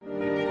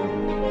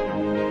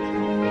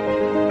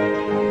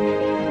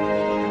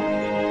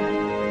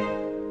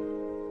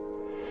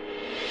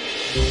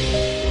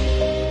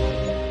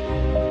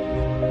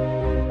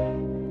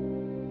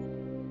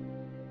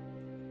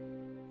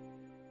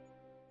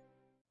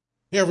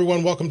Hey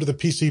everyone, welcome to the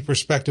PC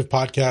Perspective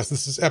Podcast.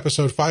 This is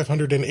episode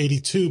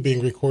 582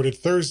 being recorded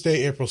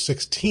Thursday, April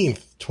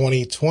 16th,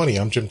 2020.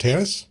 I'm Jim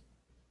Tanis.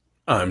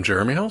 I'm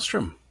Jeremy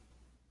Hellstrom.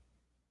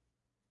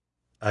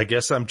 I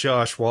guess I'm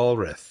Josh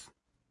Walrath.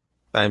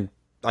 I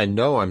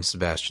know I'm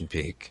Sebastian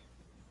Peak.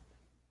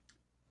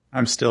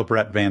 I'm still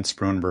Brett Van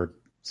Sproonberg.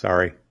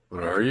 Sorry.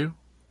 What are you?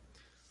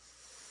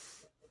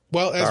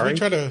 Well, as we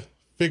try to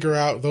figure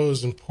out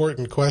those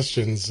important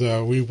questions,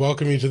 we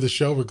welcome you to the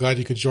show. We're glad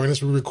you could join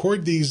us. We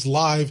record these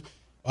live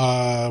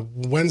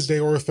Wednesday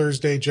or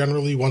Thursday,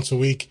 generally once a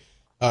week.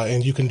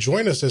 And you can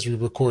join us as we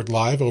record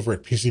live over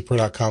at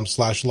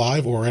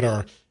pcper.com/live or at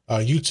our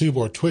YouTube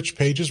or Twitch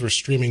pages. We're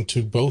streaming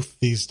to both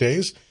these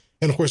days.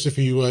 And of course, if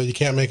you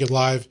can't make it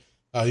live,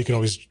 you can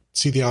always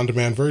see the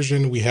on-demand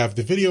version. We have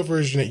the video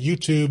version at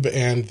YouTube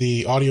and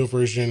the audio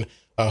version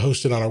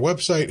hosted on our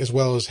website, as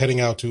well as heading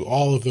out to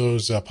all of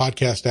those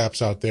podcast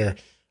apps out there,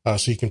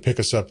 so you can pick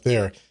us up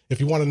there.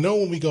 If you want to know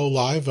when we go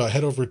live,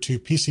 head over to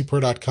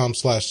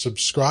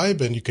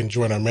pcper.com/subscribe, and you can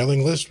join our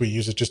mailing list. We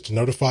use it just to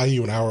notify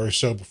you an hour or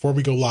so before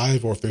we go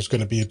live, or if there's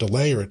going to be a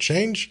delay or a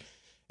change.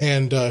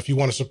 And if you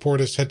want to support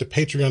us, head to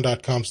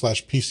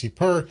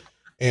patreon.com/pcper.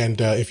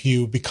 And if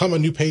you become a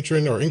new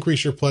patron or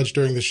increase your pledge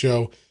during the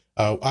show,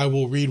 I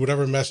will read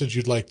whatever message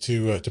you'd like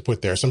to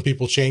put there. Some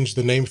people change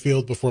the name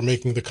field before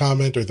making the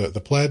comment or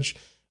the pledge.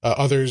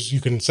 Others,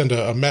 you can send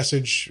a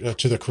message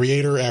to the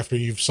creator after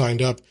you've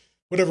signed up.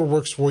 Whatever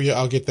works for you,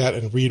 I'll get that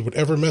and read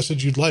whatever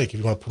message you'd like. If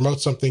you want to promote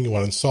something, you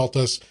want to insult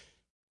us,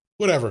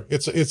 whatever.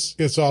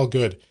 It's all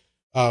good.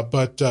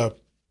 But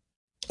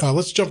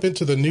let's jump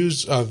into the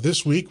news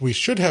this week. We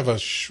should have a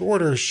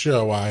shorter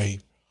show, I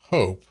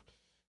hope.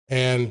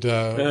 And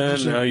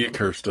now you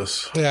cursed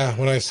us. Yeah,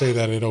 when I say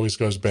that, it always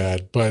goes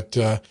bad. But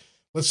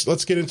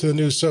let's get into the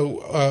news. So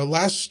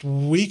last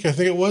week, I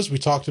think it was, we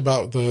talked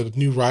about the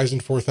new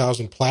Ryzen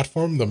 4000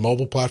 platform, the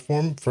mobile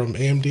platform from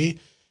AMD.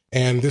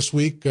 And this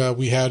week,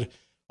 we had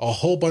a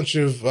whole bunch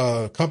of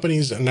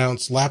companies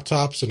announce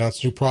laptops,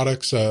 announce new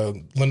products.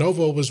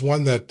 Lenovo was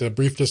one that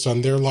briefed us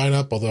on their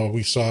lineup, although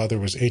we saw there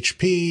was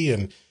HP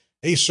and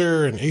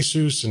Acer and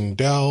Asus and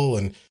Dell.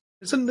 And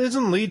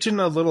Isn't Legion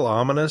a little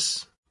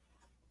ominous?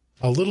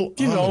 A little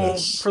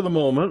ominous. For the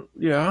moment,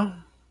 yeah.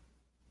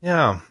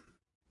 Yeah.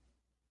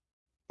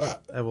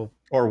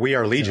 Or We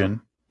Are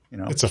Legion. You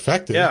know, it's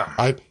effective.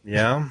 Yeah.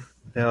 Yeah.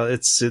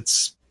 It's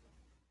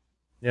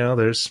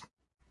there's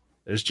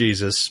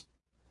Jesus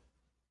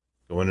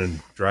going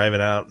and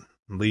driving out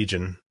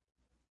Legion.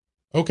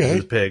 Okay.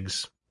 The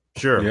pigs.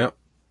 Sure. Yep.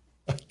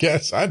 I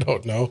guess. I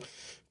don't know.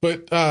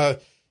 But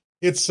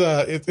it's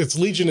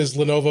Legion is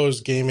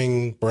Lenovo's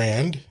gaming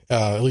brand,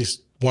 at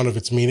least one of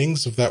its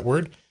meanings of that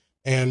word.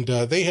 And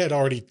they had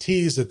already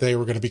teased that they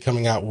were going to be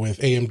coming out with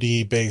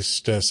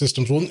AMD-based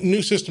systems, well,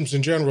 new systems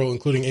in general,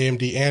 including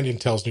AMD and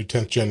Intel's new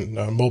 10th gen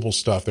mobile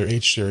stuff, their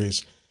H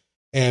series.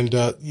 And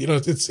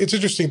it's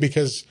interesting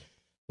because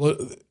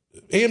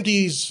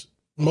AMD's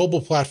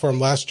mobile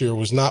platform last year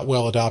was not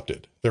well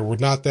adopted. There were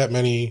not that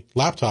many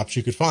laptops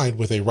you could find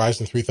with a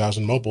Ryzen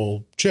 3000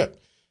 mobile chip.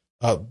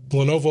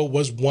 Lenovo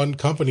was one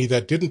company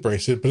that did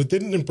embrace it, but it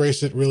didn't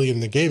embrace it really in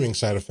the gaming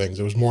side of things.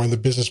 It was more on the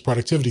business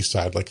productivity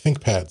side, like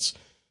ThinkPads.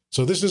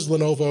 So this is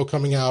Lenovo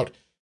coming out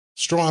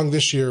strong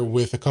this year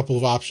with a couple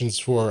of options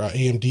for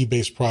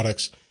AMD-based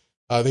products.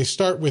 They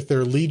start with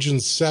their Legion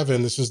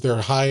 7. This is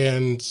their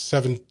high-end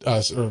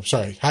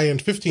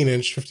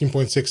 15-inch,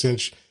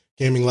 15.6-inch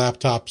gaming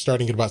laptop,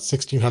 starting at about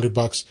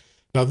 $1,600.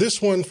 Now,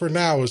 this one for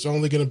now is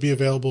only going to be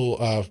available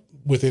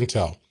with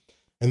Intel.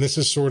 And this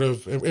is sort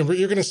of, and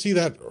you're going to see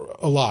that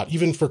a lot,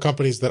 even for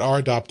companies that are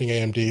adopting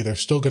AMD. They're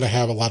still going to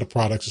have a lot of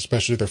products,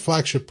 especially their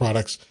flagship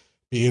products,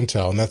 be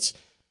Intel. And that's,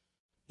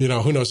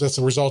 who knows? That's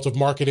a result of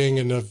marketing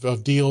and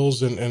of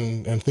deals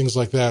and things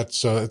like that.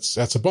 So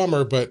that's a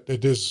bummer, but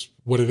it is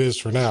what it is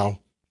for now.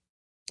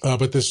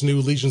 But this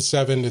new Legion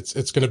 7,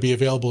 it's going to be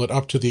available at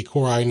up to the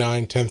Core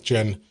i9 10th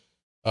gen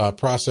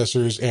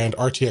processors and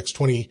RTX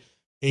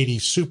 2080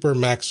 Super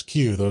Max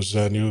Q, those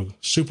new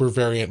super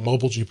variant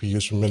mobile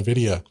GPUs from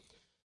NVIDIA.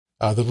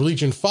 The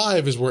Legion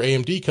 5 is where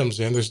AMD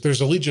comes in.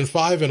 There's a Legion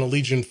 5 and a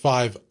Legion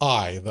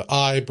 5i. The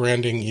I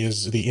branding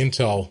is the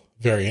Intel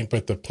variant,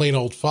 but the plain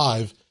old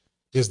 5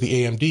 is the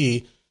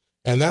AMD,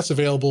 and that's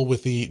available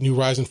with the new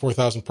Ryzen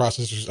 4000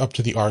 processors up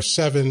to the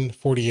R7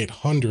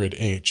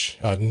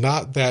 4800H.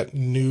 Not that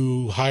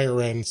new higher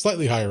end,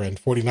 slightly higher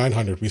end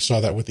 4900. We saw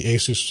that with the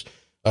Asus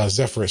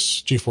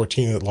Zephyrus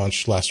G14 that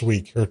launched last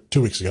week or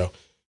 2 weeks ago.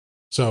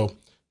 So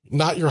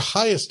not your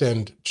highest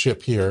end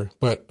chip here,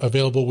 but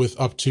available with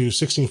up to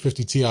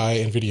 1650 Ti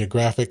NVIDIA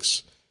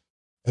graphics.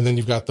 And then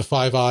you've got the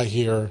 5i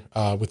here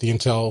with the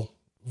Intel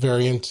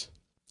variant.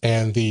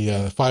 And the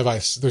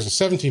 5i, there's a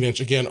 17-inch,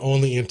 again,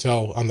 only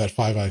Intel on that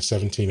 5i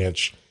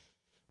 17-inch.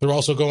 They're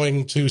also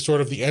going to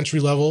sort of the entry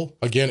level,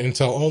 again,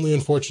 Intel only,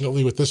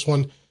 unfortunately, with this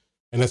one.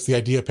 And that's the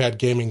IdeaPad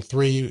Gaming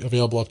 3,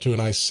 available up to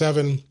an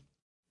i7.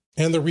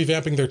 And they're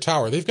revamping their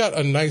tower. They've got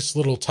a nice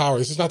little tower.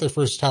 This is not their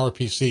first tower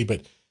PC,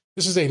 but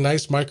this is a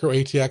nice micro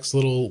ATX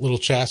little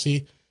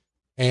chassis.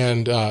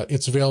 and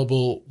it's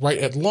available right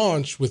at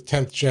launch with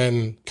 10th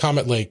gen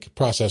Comet Lake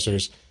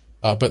processors,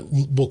 but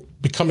will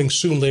be coming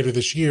soon later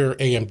this year,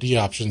 AMD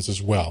options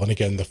as well. And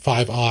again, the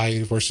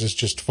 5i versus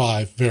just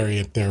 5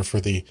 variant there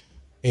for the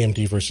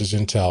AMD versus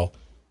Intel.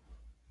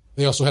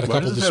 They also had a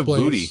couple displays. Have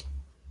booty?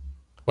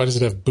 Why does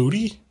it have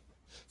booty?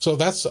 So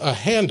that's a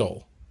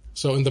handle.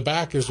 So in the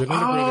back there's an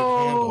integrated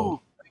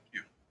handle. Thank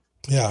you.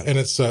 Yeah, and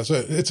it's so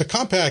it's a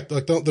compact.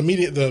 Like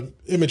the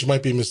image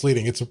might be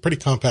misleading. It's a pretty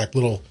compact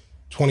little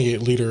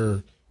 28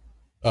 liter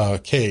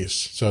case.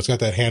 So it's got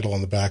that handle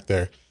on the back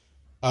there.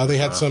 They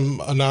had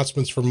some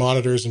announcements for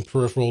monitors and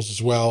peripherals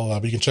as well.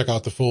 But you can check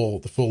out the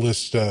full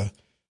list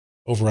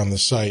over on the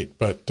site.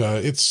 But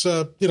it's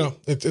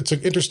it's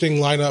an interesting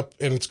lineup,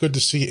 and it's good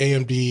to see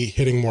AMD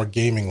hitting more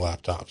gaming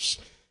laptops.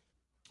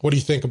 What do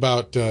you think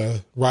about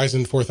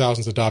Ryzen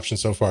 4000's adoption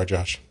so far,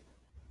 Josh?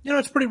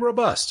 It's pretty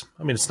robust.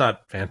 I mean, it's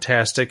not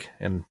fantastic,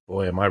 and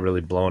boy, am I really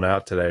blown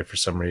out today for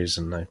some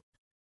reason. I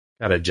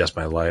got to adjust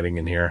my lighting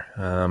in here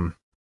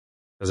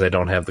because I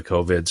don't have the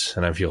COVIDs,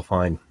 and I feel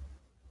fine.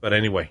 But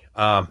anyway,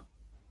 some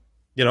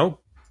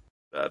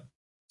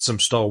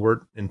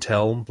stalwart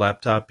Intel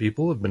laptop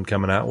people have been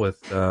coming out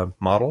with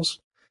models,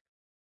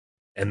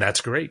 and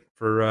that's great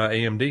for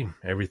AMD.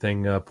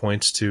 Everything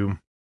points to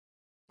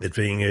it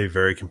being a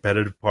very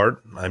competitive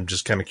part. I'm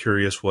just kind of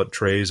curious what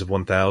trays of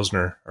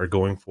 1000 are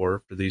going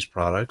for these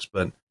products,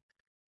 but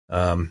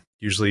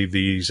usually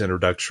these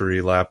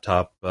introductory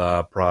laptop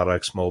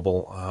products,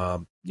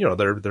 mobile,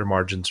 their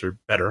margins are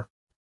better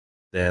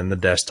than the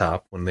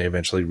desktop when they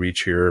eventually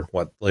reach here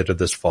later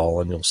this fall,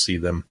 and you'll see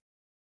them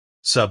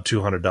sub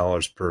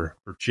 $200 per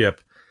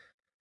chip.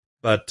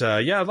 But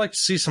I'd like to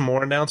see some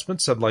more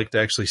announcements. I'd like to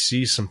actually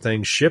see some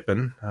things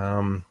shipping.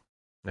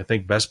 I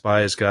think Best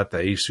Buy has got the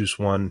Asus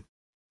one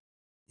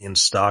in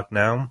stock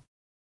now,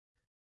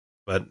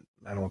 but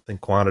I don't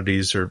think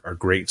quantities are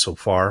great so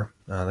far.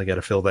 They got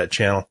to fill that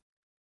channel.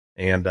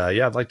 And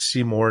I'd like to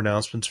see more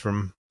announcements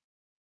from,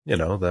 the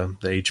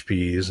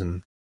HPs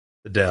and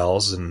the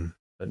Dells, and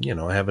having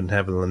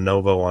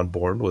Lenovo on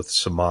board with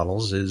some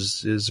models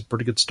is a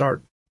pretty good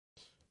start.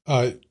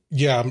 I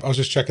was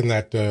just checking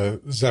that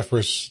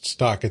Zephyrus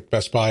stock at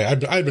Best Buy.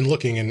 I've been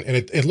looking, and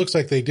it looks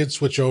like they did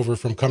switch over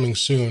from coming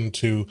soon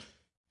to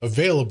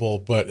available,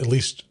 but at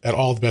least at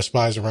all the Best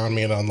Buys around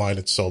me and online,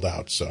 it's sold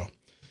out. So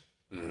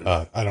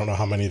I don't know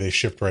how many they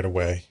shipped right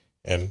away.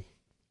 And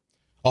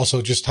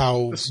also just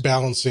how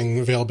balancing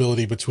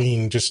availability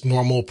between just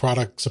normal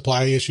product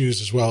supply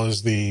issues as well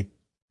as the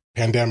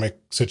pandemic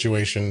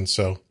situation.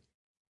 So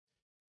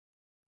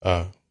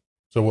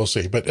we'll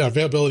see. But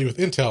availability with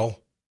Intel,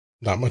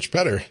 not much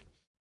better.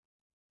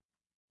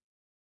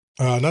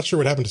 Not sure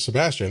what happened to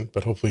Sebastian,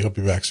 but hopefully he'll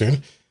be back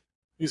soon.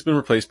 He's been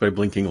replaced by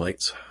blinking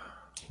lights.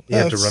 You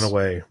have to run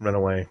away.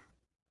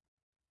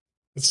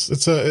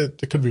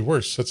 It could be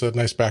worse. That's a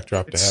nice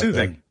backdrop to have.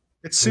 Soothing. There.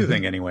 It's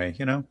soothing anyway,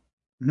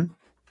 Mm-hmm.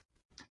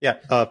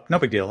 Yeah, no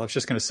big deal. I was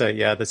just going to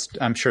say,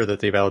 I'm sure that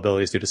the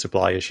availability is due to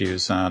supply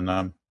issues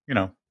on,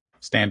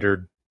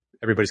 standard.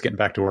 Everybody's getting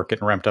back to work,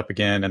 getting ramped up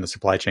again, and the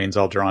supply chain's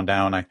all drawn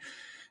down. I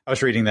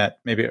was reading that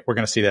maybe we're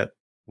going to see that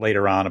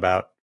later on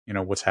about,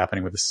 what's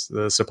happening with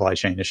the supply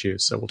chain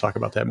issues. So we'll talk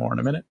about that more in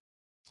a minute.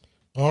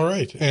 All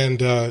right.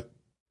 And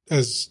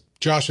as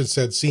Josh had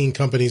said, seeing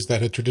companies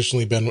that had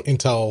traditionally been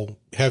Intel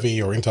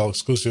heavy or Intel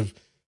exclusive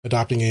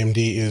adopting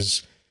AMD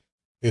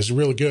is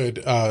really good.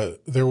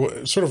 There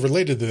were sort of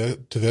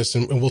related to this,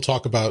 and we'll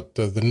talk about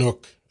the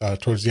Nook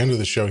towards the end of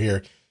the show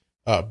here.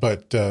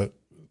 But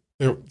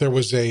there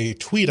was a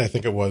tweet, I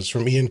think it was,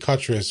 from Ian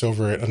Cutress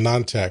over at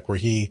AnandTech, where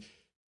he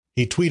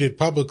tweeted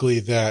publicly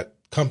that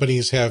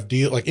companies have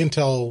like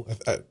Intel.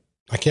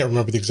 I can't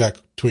remember the exact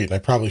tweet, and I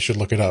probably should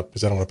look it up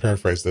because I don't want to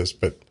paraphrase this,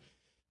 but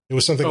it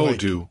was something like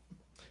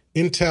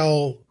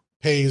Intel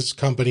pays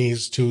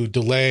companies to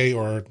delay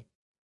or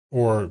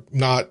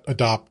not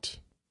adopt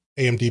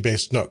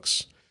AMD-based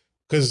Nooks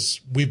because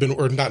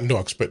or not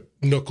Nooks, but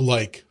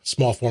Nook-like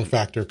small form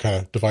factor kind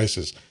of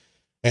devices.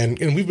 And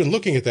we've been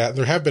looking at that.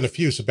 There have been a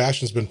few.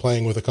 Sebastian's been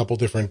playing with a couple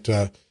different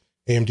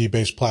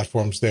AMD-based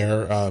platforms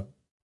there.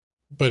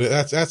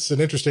 But that's an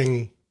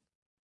interesting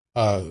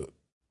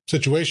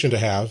situation to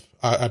have.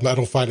 I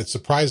don't find it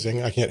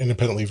surprising. I can't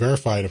independently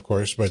verify it, of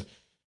course, but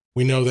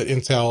we know that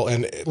Intel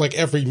and like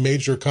every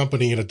major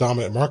company in a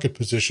dominant market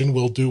position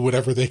will do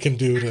whatever they can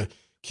do to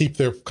keep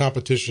their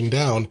competition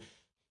down.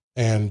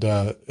 And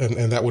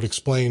that would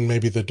explain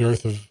maybe the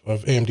dearth of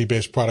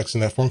AMD-based products in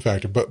that form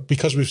factor. But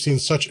because we've seen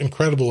such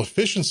incredible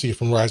efficiency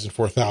from Ryzen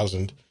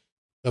 4000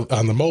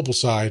 on the mobile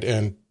side,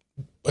 and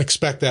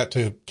expect that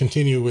to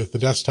continue with the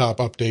desktop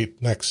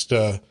update next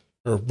or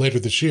later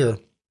this year,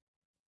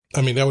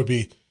 I mean, that would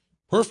be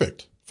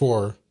perfect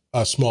for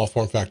a small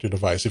form factor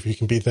device if you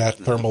can be that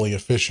thermally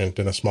efficient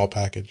in a small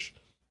package.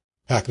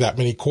 Pack that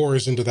many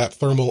cores into that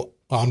thermal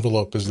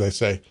envelope, as they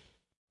say.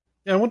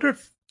 Yeah, I wonder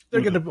if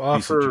they're going to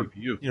offer,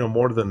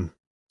 more than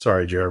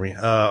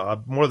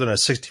a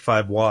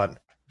 65 watt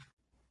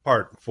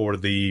part for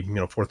the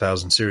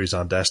 4000 series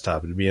on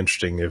desktop. It'd be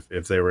interesting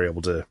if they were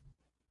able to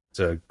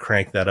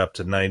crank that up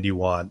to 90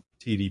 watt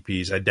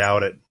TDPs. I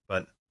doubt it,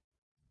 but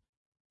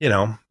you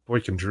know,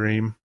 boy can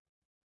dream.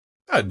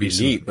 That'd be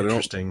neat, but I don't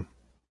Interesting.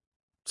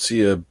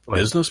 see a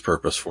business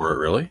purpose for it,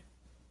 really.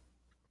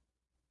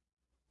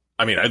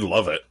 I mean, I'd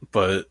love it,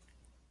 but,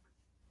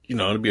 you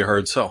know, it'd be a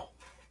hard sell.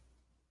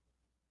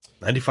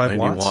 95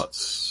 90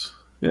 watts.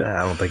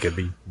 Yeah, I don't think it'd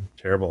be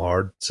terrible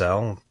hard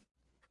sell.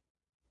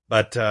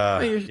 But,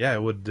 yeah,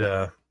 it would, you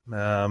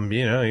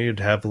know,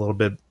 you'd have a little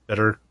bit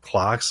better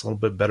clocks, a little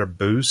bit better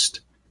boost.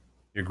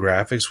 Your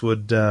graphics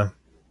would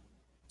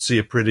see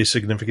a pretty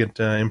significant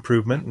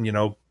improvement. And, you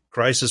know,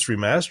 Crysis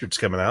Remastered's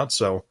coming out,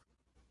 so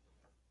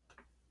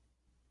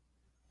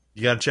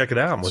you got to check it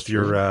out with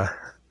your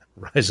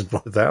Ryzen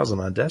 4000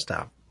 on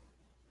desktop.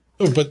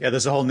 Oh, but Yeah,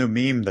 there's a whole new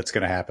meme that's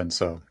going to happen,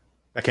 so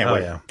I can't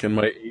wait. Yeah. Can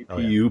my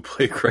APU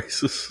play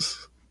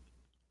Crysis?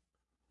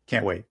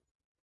 Can't wait.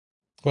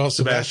 well,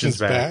 Sebastian's Sebastian's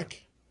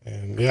back.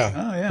 And yeah,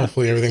 Oh, yeah.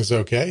 hopefully everything's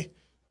okay.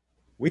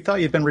 We thought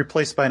you'd been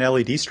replaced by an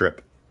LED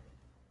strip.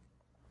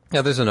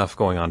 Yeah, there's enough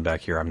going on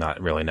back here. I'm not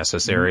really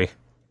necessary.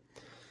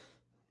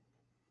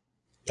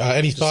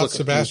 Any Just thoughts, look at-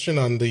 Sebastian,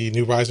 on the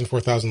new Ryzen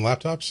 4000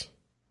 laptops?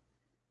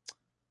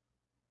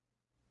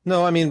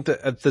 No, I mean,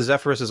 the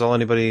Zephyrus is all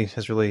anybody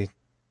has really,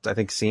 I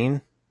think,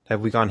 seen.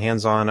 Have we gone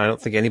hands-on? I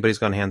don't think anybody's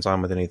gone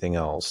hands-on with anything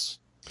else.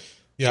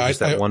 Yeah, Just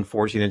that one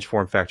 14-inch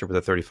form factor with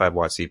a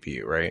 35-watt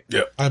CPU, right?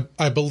 Yeah.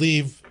 I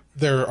believe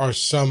there are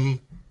some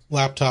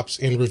laptops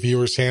in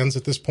reviewers' hands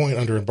at this point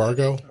under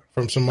embargo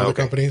from some other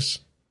Okay. companies,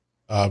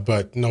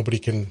 but nobody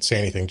can say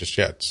anything just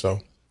yet. So,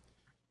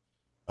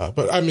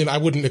 but I mean, I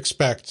wouldn't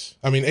expect.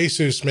 I mean,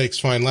 Asus makes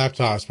fine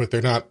laptops, but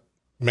they're not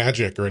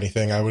Magic or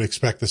anything. I would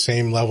expect the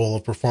same level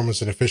of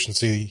performance and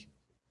efficiency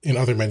in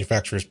other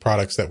manufacturers'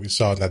 products that we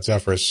saw in that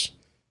Zephyrus.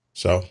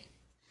 So,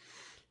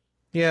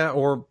 Yeah,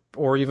 or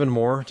even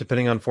more,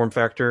 depending on form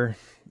factor,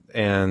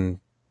 and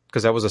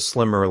because that was a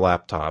slimmer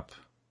laptop.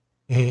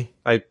 mhm.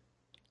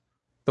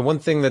 The one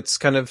thing that's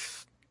kind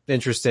of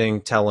interesting,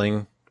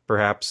 telling,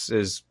 perhaps,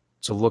 is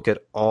to look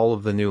at all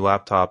of the new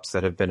laptops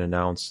that have been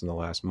announced in the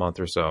last month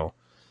or so,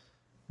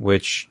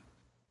 which,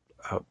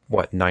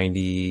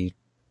 95%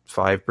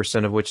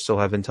 of which still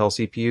have Intel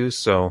CPUs.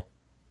 So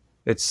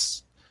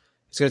it's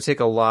going to take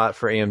a lot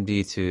for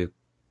AMD to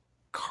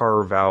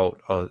carve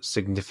out a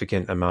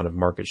significant amount of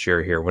market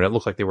share here when it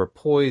looked like they were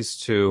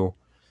poised to.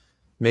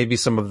 Maybe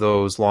some of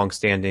those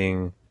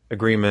long-standing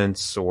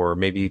agreements, or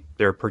maybe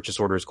their purchase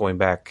orders going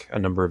back a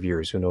number of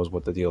years. Who knows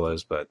what the deal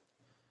is, but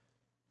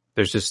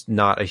there's just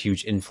not a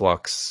huge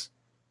influx.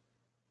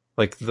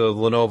 Like the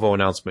Lenovo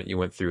announcement you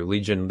went through,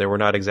 Legion, they were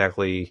not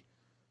exactly.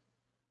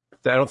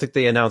 I don't think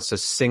they announced a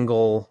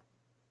single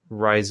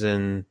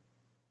Ryzen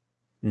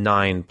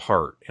 9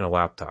 part in a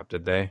laptop,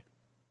 did they?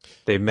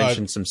 They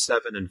mentioned some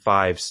 7 and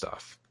 5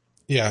 stuff.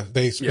 Yeah,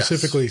 they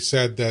specifically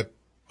said that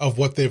of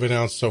what they've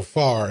announced so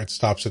far, it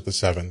stops at the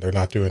 7. They're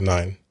not doing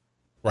 9.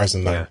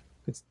 Ryzen 9.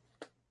 Yeah.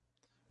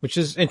 Which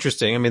is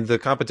interesting. I mean, the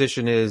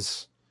competition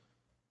it's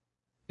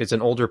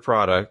an older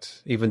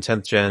product. Even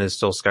 10th gen is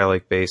still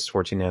Skylake based,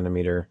 14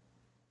 nanometer.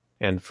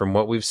 And from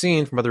what we've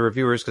seen from other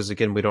reviewers, because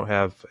again, we don't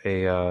have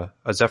a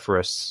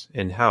Zephyrus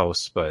in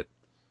house, but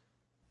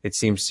it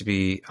seems to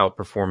be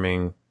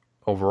outperforming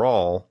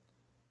overall,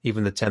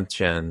 even the 10th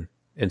gen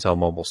Intel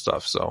mobile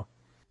stuff. So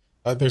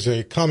There's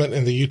a comment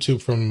in the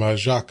YouTube from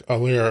Jacques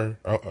Allures.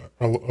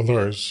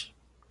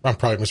 I'm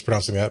probably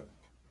mispronouncing that.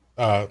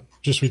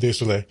 Just read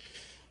Désolé.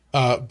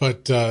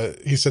 But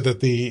he said that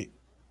the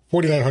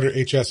 4900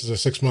 HS is a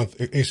 6-month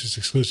Asus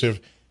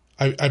exclusive.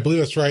 I believe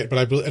that's right, but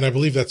I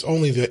believe that's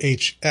only the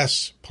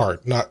HS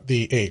part, not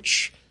the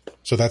H.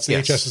 So that's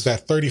the HS is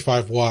that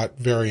 35 watt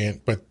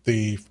variant, but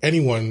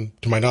anyone,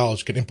 to my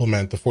knowledge, can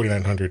implement the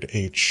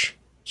 4900H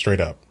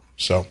straight up.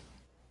 So,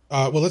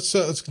 well,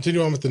 let's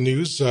continue on with the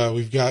news.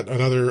 We've got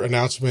another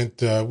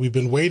announcement. We've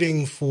been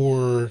waiting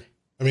for.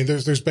 I mean,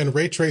 there's been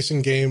ray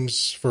tracing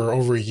games for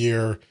over a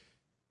year.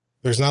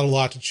 There's not a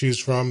lot to choose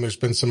from. There's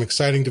been some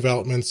exciting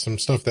developments, some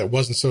stuff that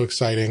wasn't so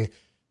exciting.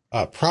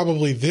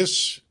 Probably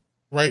this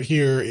right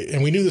here,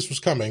 and we knew this was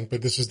coming,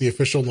 but this is the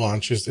official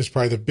launch, is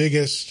probably the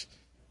biggest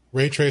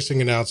ray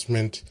tracing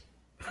announcement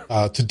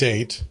to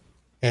date,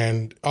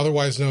 and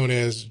otherwise known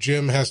as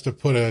Jim has to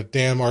put a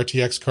damn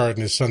RTX card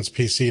in his son's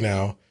PC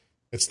now.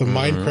 It's the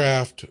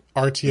Minecraft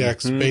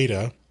RTX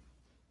beta.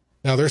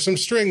 Now, there's some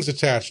strings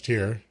attached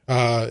here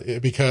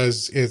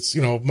because it's,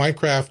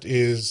 Minecraft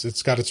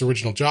it's got its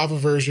original Java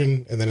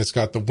version, and then it's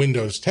got the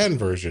Windows 10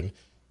 version,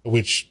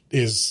 which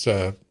is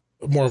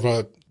more of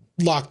a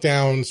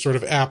lockdown sort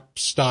of app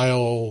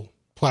style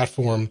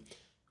platform.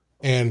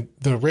 And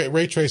the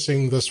ray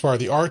tracing thus far,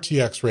 the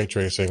RTX ray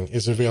tracing,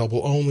 is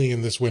available only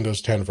in this Windows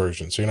 10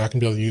 version. So you're not going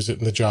to be able to use it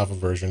in the Java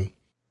version.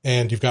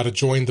 And you've got to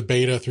join the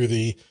beta through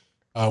the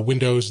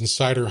Windows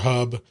Insider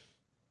Hub.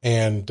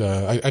 And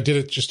I did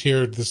it just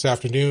here this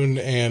afternoon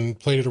and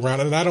played it around.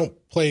 And I don't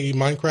play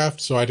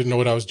Minecraft, so I didn't know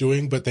what I was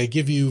doing. But they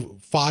give you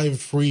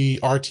 5 free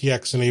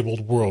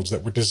RTX-enabled worlds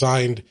that were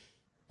designed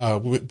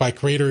by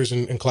creators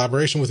in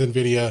collaboration with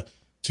NVIDIA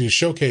to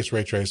showcase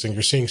ray tracing.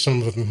 You're seeing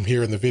some of them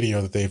here in the video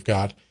that they've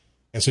got.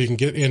 And so you can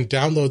get in,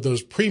 download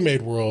those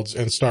pre-made worlds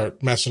and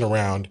start messing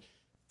around.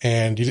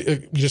 And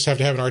you just have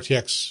to have an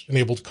RTX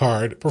enabled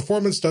card.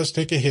 Performance does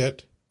take a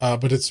hit,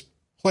 but it's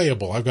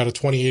playable. I've got a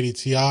 2080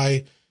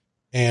 Ti,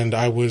 and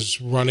I was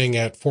running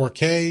at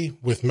 4K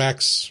with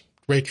max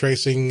ray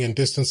tracing and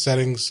distance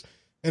settings,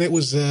 and it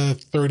was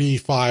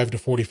 35 to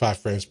 45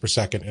 frames per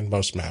second in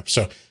most maps.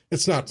 So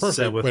it's not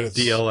perfect, with but it's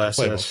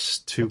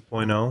DLSS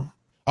 2.0.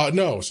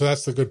 No, so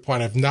that's the good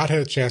point. I've not had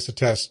a chance to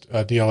test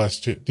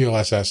DLSS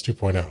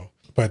 2.0,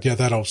 but yeah,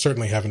 that'll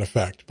certainly have an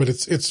effect. But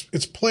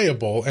it's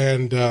playable,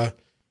 and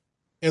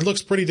it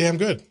looks pretty damn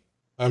good.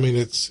 I mean,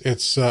 it's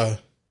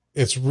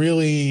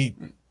really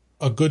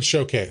a good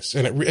showcase,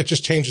 and it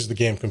just changes the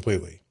game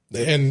completely.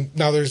 And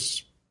now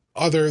there's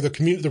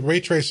the ray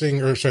tracing,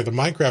 the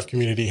Minecraft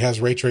community has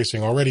ray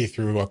tracing already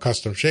through a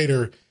custom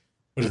shader,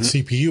 but it's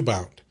CPU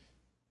bound.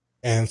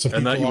 And some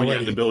people that you already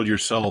had to build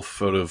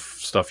yourself out of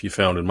stuff you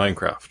found in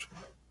Minecraft.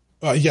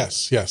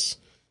 Yes.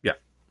 Yeah.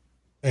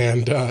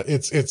 And so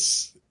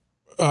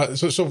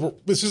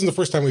this isn't the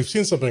first time we've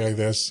seen something like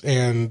this,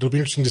 and it'll be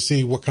interesting to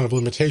see what kind of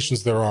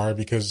limitations there are,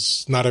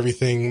 because not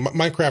everything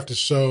Minecraft is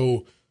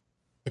so,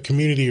 the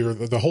community or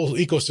the whole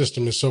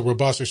ecosystem is so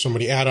robust. There's so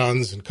many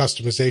add-ons and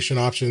customization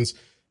options,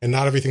 and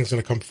not everything's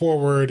going to come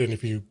forward. And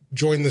if you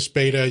join this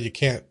beta, you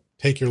can't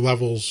take your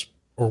levels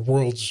or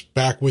worlds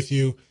back with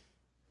you.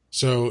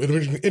 So it'll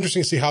be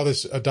interesting to see how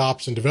this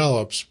adopts and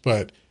develops,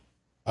 but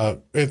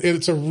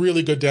it's a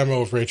really good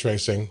demo of ray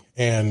tracing,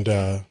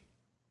 and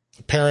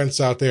parents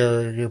out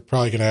there, you're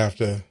probably going to have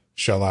to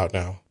shell out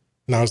now.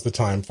 Now's the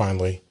time,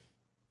 finally.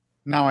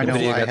 Now I know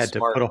NVIDIA I got had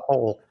smart. to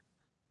put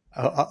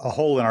a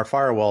hole in our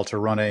firewall to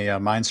run a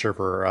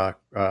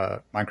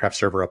Minecraft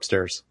server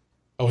upstairs.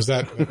 Oh, was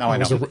that Now I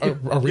was know.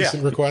 a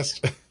recent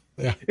request?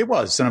 Yeah. It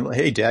was. And I'm like,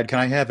 hey, Dad, can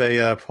I have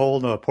a hole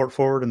in a port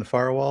forward in the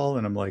firewall?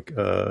 And I'm like,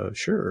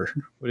 sure.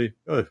 What do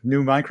you,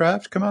 new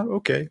Minecraft come out?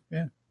 Okay.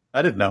 Yeah.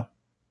 I didn't know.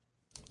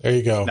 There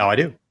you go. Now I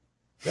do.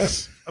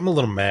 Yes. I'm a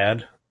little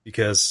mad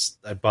because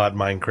I bought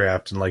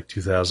Minecraft in like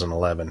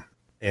 2011,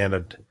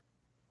 and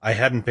I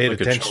hadn't paid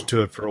attention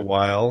to it for a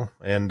while,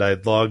 and I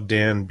logged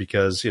in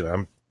because,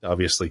 I'm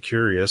obviously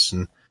curious,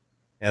 and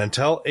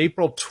until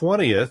April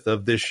 20th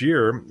of this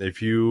year,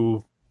 if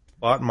you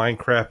bought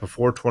Minecraft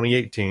before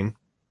 2018,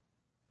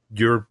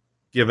 you're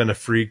given a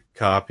free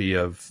copy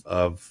of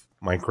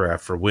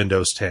Minecraft for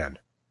Windows 10,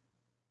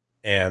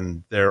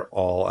 and they're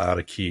all out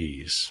of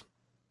keys.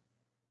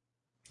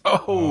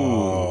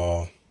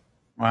 Oh.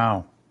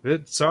 Wow.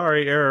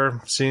 Sorry,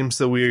 error. Seems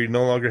that we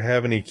no longer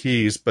have any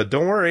keys, but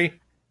don't worry.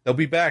 They'll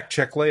be back.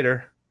 Check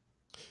later.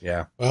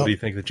 Yeah. Well, what do you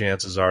think the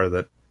chances are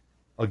that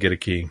I'll get a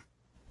key?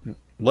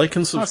 Like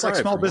and Oh, subscribe. it's like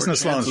small for more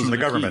business loans chances from the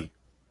of a government. key.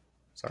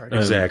 Sorry. And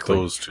Exactly.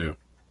 Those two.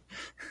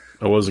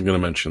 I wasn't going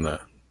to mention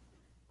that.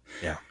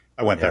 Yeah.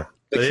 I went there.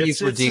 The It's-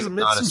 keys were it's deemed some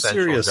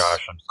non-essential, serious-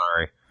 Josh. I'm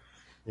sorry.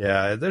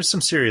 Yeah, there's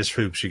some serious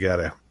hoops you got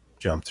to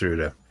jump through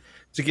to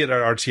get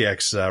our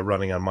RTX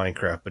running on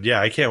Minecraft. But yeah,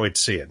 I can't wait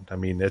to see it. I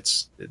mean,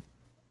 it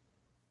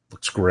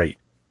looks great.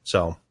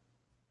 So,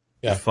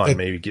 yeah. fun.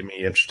 Maybe get me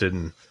interested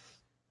in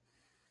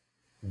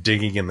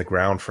digging in the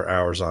ground for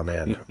hours on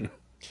end.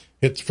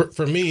 It's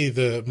for me,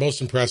 the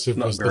most impressive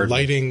Not was the gardening.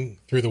 lighting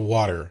through the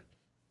water.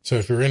 So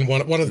if you're in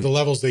one of the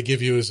levels, they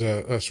give you is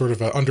a sort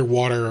of an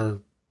underwater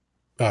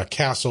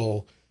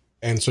castle,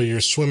 and so you're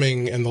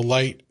swimming, and the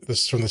light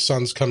from the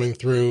sun's coming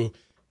through,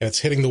 and it's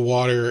hitting the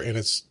water, and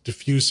it's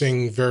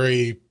diffusing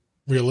very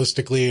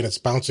realistically, and it's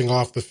bouncing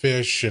off the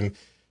fish, and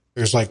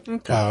there's like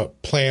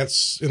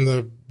plants in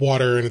the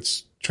water, and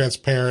it's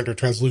transparent or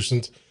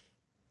translucent.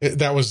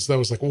 That was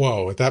like,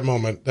 whoa! At that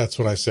moment, that's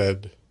when I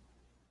said,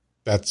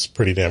 that's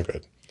pretty damn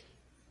good.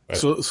 But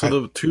So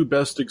the two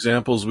best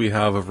examples we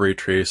have of ray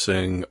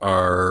tracing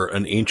are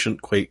an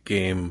ancient Quake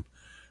game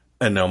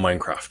and now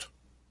Minecraft.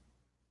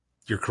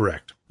 You're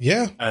correct.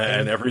 yeah,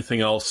 And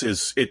everything else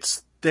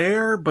it's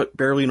there, but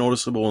barely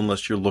noticeable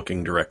unless you're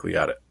looking directly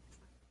at it.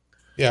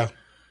 yeah.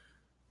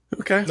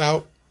 Okay.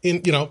 Now,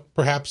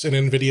 perhaps in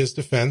NVIDIA's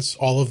defense,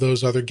 all of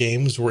those other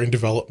games were in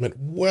development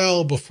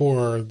well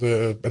before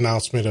the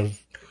announcement of,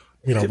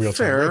 real-time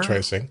Fair. ray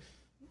tracing.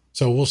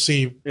 So we'll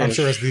see. I'm Ish.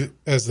 sure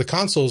as the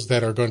consoles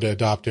that are going to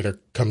adopt it are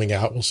coming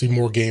out, we'll see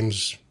more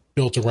games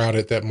built around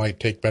it that might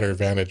take better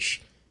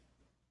advantage.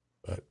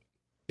 But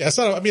yeah, it's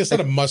not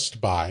a must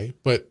buy,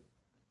 but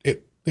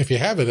if you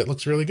have it, it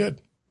looks really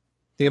good.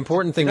 The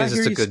important thing Did I is it's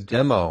hear a you good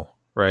demo,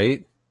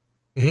 right?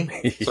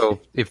 Mm-hmm. So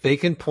if they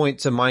can point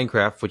to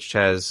Minecraft, which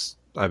has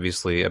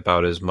obviously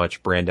about as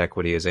much brand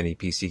equity as any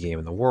PC game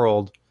in the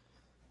world,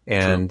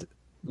 and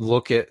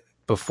look at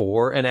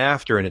before and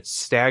after, and it's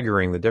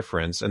staggering the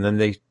difference. And then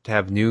they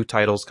have new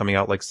titles coming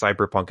out like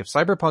Cyberpunk. If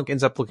Cyberpunk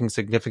ends up looking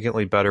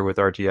significantly better with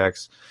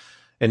RTX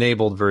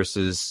enabled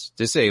versus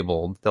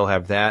disabled, they'll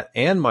have that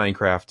and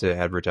Minecraft to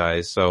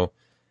advertise. So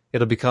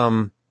it'll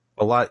become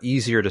a lot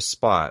easier to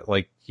spot.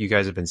 Like you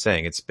guys have been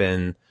saying, it's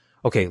been,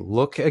 okay,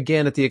 look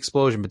again at the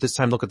explosion, but this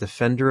time look at the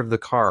fender of the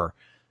car.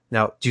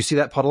 Now, do you see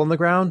that puddle on the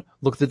ground?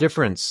 Look at the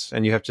difference.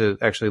 And you have to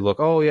actually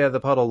look, oh yeah, the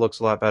puddle looks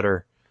a lot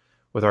better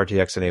with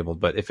RTX enabled.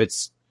 But if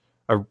it's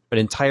an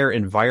entire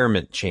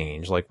environment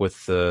change, like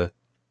with the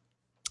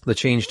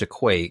change to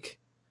Quake,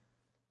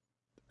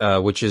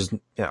 which is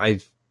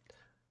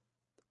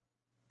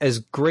as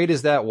great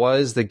as that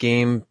was, the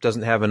game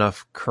doesn't have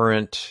enough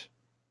current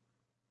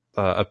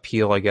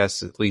appeal, I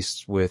guess, at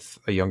least with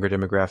a younger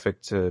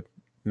demographic, to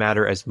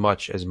matter as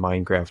much as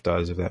Minecraft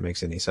does, if that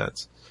makes any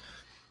sense.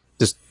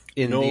 Just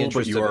in the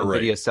interest of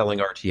NVIDIA selling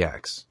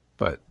RTX,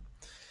 but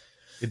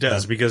it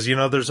does, because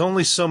there's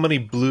only so many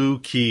blue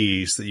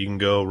keys that you can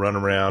go run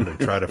around and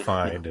try to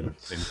find in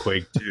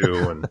Quake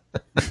 2 and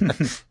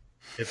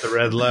hit the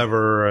red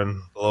lever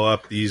and blow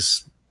up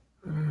these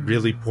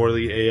really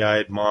poorly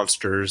AI'd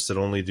monsters that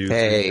only do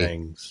three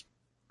things.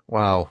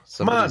 Wow.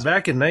 Come on,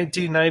 back in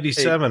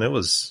 1997, it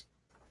was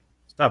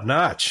top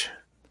notch.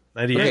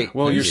 98. Okay,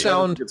 well,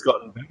 it's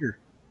gotten bigger.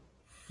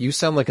 You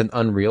sound like an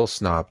Unreal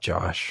snob,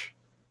 Josh.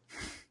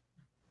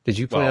 Did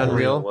you play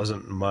Unreal? It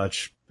wasn't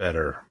much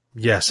better.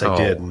 Yes, I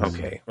did.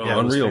 Okay. Well,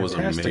 Unreal was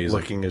amazing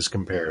looking as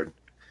compared.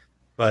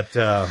 But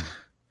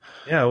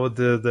with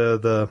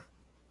the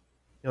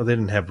they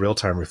didn't have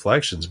real-time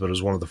reflections, but it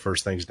was one of the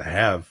first things to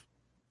have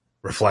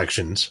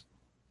reflections.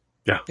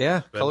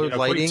 Yeah, but, colored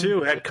lighting. Quake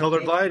 2 had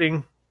colored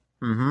lighting.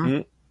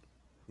 Mm-hmm.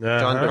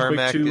 John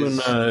Carmack is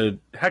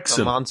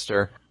Hexen. a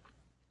monster.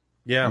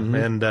 Yeah,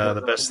 and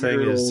the best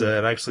thing is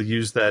it actually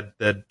used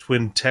that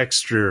twin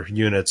texture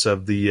units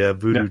of the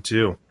Voodoo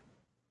 2.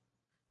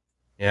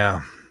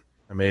 Yeah,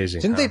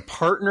 amazing. Didn't they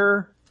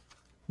partner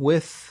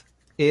with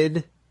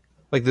id?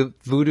 Like the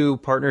Voodoo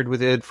partnered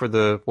with id for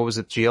the, what was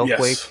it, GL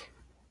Quake?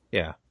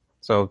 Yeah.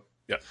 So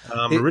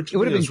it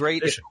would have been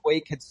great if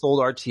Quake had sold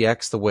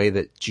RTX the way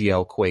that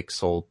GL Quake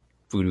sold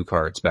Voodoo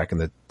cards back in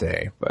the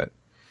day, but...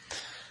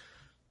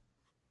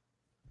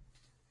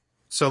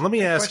 So let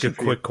me ask a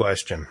quick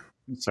question.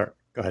 Sorry,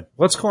 go ahead.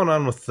 What's going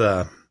on with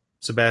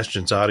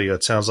Sebastian's audio?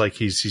 It sounds like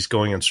he's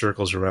going in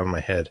circles around my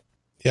head.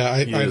 Yeah,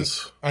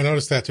 I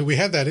noticed that too. We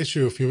had that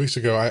issue a few weeks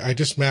ago. I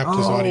just mapped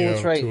his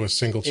audio to a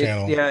single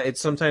channel. It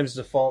sometimes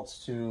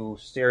defaults to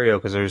stereo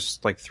because there's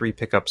like 3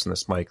 pickups in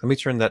this mic. Let me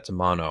turn that to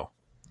mono.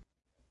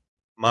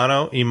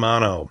 Mono y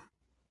mono.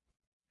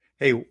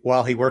 Hey,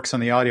 while he works on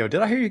the audio,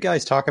 did I hear you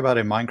guys talk about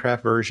a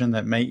Minecraft version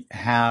that may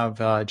have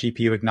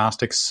GPU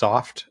agnostic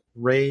soft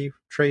ray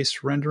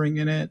trace rendering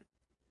in it?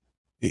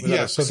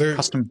 Yeah, so there's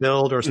custom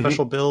build or a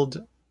special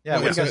build. Yeah,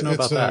 what do you guys know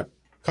about that?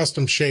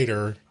 Custom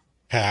shader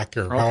hack,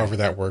 or however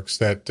that works,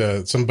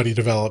 that somebody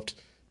developed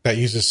that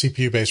uses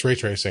CPU-based ray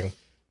tracing,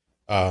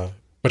 but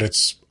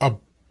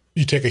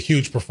you take a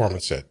huge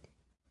performance hit.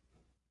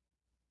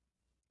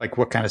 Like,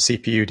 what kind of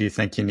CPU do you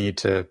think you need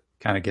to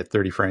kind of get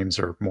 30 frames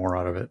or more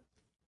out of it?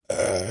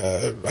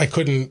 I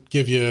couldn't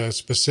give you a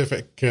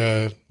specific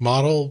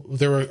model.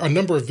 There were a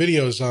number of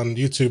videos on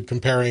YouTube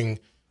comparing,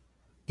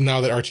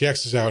 now that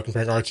RTX is out,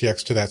 comparing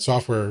RTX to that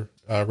software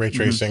ray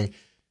tracing,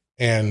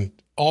 and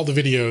all the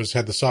videos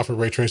had the software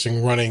ray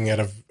tracing running at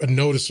a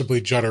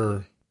noticeably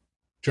juddery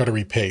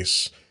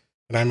pace.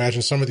 And I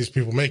imagine some of these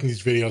people making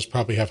these videos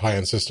probably have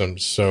high-end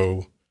systems,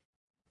 so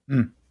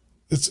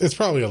it's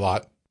probably a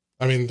lot.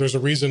 I mean, there's a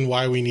reason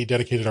why we need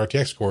dedicated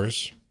RTX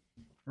cores.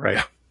 Right.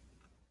 Yeah.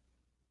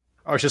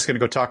 I was just going to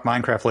go talk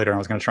Minecraft later, and I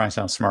was going to try and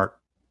sound smart.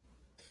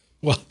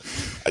 Well,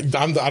 I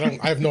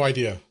have no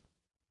idea.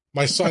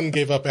 My son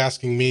gave up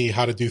asking me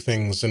how to do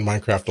things in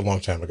Minecraft a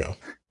long time ago.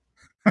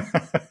 I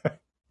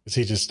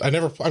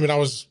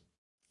was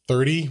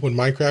 30 when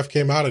Minecraft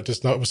came out. It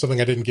was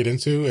something I didn't get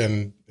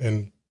into,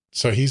 and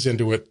so he's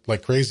into it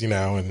like crazy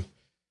now, and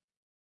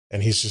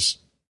he's just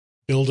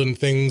building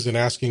things and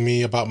asking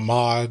me about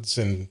mods,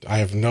 and I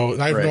have no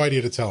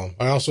idea to tell him.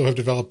 I also have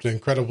developed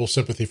incredible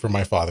sympathy for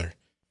my father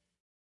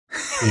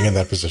being in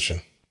that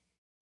position.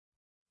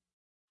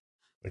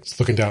 Like, just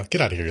looking down, get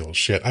out of here, you little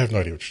shit. I have no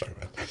idea what you're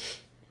talking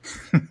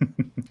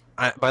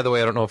about. By the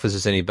way, I don't know if this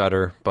is any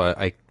better, but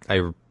I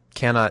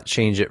cannot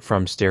change it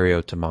from stereo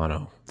to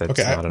mono. That's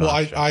okay. Not an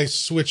option. I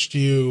switched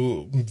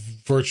you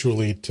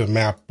virtually to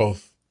map the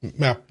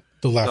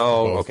left.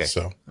 Oh, both, okay.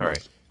 So all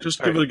right,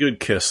 just give it a good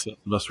kiss. That's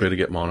the best way to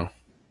get mono.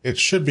 It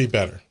should be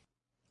better.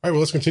 All right. Well,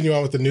 let's continue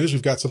on with the news.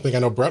 We've got something I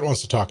know Brett wants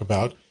to talk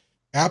about.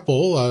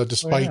 Apple,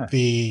 despite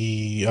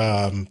the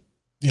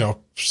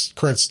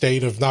current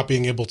state of not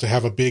being able to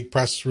have a big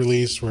press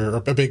release or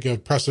a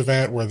big press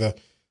event where the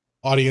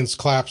audience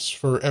claps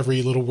for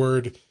every little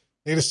word,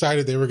 they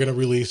decided they were going to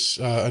release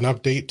an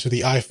update to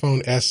the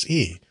iPhone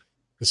SE.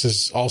 This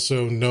is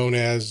also known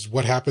as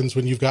what happens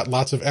when you've got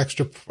lots of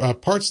extra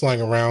parts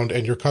lying around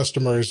and your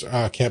customers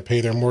can't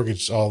pay their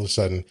mortgage all of a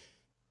sudden.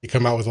 You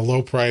come out with a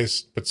low price,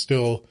 but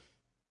still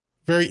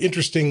very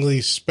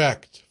interestingly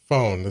spec'd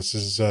phone. This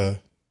is, the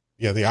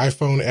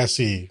iPhone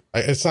SE.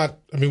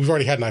 We've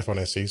already had an iPhone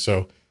SE,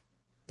 so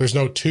there's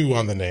no 2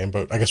 on the name,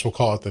 but I guess we'll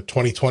call it the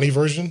 2020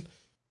 version.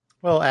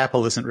 Well,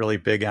 Apple isn't really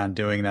big on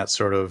doing that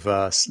sort of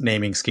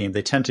naming scheme.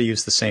 They tend to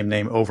use the same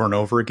name over and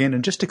over again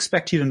and just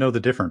expect you to know the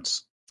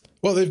difference.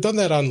 Well, they've done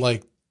that on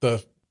like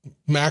the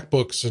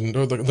MacBooks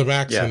or the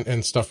Macs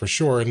and stuff for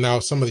sure, and now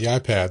some of the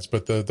iPads.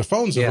 But the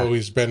phones have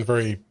always been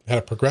had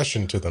a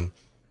progression to them.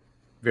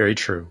 Very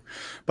true.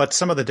 But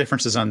some of the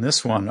differences on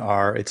this one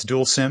are it's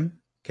dual SIM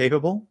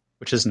capable,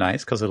 which is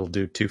nice because it'll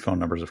do 2 phone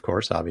numbers, of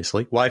course,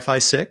 obviously. Wi-Fi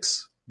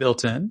 6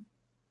 built in.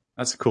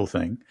 That's a cool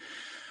thing.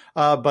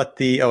 But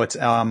the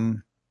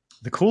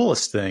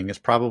coolest thing is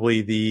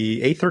probably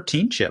the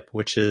A13 chip,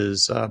 which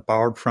is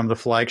borrowed from the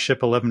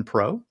flagship 11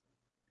 Pro,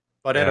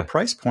 but at a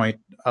price point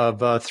of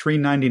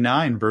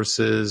 $399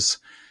 versus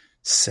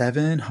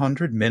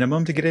 $700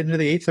 minimum to get into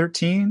the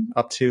A13,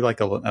 up to like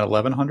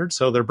 $1,100.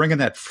 So they're bringing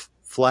that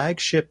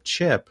flagship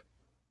chip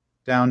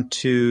down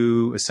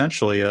to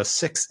essentially a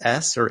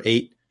 6S or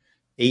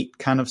 8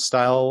 kind of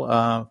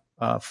style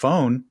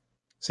phone,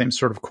 same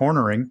sort of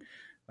cornering,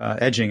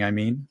 edging. I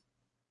mean,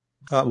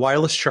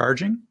 wireless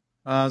charging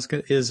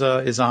is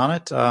on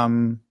it.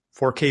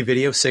 4K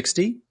video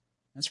 60.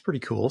 That's pretty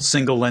cool.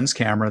 Single lens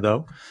camera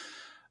though.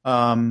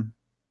 Trying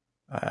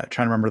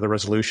to remember the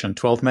resolution,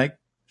 12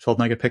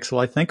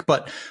 megapixel, I think.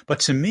 But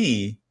to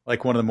me,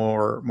 like one of the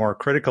more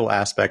critical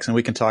aspects, and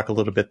we can talk a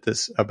little bit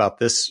about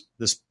this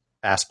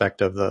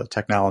aspect of the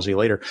technology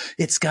later.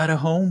 It's got a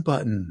home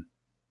button.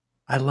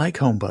 I like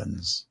home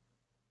buttons.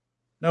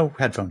 No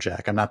headphone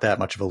jack. I'm not that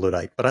much of a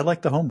Luddite, but I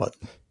like the home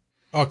button.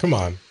 Oh, come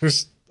on.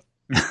 There's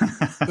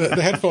the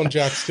headphone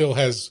jack still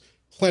has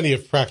plenty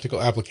of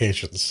practical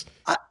applications.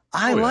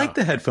 I like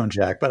the headphone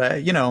jack,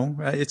 but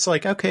it's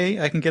like, okay,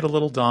 I can get a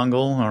little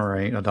dongle. All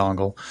right, a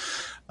dongle.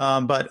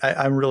 But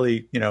I'm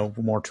really,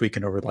 more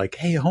tweaking over like,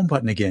 hey, a home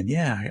button again.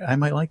 Yeah, I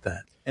might like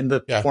that. And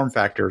the form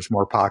factor is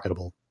more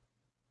pocketable.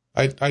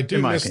 I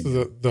do miss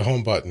the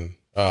home button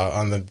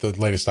on the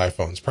latest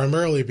iPhones,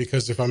 primarily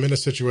because if I'm in a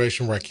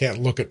situation where I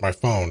can't look at my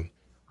phone,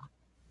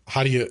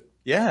 how do you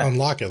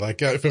unlock it?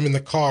 Like if I'm in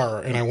the car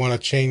and I want to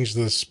change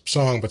this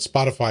song, but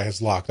Spotify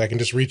has locked, I can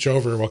just reach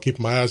over while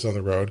keeping my eyes on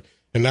the road.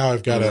 And now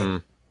I've got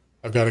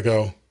to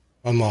go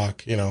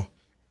unlock,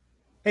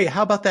 Hey,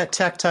 how about that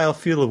tactile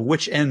feel of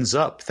which ends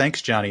up?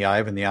 Thanks, Johnny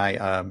Ive and the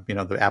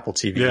Apple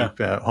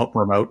TV home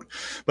remote.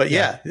 But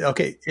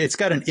okay, it's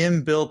got an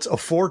inbuilt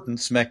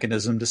affordance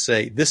mechanism to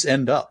say this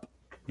end up.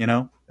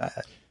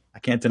 I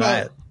can't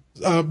deny it.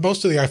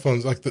 Most of the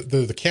iPhones, like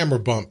the camera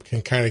bump,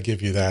 can kind of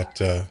give you that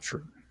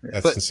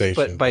sensation.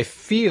 But by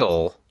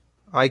feel,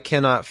 I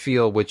cannot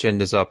feel which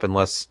end is up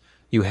unless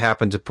you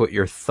happen to put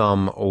your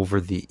thumb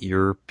over the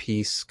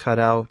earpiece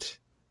cutout.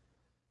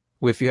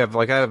 If you have,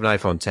 I have an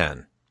iPhone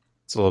 10.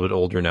 It's a little bit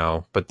older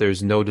now, but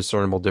there's no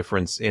discernible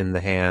difference in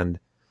the hand.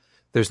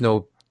 There's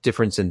no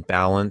difference in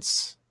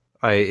balance.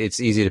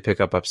 It's easy to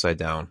pick up upside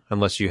down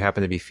unless you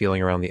happen to be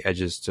feeling around the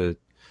edges to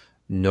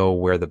know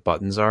where the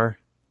buttons are,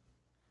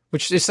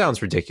 which it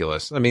sounds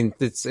ridiculous. I mean,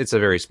 it's a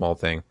very small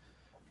thing.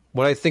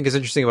 What I think is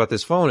interesting about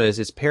this phone is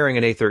it's pairing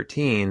an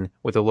A13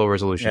 with a low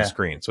resolution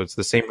screen. So it's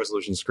the same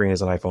resolution screen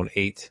as an iPhone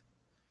 8,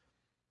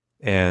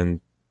 and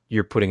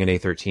you're putting an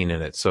A13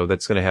 in it. So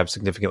that's going to have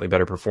significantly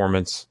better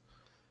performance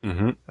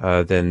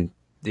than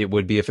it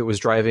would be if it was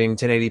driving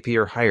 1080p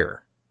or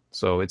higher.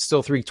 So it's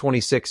still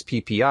 326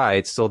 PPI.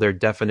 It's still their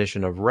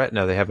definition of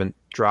Retina. They haven't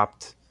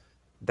dropped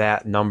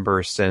that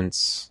number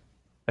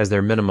as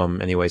their minimum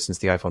anyway, since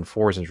the iPhone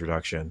 4's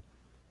introduction.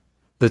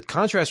 The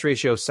contrast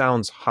ratio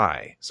sounds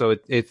high. So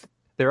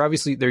they're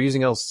using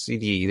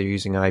LCD, they're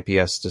using an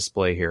IPS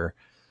display here.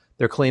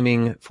 They're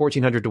claiming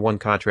 1400 to 1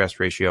 contrast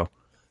ratio.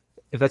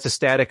 If that's a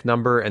static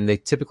number, and they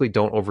typically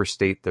don't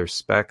overstate their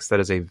specs, that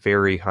is a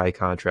very high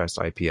contrast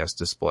IPS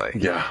display.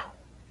 Yeah.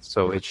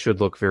 So it should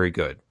look very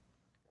good.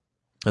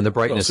 And the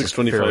brightness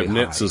 625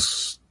 nits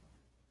is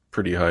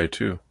pretty high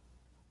too.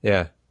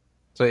 Yeah.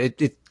 So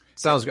it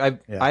sounds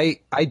I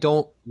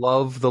don't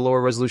love the lower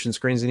resolution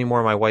screens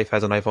anymore. My wife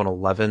has an iPhone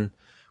 11,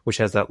 which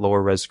has that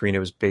lower res screen. It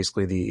was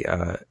basically the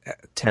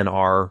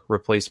 10R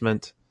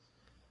replacement,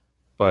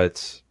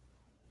 but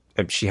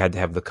she had to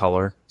have the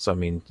color. So I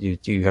mean,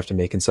 you have to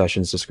make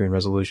concessions to screen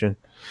resolution.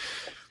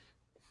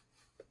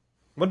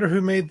 Wonder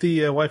who made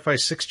the Wi-Fi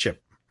 6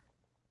 chip.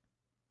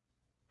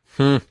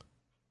 Yeah.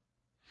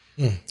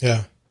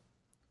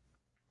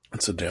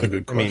 That's a damn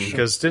good question. I mean,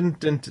 because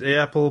didn't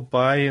Apple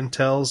buy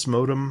Intel's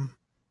modem?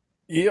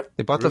 Yep.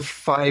 They bought the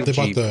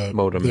 5G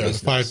modem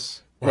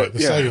business. The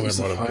cellular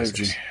modem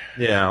 5G.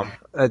 Yeah.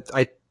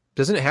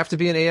 Doesn't it have to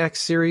be an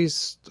AX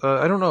series?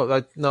 I don't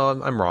know. No,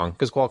 I'm wrong,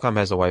 because Qualcomm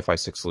has a Wi-Fi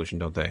 6 solution,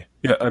 don't they?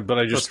 Yeah, but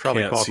I just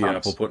can't see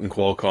Apple putting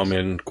Qualcomm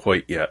in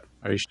quite yet.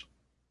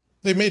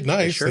 They made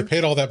nice. They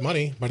paid all that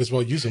money. Might as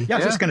well use them. Yeah, I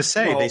was just going to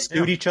say, they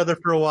sued each other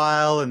for a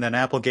while, and then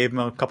Apple gave them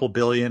a couple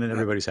billion, and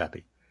everybody's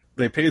happy.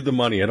 They paid the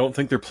money. I don't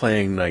think they're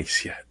playing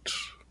nice yet.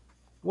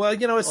 Well,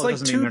 it's like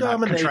two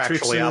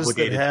dominatrixes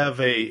that have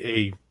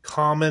a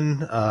common,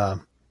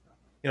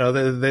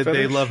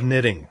 they love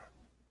knitting.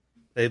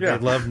 They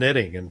love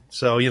knitting. And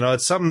so,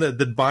 it's something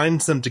that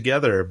binds them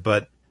together.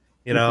 But,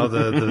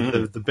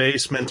 the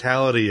base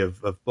mentality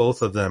of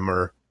both of them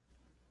are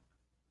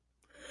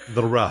a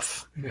little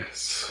rough.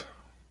 Yes.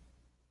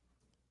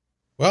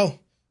 Well,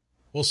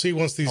 we'll see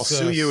once these... I'll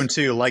sue you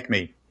until you like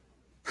me.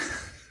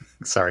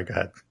 Sorry, go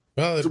ahead.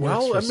 Well, it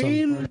works for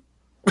some.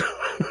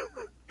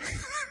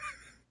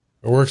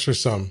 It works for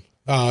some.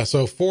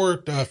 So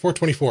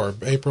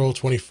 4/24, April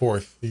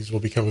 24th, these will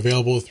become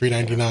available at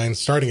 $399,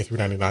 starting at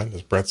 $399,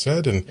 as Brett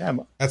said, and Yeah,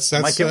 that's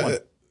might get one.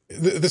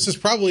 this is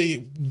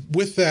probably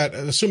with that,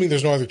 assuming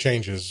there's no other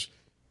changes,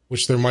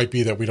 which there might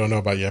be that we don't know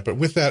about yet, but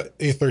with that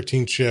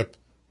A13 chip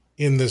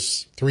in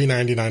this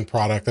 $399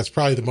 product, that's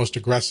probably the most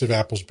aggressive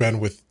Apple's been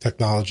with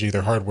technology,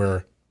 their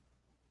hardware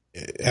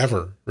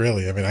ever,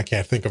 really. I mean, I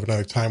can't think of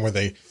another time where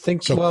they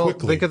Think so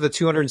quickly. think of the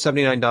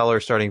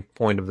 $279 starting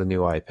point of the new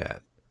iPad.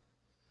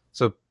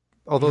 So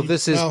although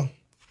this is Well,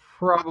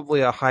 probably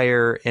a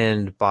higher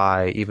end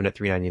buy, even at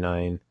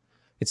 $399,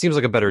 it seems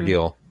like a better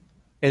deal.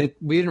 And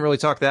we didn't really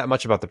talk that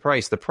much about the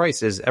price. The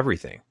price is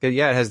everything.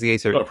 Yeah, it has the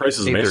the price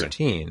is amazing.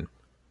 A13,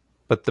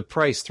 but the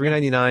price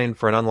 $399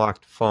 for an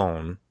unlocked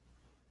phone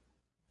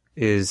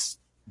is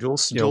Dual right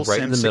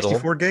SIM, in the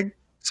middle.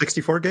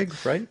 64 gig,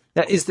 right?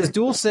 Now, is this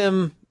dual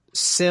SIM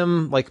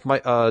like my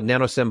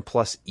Nano SIM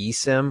plus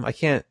eSIM? I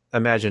can't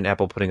imagine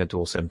Apple putting a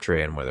dual SIM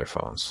tray in one of their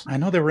phones. I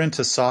know they were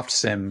into soft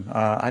SIM.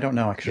 I don't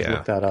know. I could Yeah.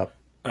 look that up.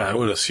 I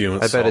would assume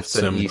I it's bet it's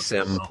soft an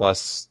SIM. eSIM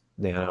plus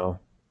Nano,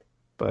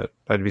 but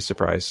I'd be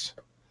surprised.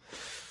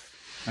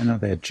 I know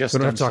they had just We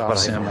don't done have to talk about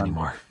soft SIM iPhone on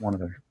anymore. one of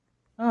their.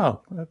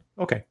 Oh,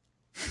 okay.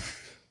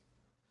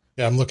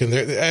 yeah, I'm looking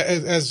there.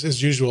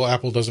 As usual,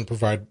 Apple doesn't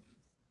provide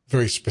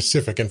very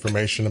specific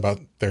information about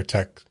their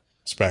tech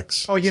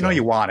specs. Oh, you know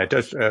you want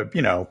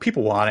it.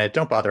 People want it.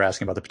 Don't bother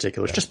asking about the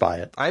particulars. Just buy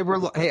it. I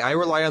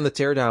rely on the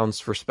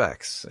teardowns for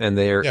specs, and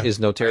there is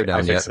Yeah. no I teardown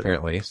fix yet, it.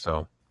 apparently.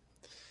 So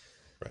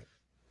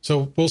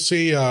So we'll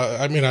see.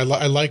 I mean, I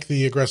like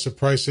the aggressive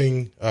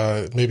pricing,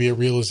 maybe a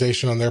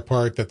realization on their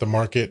part that the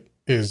market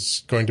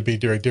is going to be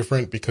very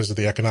different because of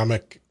the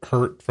economic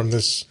hurt from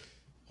this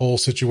whole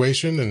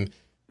situation.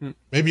 And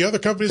maybe other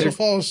companies will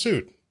follow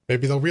suit.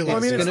 Maybe they'll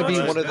realize it's it's going to be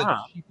not one of just the that.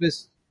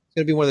 cheapest. It's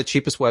going to be one of the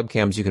cheapest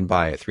webcams you can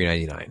buy at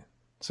 $399.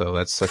 So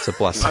that's a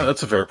blessing.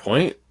 That's a fair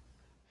point.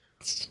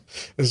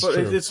 it's But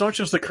true. it's not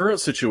just the current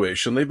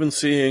situation. They've been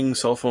seeing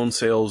cell phone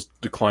sales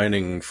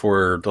declining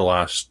for the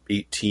last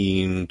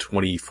 18,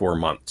 24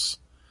 months.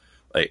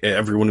 Like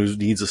everyone who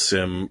needs a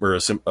SIM or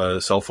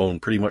a cell phone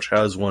pretty much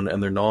has one,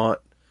 and they're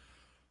not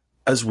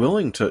as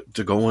willing to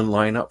go and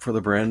line up for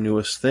the brand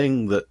newest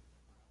thing that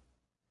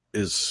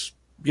is,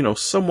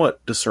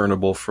 somewhat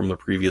discernible from the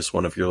previous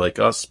one if you're like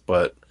us,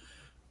 but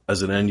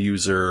as an end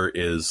user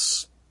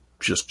is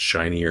just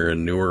shinier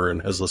and newer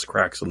and has less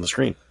cracks on the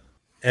screen.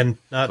 And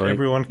not So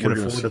everyone can we're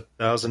gonna afford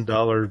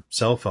 $1,000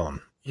 cell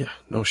phone. Yeah,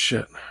 no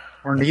shit.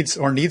 Or needs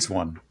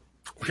one.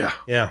 Yeah.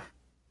 Yeah.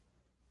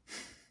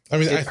 I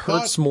mean, It I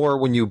hurts thought, more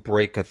when you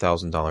break a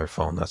 $1,000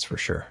 phone. That's for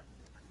sure.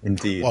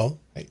 Indeed. well,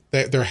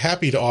 they're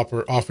happy to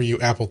offer you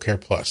Apple Care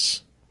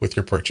Plus with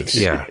your purchase.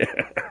 Yeah.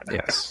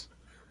 Yes.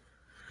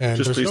 And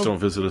Just there's please no- don't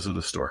visit us at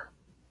the store.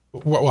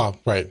 Well,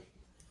 right.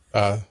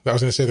 I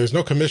was going to say there's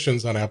no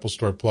commissions on Apple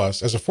Store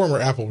Plus. As a former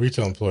Apple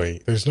retail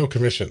employee, there's no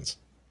commissions.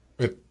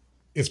 But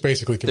it's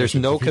basically There's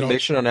commissions. no If you don't-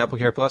 commission on Apple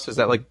Care Plus. Is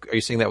that like? Are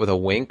you saying that with a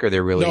wink, or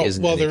there really No,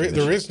 isn't? well, any there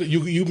commission? is.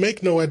 You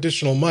make no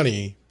additional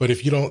money, but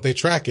if you don't, they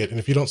track it, and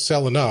if you don't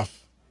sell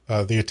enough,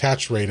 the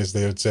attach rate, as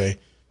they would say,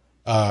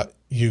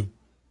 you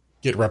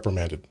get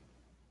reprimanded.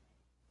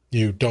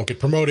 You don't get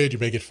promoted. You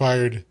may get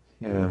fired.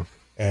 Yeah.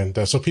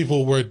 And so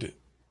people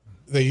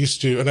they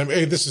used to, and I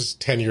mean, this is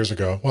 10 years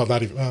ago. Well,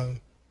 not even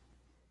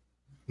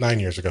 9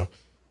 years ago.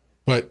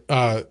 But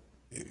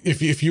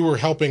if you were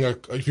helping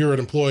if you were an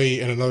employee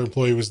and another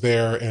employee was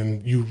there,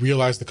 and you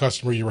realized the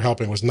customer you were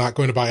helping was not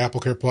going to buy Apple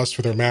Care Plus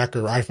for their Mac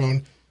or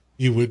iPhone,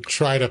 you would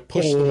try to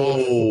push them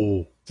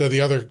off to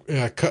the other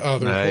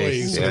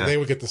employees so that yeah. they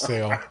would get the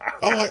sale.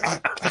 Oh, I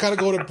got to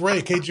go to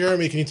break. Hey,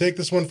 Jeremy, can you take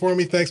this one for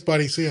me? Thanks,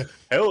 buddy. See ya.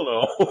 Hell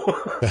no.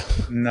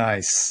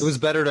 Nice. It was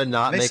better to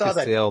not They make saw a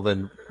that- sale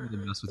than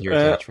mess with your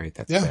attach rate.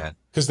 That's Yeah, bad.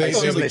 because I they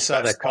assume would- they saw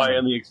that Best Buy coming.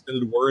 and the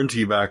extended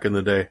warranty back in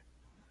the day.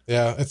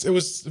 Yeah, it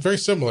was very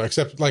similar,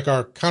 except like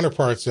our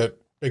counterparts at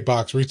big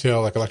box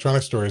retail, like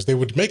electronic stores, they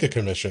would make a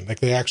commission. Like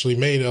they actually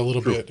made a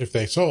little bit if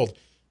they sold.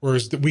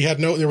 Whereas there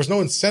was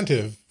no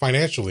incentive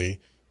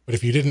financially, but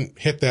if you didn't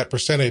hit that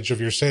percentage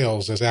of your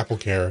sales as Apple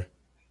Care,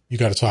 you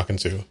got a talking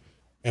to.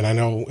 And I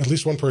know at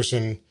least one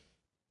person,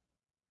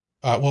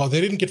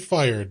 they didn't get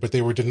fired, but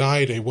they were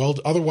denied a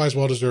otherwise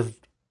well-deserved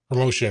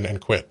promotion and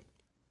quit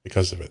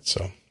because of it.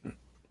 So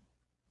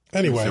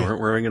anyway, They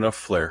weren't wearing enough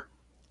flair.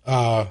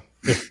 I'll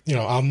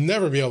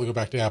never be able to go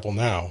back to Apple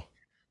now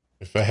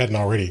if I hadn't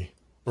already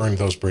burned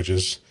those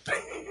bridges.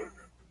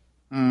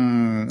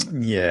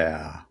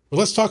 Yeah. But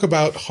let's talk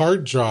about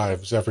hard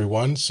drives,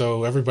 everyone.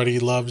 So everybody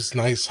loves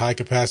nice high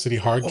capacity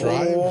hard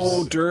drives.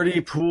 Oh, dirty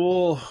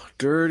pool.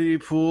 Dirty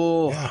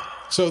pool. Yeah.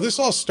 So this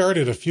all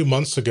started a few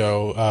months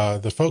ago.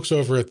 The folks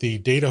over at the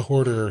Data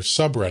Hoarder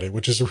subreddit,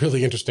 which is a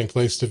really interesting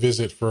place to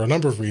visit for a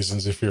number of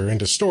reasons if you're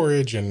into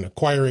storage and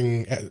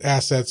acquiring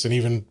assets and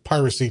even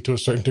piracy to a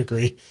certain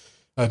degree,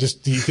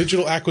 just the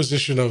digital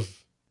acquisition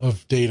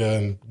of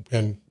data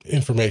and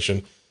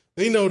information.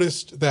 They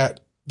noticed that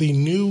the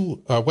new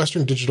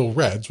Western Digital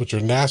Reds, which are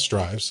NAS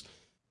drives,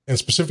 and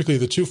specifically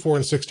the 2, 4,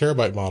 and 6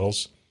 terabyte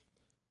models,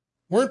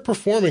 weren't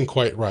performing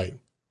quite right.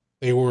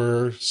 they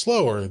were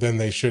slower than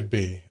they should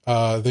be.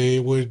 They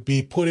would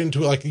be put into,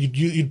 like,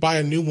 you'd buy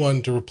a new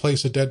one to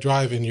replace a dead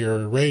drive in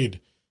your RAID,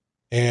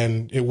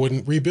 and it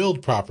wouldn't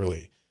rebuild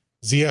properly.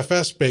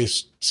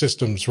 ZFS-based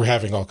systems were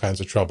having all kinds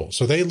of trouble.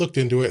 So they looked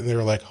into it, and they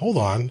were like, hold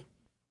on,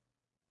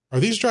 are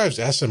these drives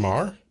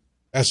SMR?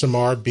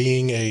 SMR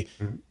being a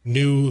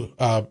new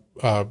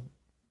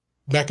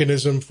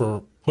mechanism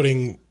for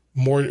putting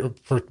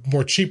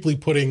more cheaply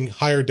putting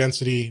higher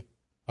density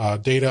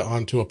data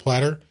onto a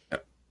platter.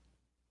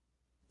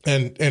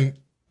 And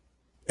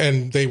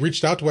they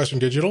reached out to Western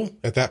Digital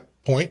at that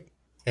point,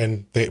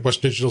 and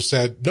Western Digital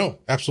said, no,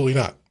 absolutely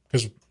not,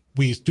 because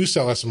we do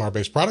sell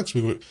SMR-based products,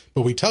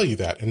 but we tell you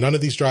that, and none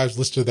of these drives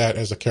listed that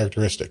as a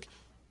characteristic.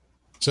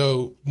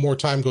 So more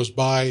time goes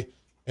by,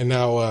 and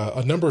now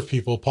a number of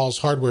people, Paul's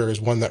Hardware is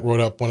one that wrote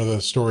up one of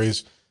the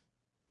stories.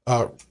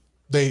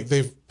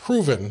 They've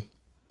proven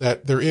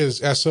that there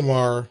is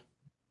SMR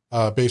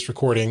based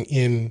recording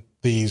in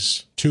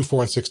these 2,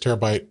 4, and 6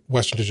 terabyte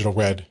Western Digital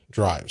Red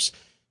drives.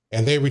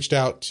 And they reached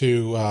out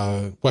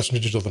to Western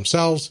Digital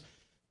themselves,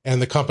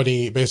 and the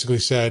company basically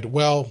said,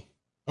 well,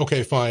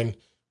 okay, fine,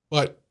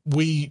 but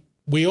we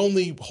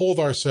only hold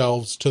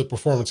ourselves to the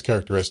performance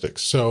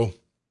characteristics. So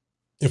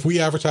if we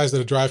advertise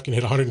that a drive can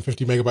hit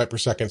 150 megabyte per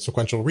second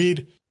sequential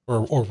read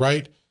or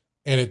write,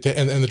 and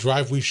the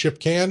drive we ship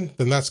can,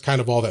 then that's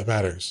kind of all that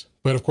matters.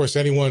 But of course,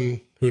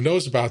 anyone who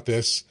knows about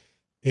this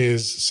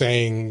is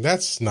saying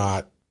that's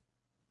not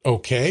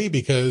okay,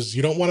 because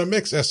you don't want to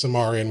mix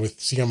SMR in with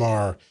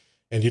CMR,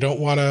 and you don't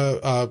want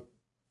to,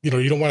 you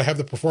don't want to have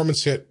the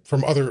performance hit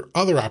from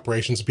other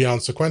operations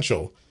beyond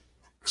sequential.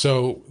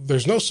 So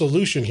there's no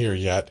solution here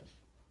yet.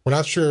 We're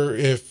not sure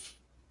if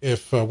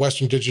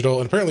Western Digital,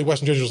 and apparently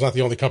Western Digital is not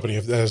the only company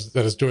that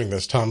is doing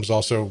this. Tom's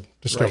also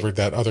discovered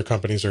that other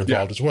companies are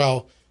involved as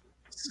well.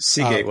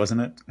 Seagate,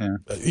 wasn't it?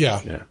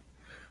 Yeah. Yeah.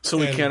 So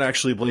we can't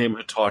actually blame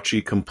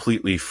Hitachi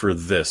completely for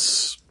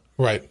this.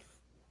 Right.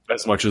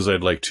 As much as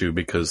I'd like to,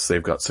 because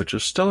they've got such a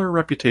stellar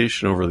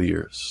reputation over the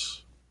years.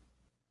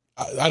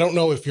 I don't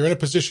know if you're in a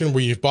position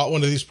where you've bought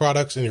one of these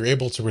products and you're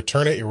able to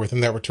return it, you're within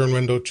that return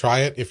window,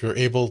 try it. If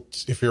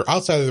you're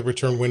outside of the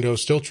return window,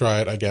 still try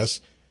it, I guess.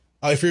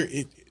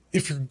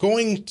 If you're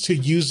going to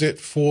use it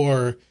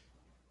for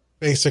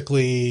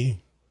basically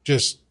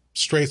just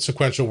straight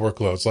sequential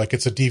workloads, like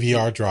it's a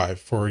DVR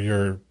drive for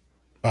your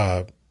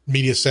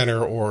media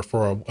center or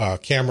for a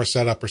camera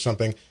setup or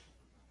something,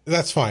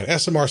 that's fine.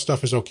 SMR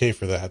stuff is okay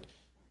for that.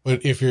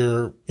 But if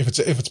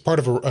it's part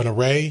of an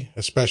array,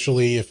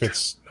 especially if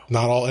it's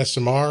not all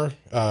SMR,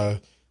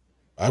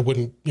 I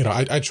wouldn't,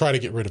 I'd try to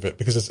get rid of it,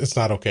 because it's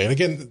not okay. And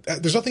again,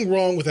 there's nothing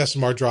wrong with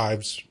SMR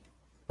drives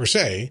per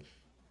se,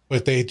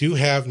 but they do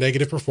have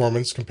negative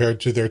performance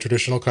compared to their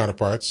traditional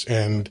counterparts,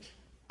 and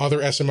other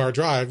SMR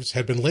drives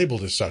had been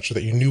labeled as such so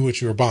that you knew what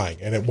you were buying.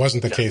 And it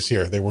wasn't the case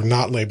here. They were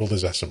not labeled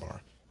as SMR.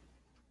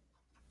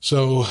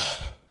 So,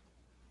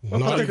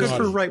 well, they're good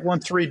for write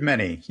once, read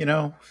many, in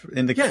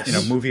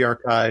the movie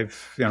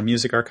archive,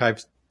 music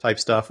archive type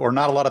stuff, or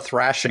not a lot of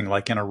thrashing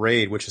like in a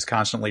RAID, which is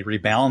constantly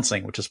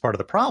rebalancing, which is part of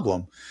the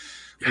problem.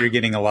 You're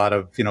getting a lot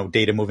of,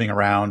 data moving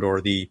around, or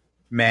the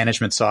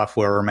management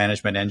software or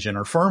management engine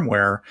or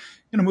firmware,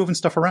 moving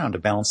stuff around to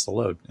balance the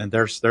load. And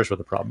there's where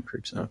the problem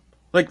creeps in.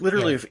 Like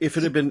literally, if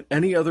it had been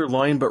any other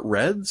line but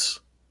Reds,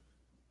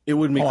 it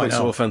wouldn't be quite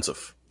so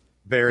offensive.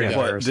 Very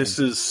But this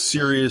is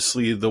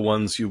seriously the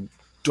ones you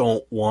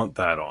don't want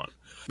that on.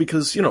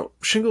 Because,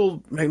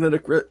 shingled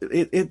magnetic,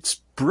 it's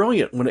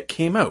brilliant when it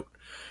came out.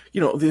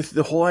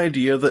 The whole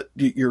idea that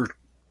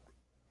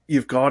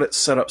you've got it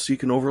set up so you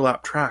can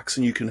overlap tracks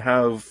and you can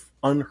have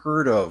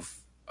unheard of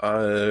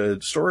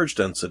storage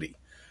density,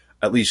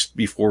 at least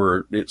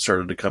before it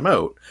started to come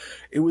out.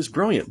 It was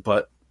brilliant,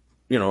 but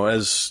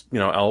as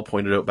Al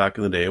pointed out back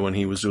in the day when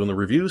he was doing the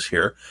reviews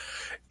here,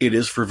 it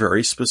is for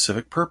very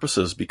specific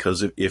purposes,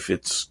 because if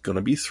it's going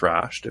to be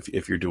thrashed,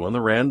 if you're doing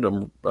the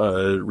random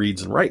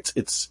reads and writes,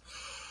 it's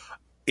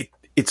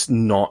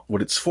not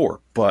what it's for.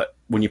 But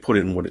when you put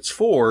it in what it's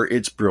for,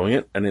 it's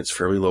brilliant, and it's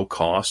fairly low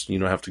cost. You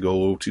don't have to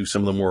go to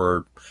some of the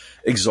more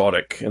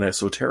exotic and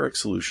esoteric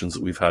solutions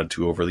that we've had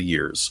to over the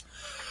years.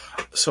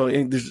 So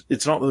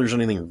it's not that there's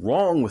anything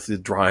wrong with the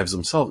drives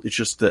themselves. It's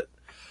just that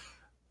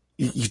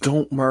you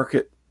don't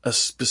market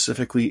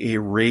specifically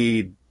a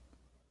RAID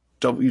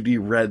WD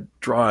Red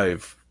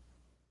drive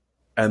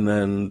and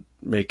then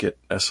make it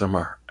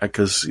SMR,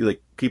 because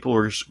people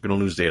are going to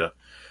lose data.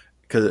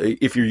 Because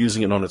if you're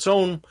using it on its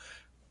own,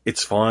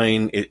 it's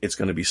fine. It's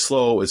going to be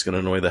slow. It's going to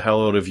annoy the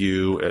hell out of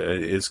you.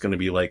 It's going to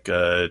be like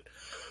an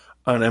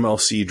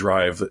MLC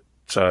drive that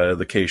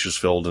the cache is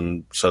filled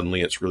and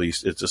suddenly it's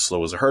released. It's as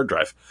slow as a hard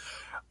drive.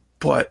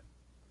 But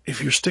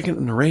if you're sticking it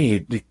in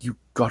RAID, you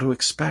got to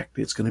expect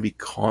it's going to be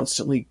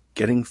constantly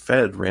getting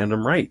fed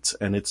random writes,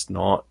 and it's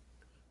not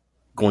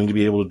going to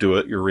be able to do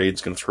it. Your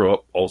RAID's going to throw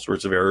up all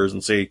sorts of errors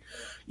and say,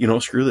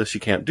 screw this, you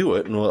can't do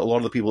it. And a lot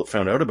of the people that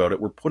found out about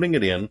it were putting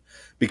it in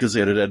because they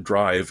had a dead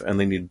drive and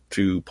they needed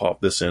to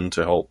pop this in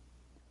to help,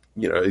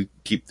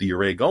 keep the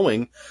array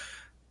going.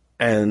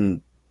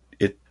 And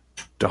it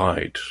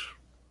died.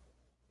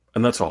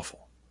 And that's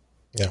awful.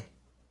 Yeah.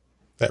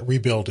 That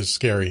rebuild is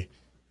scary.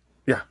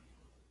 Yeah.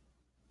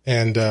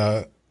 And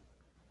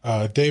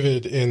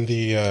David in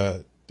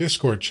the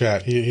Discord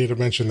chat, he had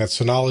mentioned that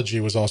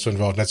Synology was also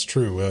involved. That's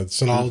true.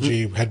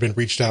 Synology had been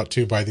reached out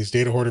to by these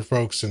data hoarder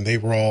folks, and they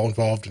were all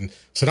involved. And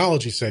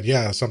Synology said,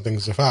 yeah,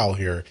 something's afoul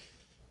here.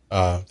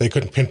 They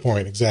couldn't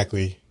pinpoint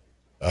exactly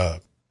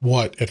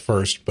what at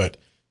first, but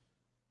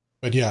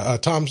yeah,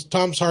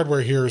 Tom's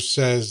Hardware here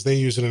says they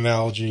use an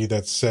analogy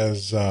that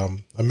says,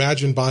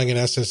 imagine buying an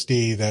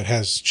SSD that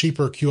has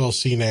cheaper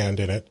QLC NAND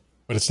in it,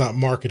 but it's not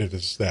marketed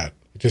as that.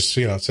 It just,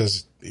 it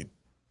says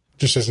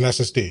an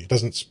SSD. It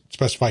doesn't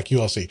specify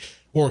QLC.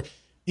 Or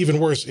even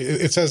worse,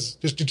 it says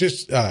it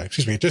just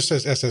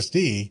says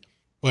SSD,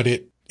 but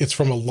it's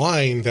from a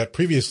line that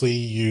previously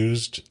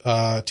used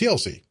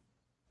TLC.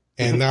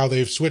 And now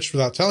they've switched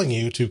without telling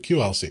you to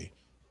QLC,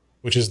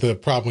 which is the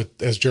problem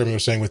with, as Jeremy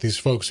was saying, with these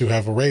folks who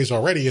have arrays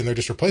already and they're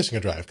just replacing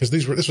a drive, because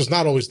this was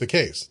not always the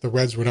case. The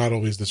REDs were not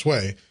always this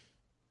way.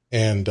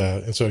 And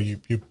so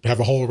you have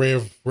a whole array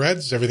of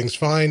REDs, everything's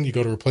fine. You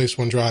go to replace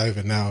one drive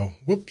and now,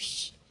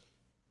 whoops,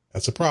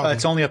 that's a problem.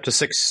 It's only up to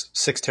six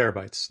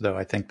terabytes, though.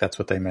 I think that's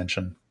what they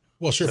mentioned.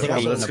 Well, sure, but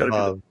that's got to be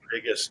the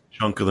biggest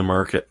chunk of the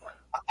market.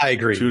 I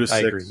agree. 2 to 6. I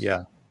agree.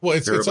 Yeah. Well,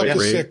 it's up to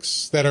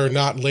 6 that are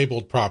not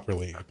labeled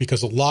properly,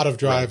 because a lot of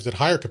drives at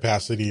higher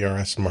capacity are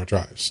SMR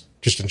drives,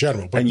 just in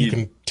general. But you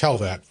can tell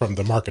that from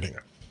the marketing.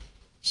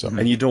 So,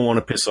 and you don't want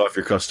to piss off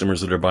your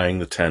customers that are buying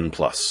the 10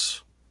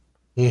 plus.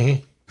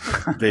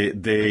 Mm-hmm.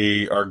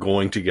 They are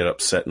going to get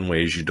upset in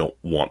ways you don't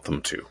want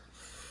them to.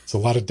 It's a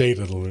lot of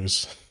data to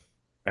lose.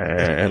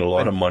 And a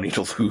lot of money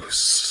to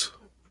lose.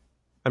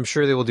 I'm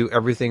sure they will do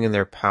everything in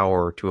their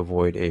power to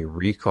avoid a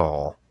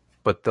recall,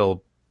 but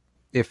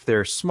if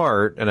they're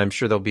smart, and I'm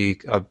sure there'll be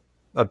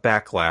a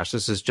backlash.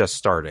 This is just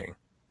starting.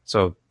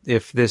 So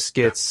if this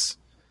gets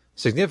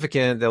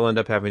significant, they'll end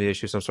up having to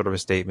issue some sort of a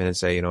statement and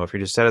say, if you're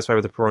dissatisfied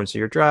with the performance of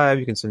your drive,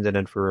 you can send it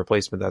in for a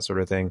replacement, that sort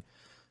of thing.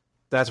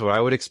 That's what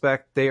I would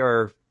expect. They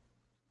are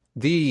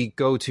the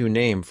go-to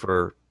name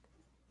for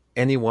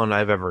anyone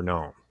I've ever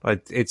known.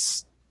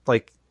 It's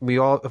like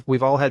we've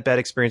all had bad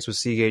experience with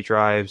Seagate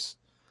drives.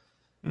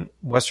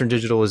 Western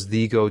Digital is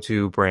the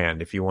go-to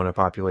brand if you want to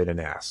populate a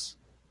NAS.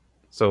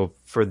 So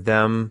for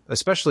them,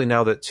 especially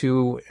now that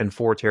 2 and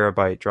 4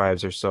 terabyte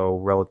drives are so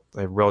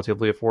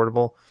relatively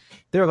affordable,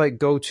 they're like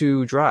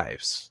go-to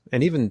drives,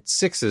 and even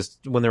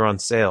 6s when they're on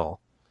sale.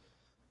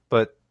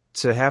 But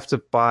to have to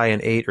buy an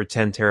 8 or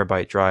 10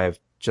 terabyte drive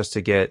just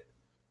to get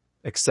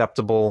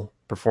acceptable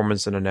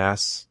performance in a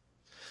NAS,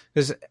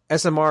 because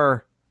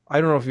SMR,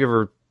 I don't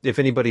know if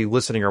anybody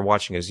listening or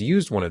watching has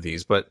used one of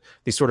these, but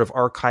these sort of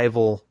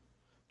archival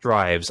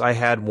drives. I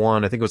had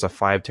one, I think it was a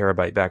 5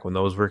 terabyte back when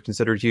those were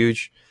considered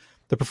huge.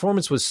 The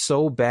performance was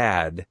so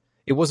bad,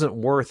 it wasn't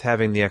worth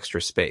having the extra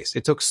space.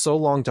 It took so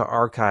long to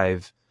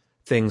archive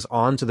things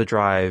onto the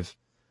drive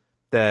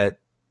that,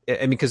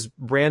 because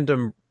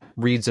random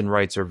reads and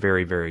writes are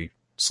very, very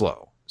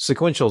slow.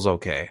 Sequential's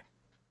okay.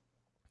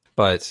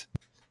 But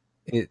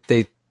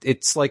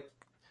it's like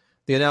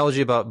the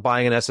analogy about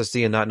buying an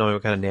SSD and not knowing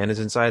what kind of NAND is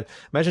inside.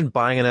 Imagine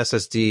buying an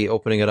SSD,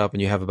 opening it up,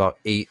 and you have about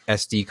 8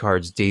 SD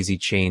cards daisy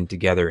chained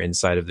together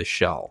inside of the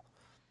shell.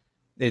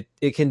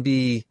 It can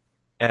be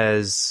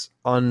as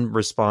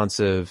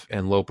unresponsive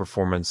and low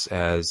performance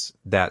as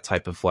that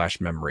type of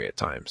flash memory at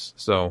times.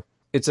 So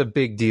it's a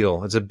big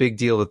deal. It's a big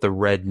deal that the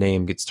RED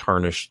name gets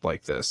tarnished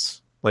like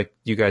this. Like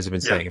you guys have been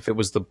saying, if it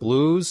was the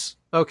Blues,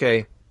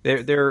 okay,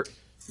 they're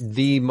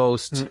the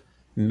most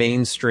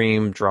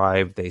mainstream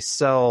drive they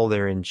sell.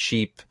 They're in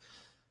cheap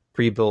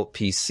pre-built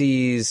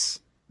PCs.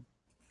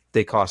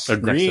 They cost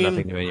next to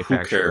nothing to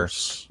manufacture. Who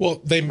cares?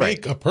 Well, they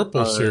make a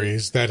purple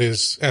series that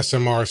is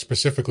SMR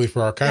specifically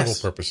for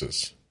archival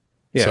purposes.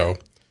 Yeah. So,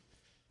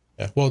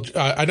 well,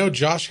 I know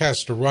Josh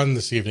has to run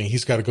this evening.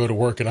 He's got to go to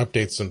work and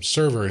update some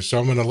servers. So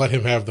I'm going to let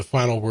him have the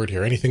final word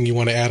here. Anything you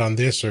want to add on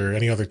this or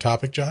any other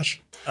topic,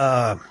 Josh?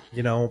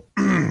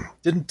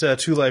 Didn't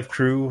Two Live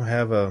Crew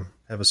have a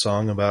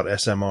song about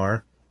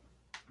SMR?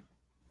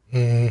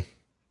 I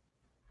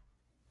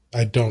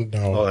don't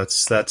know. Oh,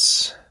 that's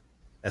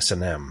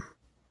S&M.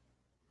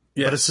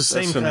 Yeah, but it's the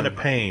same kind of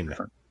pain.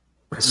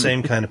 The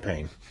same kind of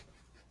pain.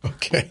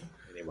 Okay.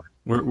 Anyway,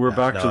 we're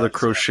back to the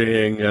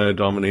crocheting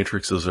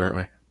dominatrixes, aren't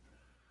we?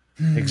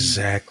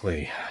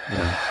 Exactly.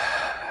 Yeah.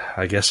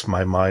 I guess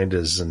my mind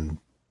is in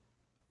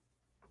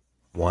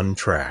one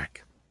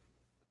track.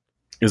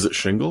 Is it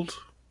shingled?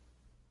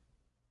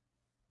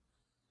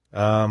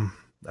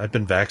 I've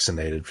been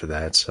vaccinated for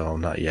that, so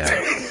not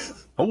yet.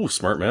 Oh,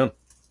 smart man.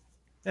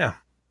 Yeah.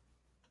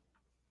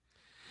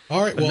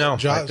 All right. Well, no,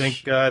 Josh, I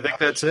think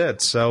that's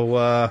it. So,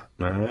 all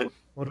right.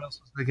 What else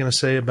was I going to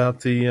say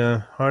about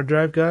the hard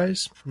drive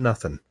guys?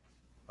 Nothing.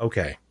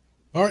 Okay.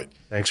 All right.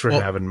 Thanks for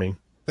having me.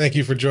 Thank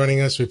you for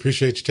joining us. We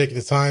appreciate you taking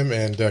the time,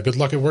 and good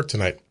luck at work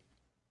tonight.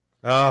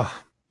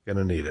 Oh,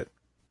 gonna need it.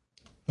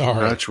 All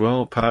right. Patch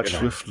well, patch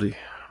swiftly.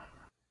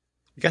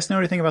 You guys know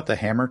anything about the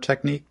hammer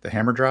technique, the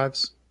hammer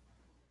drives?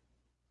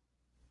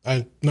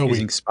 I know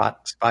using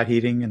spot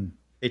heating and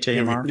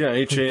HAMR. Yeah,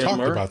 We talked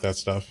HAMR. about that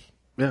stuff.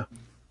 Yeah.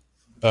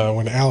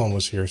 When Alan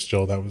was here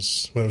still, that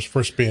was when it was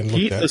first being looked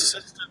Heat at.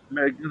 assisted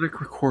magnetic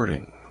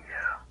recording.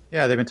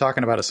 Yeah, they've been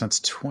talking about it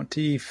since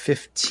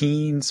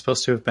 2015.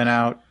 Supposed to have been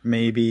out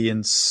maybe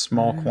in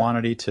small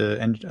quantity to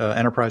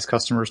enterprise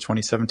customers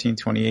 2017,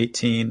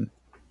 2018.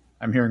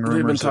 I'm hearing rumors.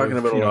 They've been talking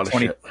about a lot of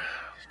shit.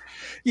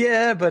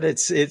 Yeah, but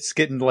it's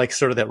getting like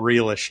sort of that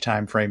realish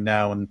time frame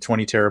now, and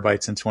 20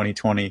 terabytes in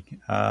 2020.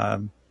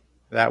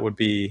 That would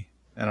be,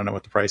 I don't know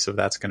what the price of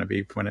that's going to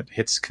be when it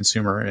hits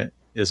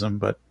consumerism,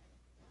 but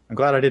I'm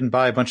glad I didn't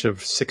buy a bunch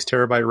of 6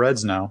 terabyte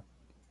Reds now.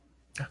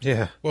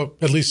 Yeah. Well,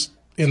 at least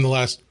in the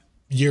last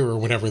year or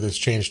whenever this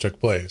change took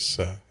place.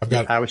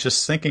 I was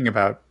just thinking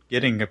about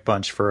getting a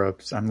bunch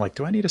I'm like,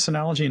 do I need a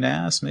Synology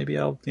NAS? Maybe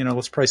I'll,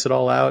 let's price it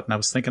all out. And I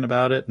was thinking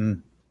about it,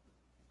 and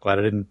glad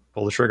I didn't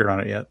pull the trigger on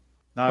it yet.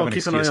 Now Well,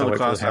 keep an eye on the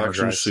class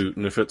action suit,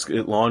 and if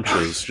it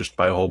launches, just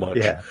buy a whole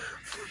bunch.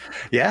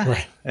 Yeah.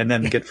 Right. And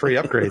then get free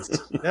upgrades.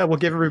 Yeah, we'll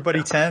give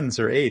everybody 10s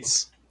or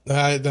 8s.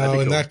 No,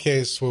 in cool. that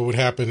case, what would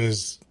happen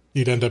is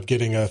you'd end up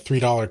getting a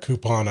 $3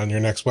 coupon on your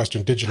next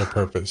Western Digital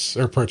purchase,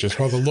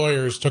 while the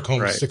lawyers took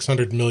home Right.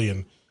 $600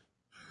 million.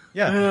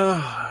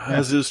 Yeah.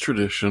 As is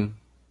tradition.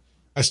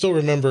 I still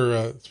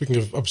remember, speaking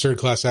of absurd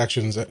class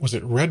actions, was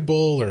it Red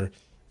Bull or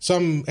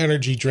some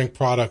energy drink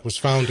product was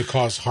found to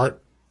cause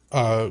heart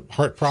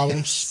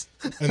problems,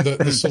 and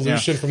the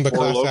solution from the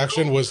class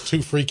action was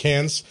 2 free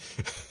cans.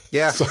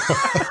 Yeah.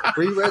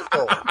 Free Red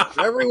Bull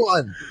for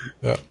everyone.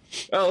 Yeah.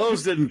 Well,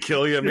 those didn't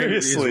kill you. Maybe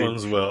these Seriously.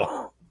 ones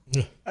will.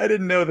 I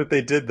didn't know that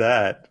they did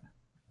that.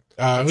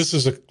 This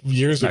was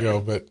years ago,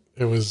 but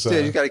it was. Yeah,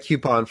 you got a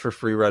coupon for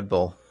free Red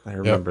Bull. I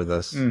remember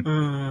this. And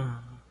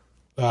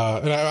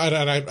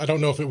I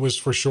don't know if it was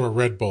for sure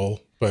Red Bull,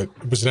 but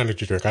it was an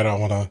energy drink. I don't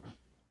want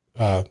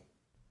to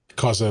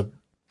cause a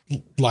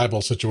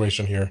libel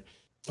situation here.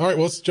 All right,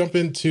 well, let's jump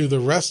into the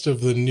rest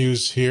of the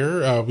news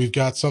here. We've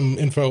got some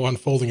info on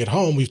Folding at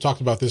Home. We've talked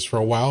about this for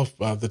a while.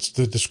 That's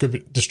the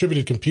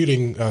distributed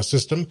computing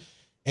system,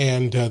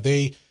 and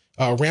they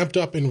ramped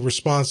up in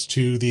response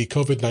to the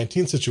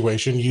COVID-19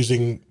 situation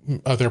using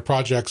their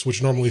projects,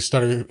 which normally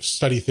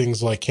study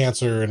things like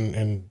cancer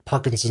and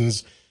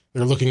Parkinson's.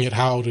 They're looking at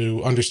how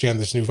to understand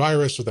this new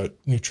virus so that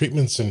new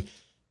treatments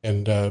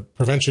and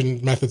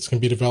prevention methods can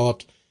be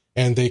developed.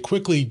 And they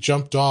quickly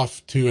jumped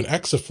off to an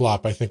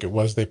exaflop, I think it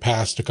was, they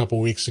passed a couple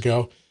weeks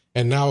ago.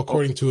 And now,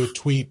 according to a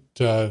tweet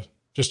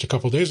just a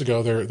couple days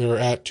ago, they're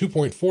at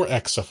 2.4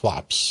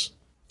 exaflops.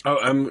 Oh,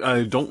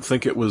 I don't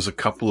think it was a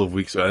couple of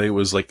weeks. I think it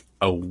was like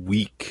a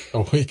week.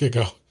 A week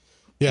ago.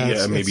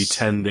 Yeah, maybe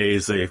 10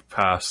 days they've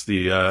passed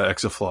the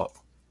exaflop.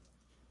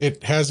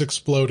 It has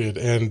exploded.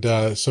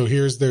 And so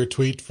here's their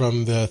tweet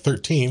from the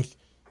 13th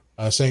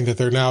saying that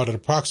they're now at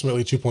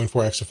approximately 2.4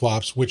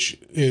 exaflops, which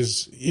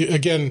is,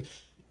 again,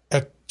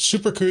 at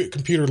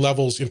supercomputer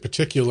levels in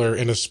particular,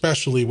 and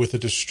especially with a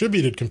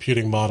distributed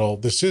computing model,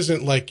 this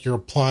isn't like you're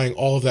applying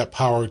all of that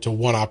power to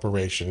one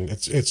operation.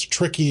 It's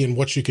tricky in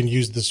what you can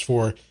use this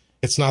for.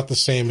 It's not the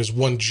same as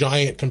one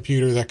giant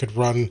computer that could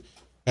run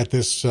at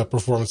this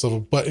performance level,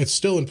 but it's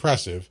still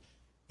impressive.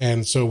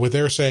 And so what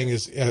they're saying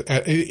is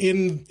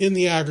in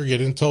the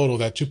aggregate, in total,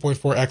 that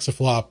 2.4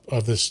 exaflop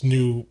of this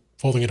new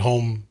Folding at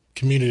Home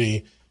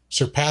community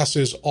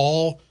surpasses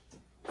all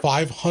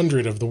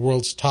 500 of the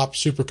world's top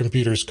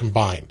supercomputers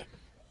combined.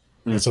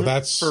 And so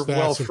that's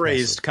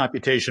well-phrased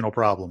computational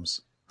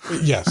problems.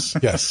 Yes,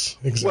 exactly.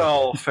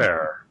 Well,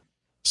 fair.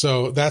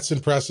 So that's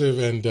impressive.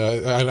 And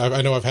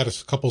I know I've had a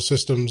couple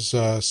systems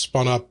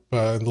spun up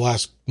in the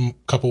last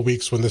couple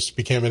weeks when this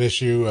became an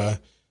issue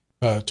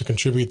to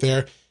contribute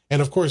there.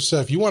 And of course,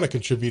 if you want to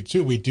contribute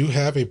too, we do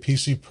have a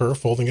PC Per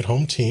Folding at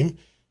Home team.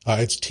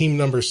 It's team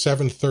number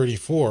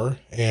 734,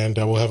 and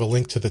we'll have a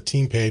link to the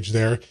team page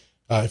there.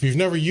 If you've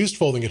never used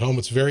Folding at Home,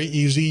 it's very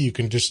easy. You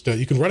can just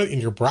you can run it in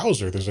your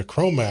browser. There's a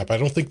Chrome app. I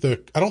don't think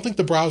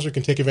the browser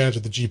can take advantage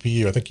of the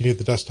GPU. I think you need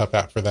the desktop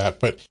app for that.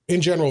 But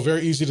in general,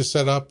 very easy to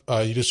set up.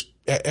 You just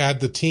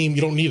add the team.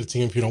 You don't need a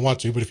team if you don't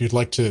want to, but if you'd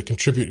like to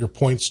contribute your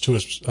points to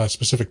a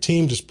specific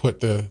team, just put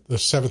the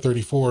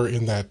 734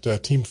 in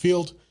that team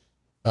field,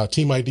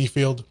 team ID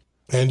field,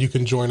 and you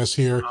can join us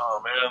here.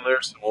 Oh man,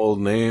 there's some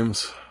old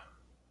names.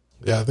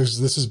 Yeah, this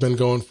has been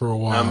going for a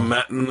while. I'm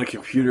Matten, the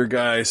computer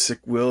guy, Sick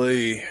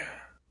Willie.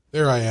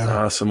 There I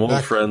am. Some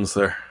old friends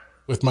there.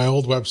 With my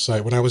old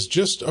website, when I was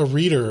just a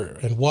reader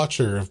and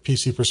watcher of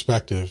PC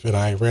Perspective, and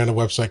I ran a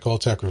website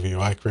called Tech Review,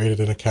 I created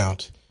an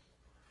account.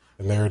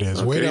 And there it is.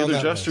 Okay, way down the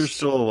that Jester's list.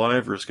 still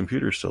alive, or his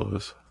computer still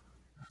is.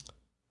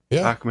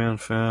 Yeah. Pac-Man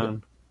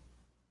fan.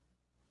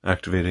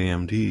 Activate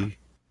AMD.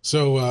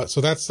 So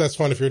that's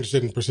fun if you're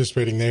interested in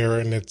participating there,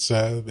 and it's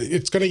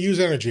going to use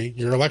energy.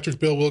 Your electric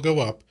bill will go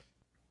up,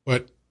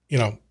 but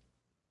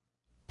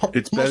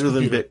It's better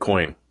than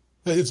Bitcoin.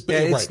 It's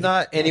it's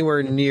not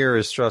anywhere near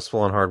as stressful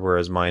on hardware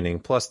as mining.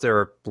 Plus, there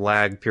are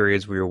lag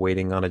periods where you're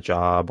waiting on a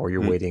job or you're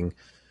waiting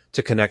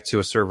to connect to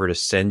a server to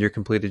send your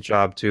completed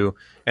job to.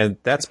 And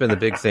that's been the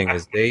big thing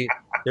is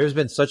there's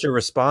been such a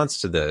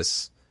response to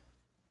this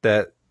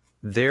that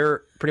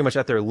they're pretty much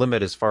at their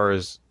limit as far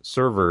as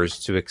servers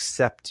to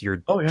accept your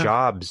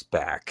jobs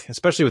back,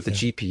 especially with the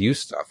GPU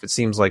stuff. It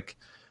seems like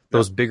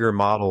those bigger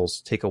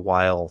models take a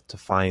while to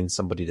find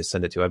somebody to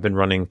send it to. I've been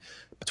running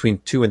between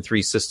 2 and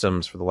 3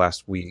 systems for the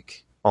last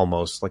week,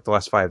 almost, like the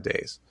last 5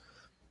 days.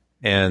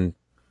 And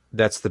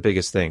that's the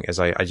biggest thing, is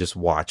I just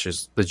watch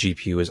as the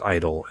GPU is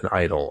idle and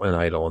idle and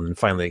idle, and then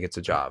finally it gets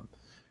a job.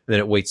 And then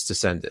it waits to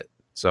send it.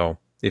 So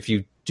if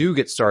you do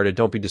get started,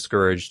 don't be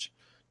discouraged.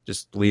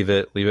 Just leave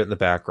it in the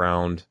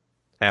background.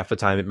 Half the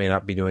time it may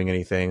not be doing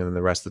anything, and then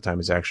the rest of the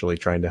time is actually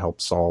trying to help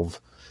solve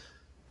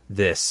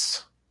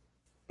this.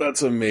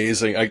 That's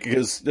amazing.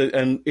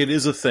 And it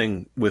is a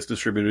thing with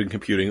distributed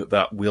computing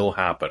that will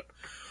happen.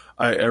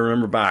 I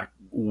remember back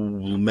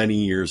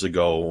many years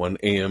ago when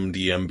AMD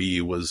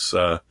MB was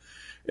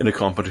in a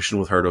competition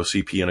with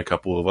HardOCP and a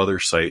couple of other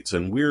sites,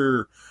 and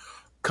we're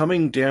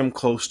coming damn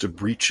close to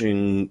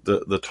breaching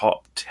the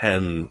top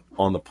 10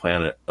 on the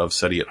planet of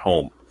SETI at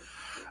home.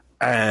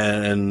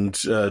 And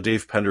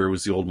Dave Pender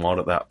was the old mod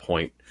at that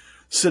point.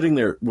 Sitting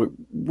there,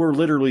 we're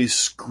literally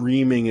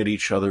screaming at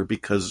each other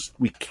because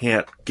we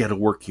can't get a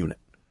work unit.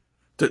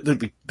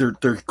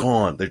 They're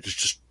gone.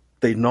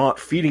 They're not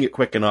feeding it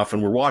quick enough,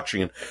 and we're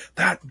watching. And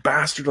that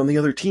bastard on the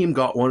other team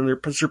got one, and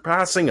they're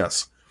surpassing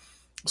us.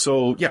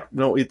 So yeah,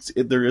 no,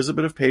 there is a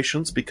bit of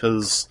patience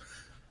because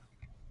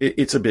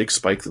it's a big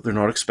spike that they're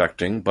not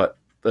expecting, but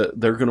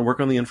they're going to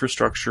work on the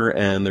infrastructure,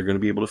 and they're going to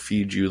be able to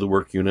feed you the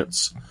work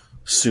units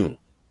soon.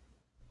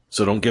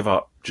 So don't give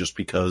up just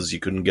because you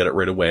couldn't get it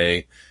right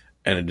away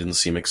and it didn't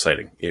seem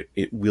exciting.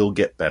 It will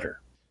get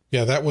better.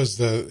 Yeah, it was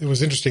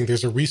interesting.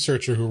 There's a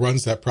researcher who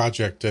runs that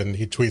project, and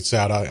he tweets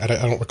out, I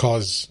don't recall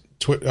his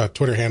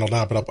Twitter handle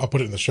now, but I'll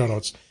put it in the show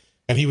notes.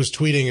 And he was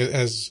tweeting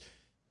as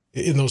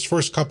in those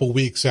first couple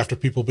weeks after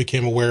people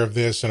became aware of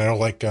this, and I know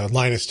like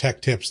Linus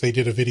Tech Tips, they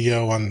did a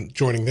video on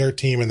joining their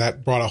team, and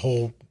that brought a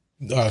whole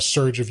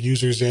surge of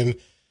users in.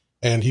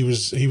 And he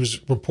was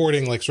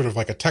reporting like sort of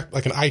like an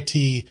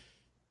IT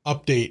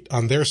update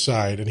on their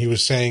side, and he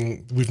was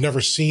saying, we've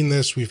never seen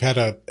this. We've had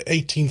a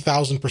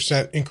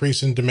 18,000%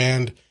 increase in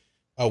demand.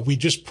 We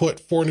just put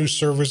 4 new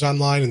servers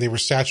online, and they were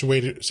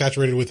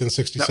saturated within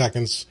 60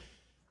 seconds.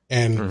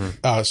 And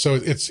so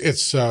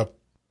it's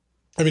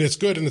I mean, it's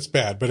good and it's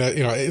bad, but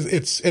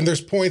it's and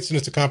there's points, and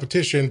it's a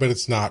competition, but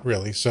it's not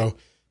really. So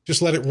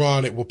just let it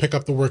run. It will pick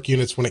up the work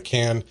units when it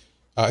can.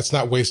 It's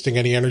not wasting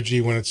any energy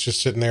when it's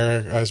just sitting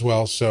there as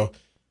well. So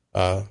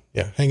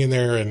hang in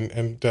there,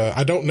 and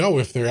I don't know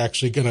if they're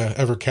actually going to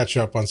ever catch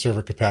up on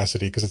server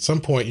capacity, because at some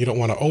point you don't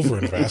want to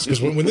overinvest,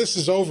 because when this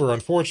is over,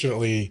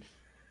 unfortunately,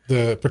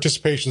 the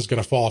participation is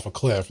going to fall off a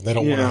cliff, and they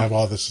don't want to have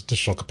all this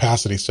additional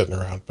capacity sitting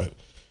around. But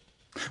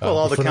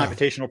all the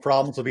computational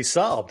problems will be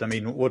solved. I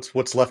mean,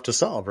 what's left to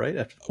solve,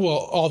 right? Well,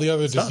 all the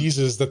other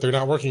diseases that they're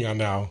not working on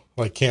now,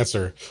 like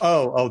cancer.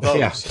 Oh, those.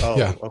 Yeah. Oh,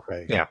 yeah.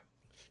 Okay. Yeah.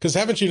 Because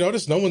haven't you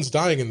noticed no one's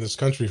dying in this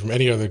country from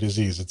any other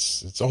disease?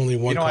 It's only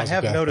one. I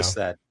have noticed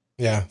that.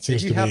 Yeah. It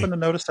seems Did you happen to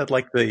notice that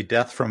like the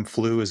death from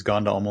flu has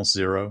gone to almost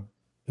zero?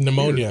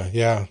 Pneumonia.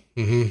 Yeah.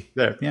 Mm-hmm.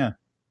 There. Yeah.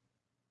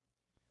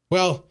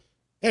 Well,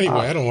 anyway,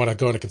 I don't want to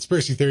go into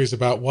conspiracy theories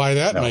about why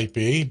that might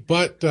be,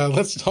 but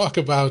let's talk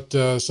about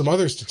some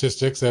other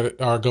statistics that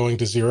are going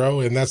to zero,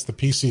 and that's the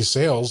PC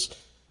sales.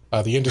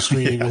 The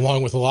industry,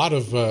 along with a lot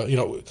of,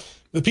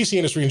 the PC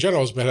industry in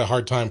general has had a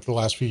hard time for the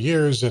last few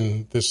years,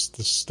 and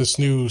this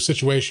new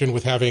situation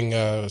with having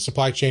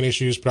supply chain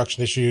issues,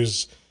 production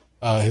issues,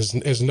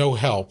 is no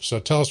help. So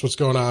tell us what's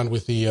going on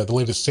with the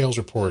latest sales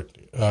report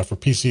for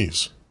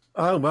PCs.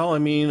 Well, I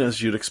mean,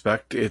 as you'd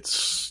expect,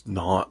 it's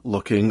not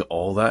looking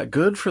all that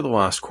good for the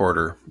last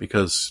quarter,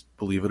 because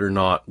believe it or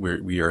not,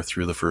 we are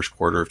through the first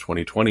quarter of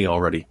 2020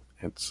 already.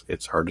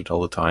 It's hard to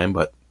tell the time,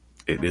 but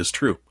it is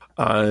true.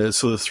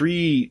 So the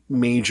 3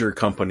 major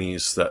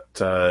companies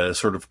that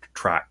sort of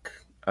track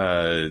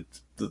the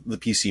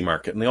PC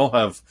market, and they all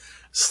have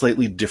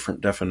slightly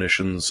different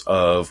definitions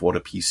of what a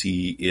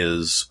PC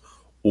is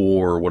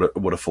or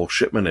what a full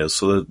shipment is.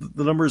 So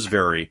the numbers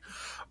vary,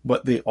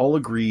 but they all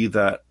agree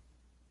that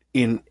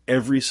in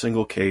every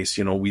single case,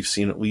 we've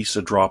seen at least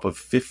a drop of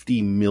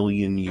 50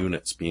 million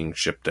units being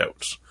shipped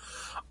out.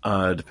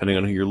 Depending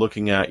on who you're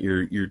looking at,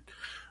 you're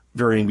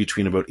varying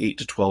between about 8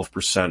 to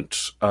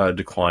 12%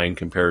 decline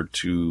compared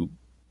to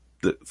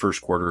the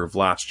first quarter of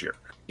last year.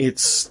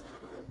 It's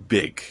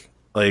big.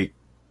 Like,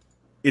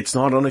 it's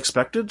not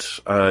unexpected.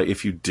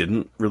 If you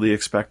didn't really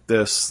expect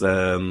this,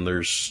 then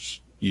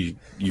you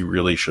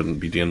really shouldn't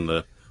be doing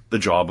the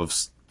job of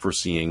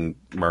foreseeing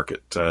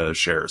market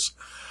shares.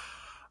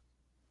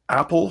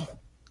 Apple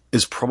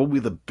is probably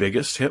the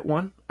biggest hit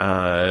one,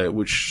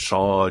 which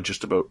saw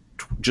just over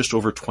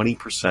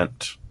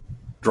 20%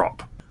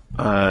 drop.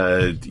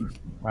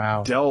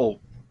 Wow. Dell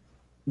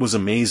was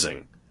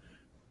amazing.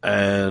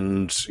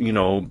 And,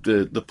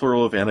 the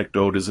plural of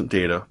anecdote isn't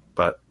data,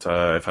 but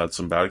I've had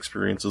some bad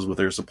experiences with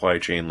their supply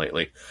chain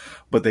lately.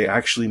 But they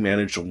actually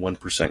managed a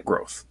 1%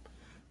 growth.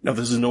 Now,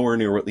 this is nowhere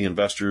near what the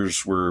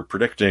investors were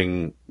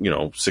predicting,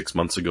 6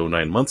 months ago,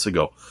 9 months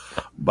ago.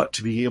 But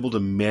to be able to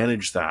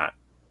manage that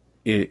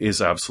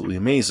is absolutely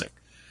amazing.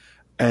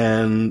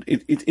 And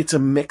it's a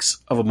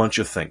mix of a bunch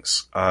of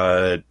things.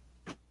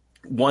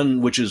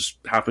 One, which has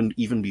happened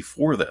even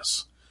before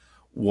this,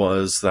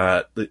 was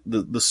that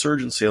the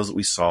surge in sales that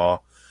we saw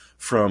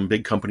from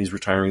big companies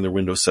retiring their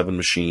Windows 7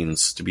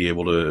 machines to be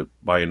able to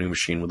buy a new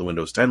machine with a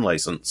Windows 10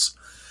 license.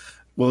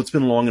 Well, it's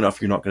been long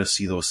enough, you're not going to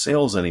see those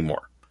sales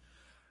anymore.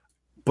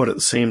 But at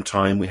the same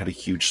time, we had a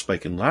huge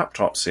spike in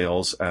laptop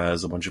sales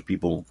as a bunch of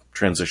people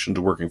transitioned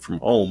to working from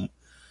home,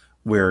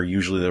 where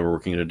usually they were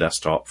working at a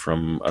desktop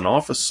from an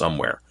office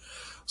somewhere.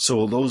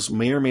 So those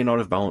may or may not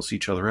have balanced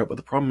each other out. But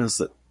the problem is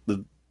that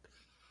the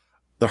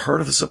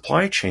heart of the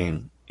supply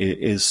chain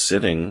is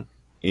sitting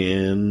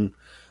in,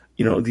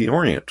 the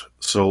Orient.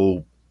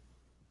 So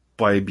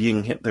by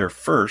being hit there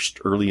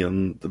first, early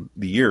in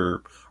the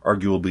year,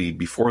 arguably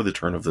before the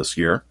turn of this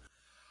year,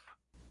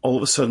 all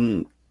of a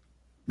sudden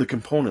the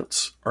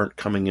components aren't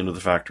coming into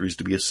the factories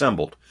to be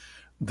assembled.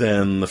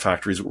 Then the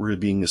factories that were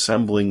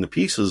assembling the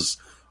pieces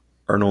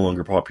are no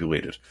longer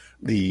populated.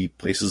 The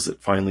places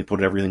that finally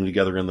put everything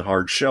together in the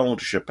hard shell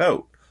to ship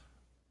out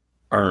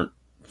aren't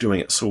doing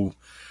it. So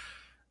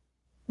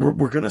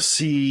we're going to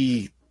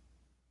see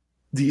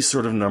these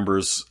sort of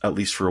numbers at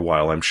least for a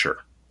while, I'm sure.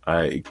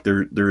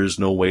 There is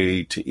no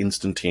way to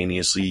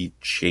instantaneously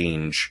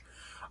change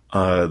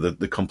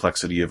the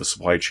complexity of a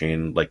supply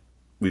chain like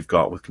we've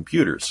got with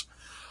computers.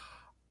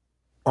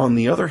 On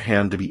the other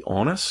hand, to be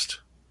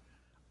honest,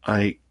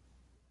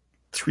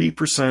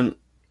 3%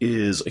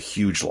 is a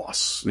huge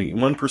loss.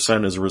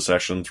 1% is a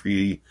recession,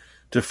 3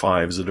 to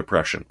 5 is a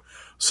depression.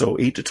 So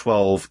 8 to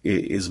 12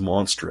 is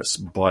monstrous,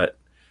 but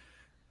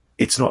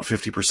it's not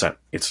 50%.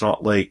 It's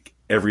not like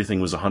everything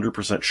was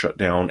 100% shut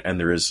down and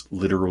there is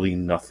literally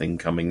nothing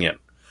coming in.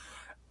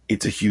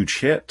 It's a huge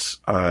hit.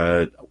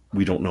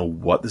 We don't know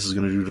what this is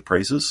going to do to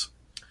prices.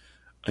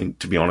 And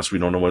to be honest, we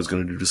don't know what it's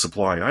going to do to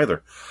supply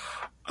either.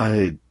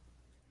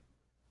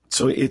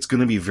 So it's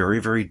going to be very,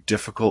 very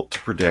difficult to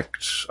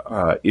predict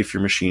if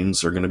your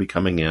machines are going to be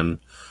coming in,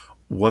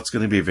 what's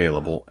going to be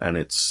available, and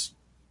it's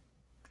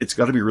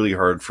got to be really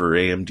hard for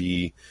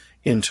AMD,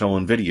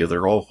 Intel, NVIDIA.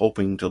 They're all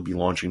hoping to be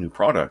launching new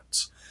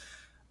products.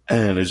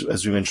 And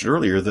as we mentioned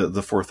earlier,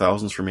 the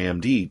 4000s from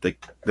AMD,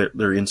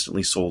 they're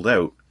instantly sold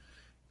out.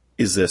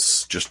 Is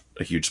this just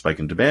a huge spike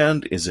in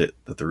demand? Is it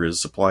that there is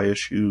supply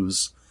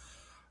issues?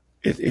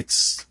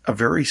 It's a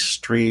very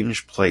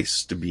strange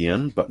place to be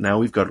in, but now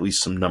we've got at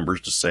least some numbers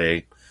to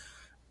say,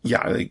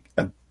 yeah, like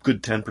a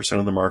good 10%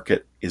 of the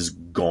market is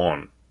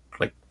gone.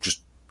 Like,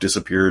 just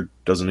disappeared,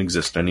 doesn't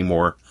exist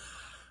anymore.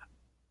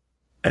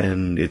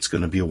 And it's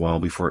going to be a while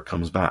before it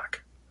comes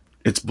back.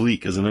 It's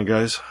bleak, isn't it,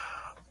 guys?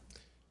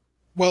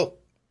 Well,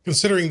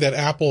 considering that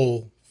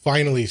Apple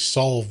finally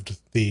solved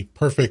the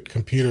perfect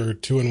computer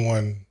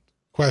 2-in-1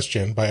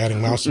 question by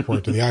adding mouse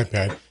support to the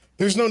iPad,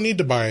 there's no need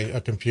to buy a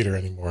computer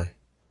anymore.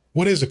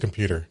 What is a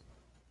computer?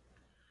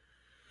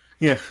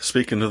 Yeah,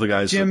 speaking to the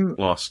guys that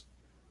lost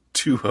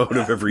 2 out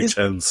of every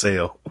 10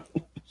 sale.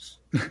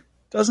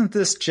 Doesn't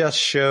this just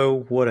show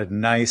what a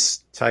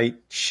nice, tight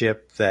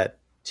ship that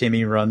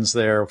Timmy runs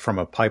there from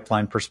a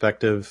pipeline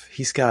perspective?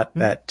 He's got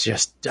that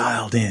just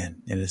dialed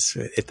in. And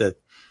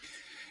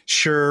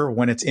sure,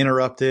 when it's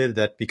interrupted,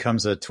 that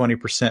becomes a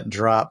 20%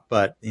 drop,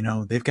 but,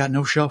 they've got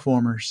no shelf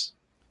warmers.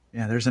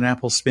 Yeah, there's an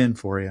Apple spin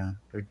for you.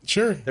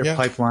 Their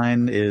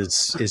pipeline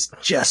is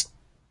just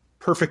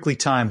perfectly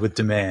timed with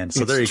demand.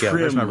 So there you go.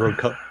 There's my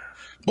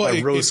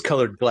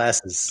rose-colored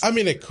glasses. I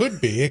mean, it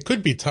could be.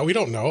 We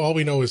don't know. All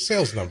we know is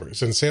sales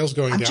numbers. And sales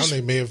going down,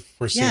 they may have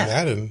foreseen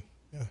that. And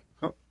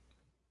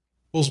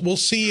we'll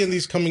see in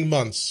these coming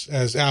months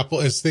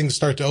as things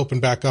start to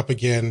open back up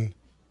again.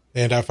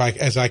 And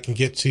as I can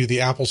get to the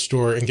Apple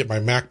store and get my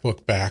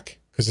MacBook back,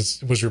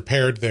 because it was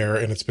repaired there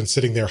and it's been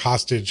sitting there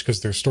hostage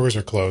because their stores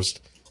are closed.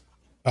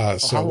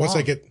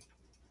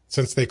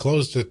 Since they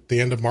closed at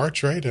the end of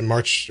March, right? In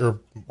March or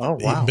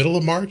middle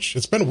of March,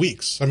 it's been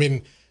weeks. I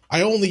mean,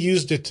 I only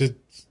used it to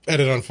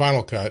edit on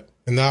Final Cut,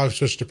 and now I've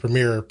switched to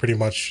Premiere pretty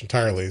much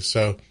entirely.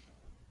 So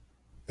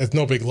it's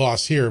no big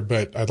loss here,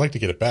 but I'd like to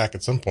get it back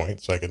at some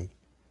point so I can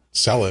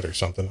sell it or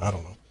something. I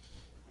don't know.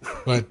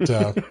 But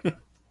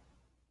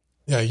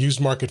used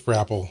market for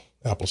Apple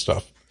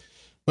stuff.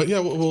 But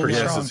yeah,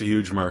 it's a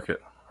huge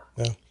market.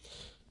 Yeah.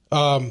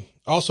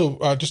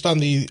 Also, just on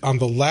the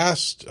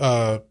last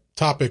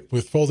topic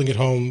with folding at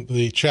home,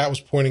 the chat was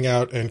pointing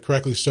out, and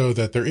correctly so,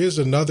 that there is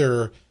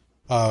another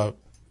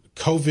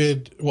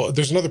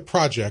there's another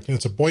project, and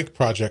it's a BOINC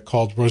project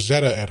called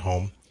Rosetta at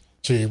Home.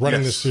 So you're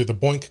running this through the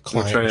BOINC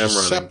client, which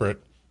is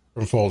separate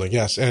from folding.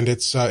 Yes, and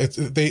it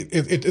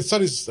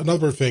studies a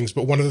number of things,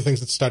 but one of the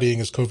things it's studying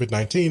is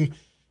COVID-19,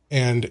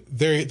 and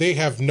they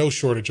have no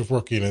shortage of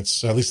work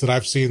units, at least that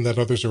I've seen that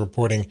others are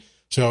reporting.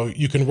 So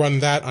you can run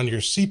that on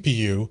your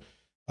CPU.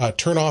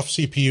 Turn off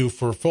CPU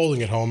for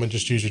folding at home and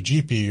just use your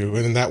GPU.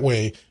 And in that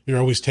way, you're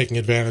always taking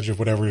advantage of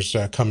whatever's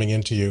coming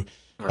into you.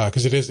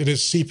 Because it is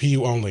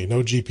CPU only,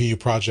 no GPU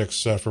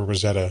projects for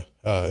Rosetta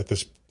at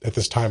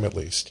this time at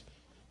least.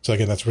 So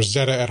again, that's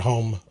Rosetta at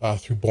Home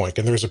through BOINC.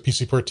 And there's a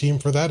PCPer team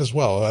for that as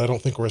well. I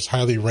don't think we're as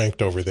highly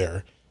ranked over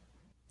there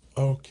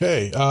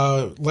Okay.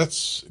 Well,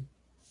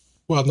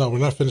 no, we're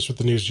not finished with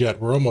the news yet.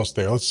 We're almost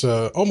there. Let's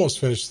almost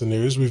finish the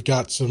news. We've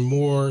got some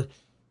more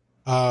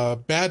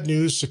bad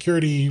news,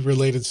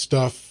 security-related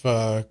stuff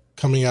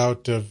coming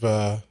out of,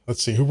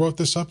 let's see, who wrote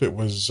this up? It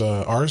was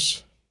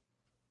Ars.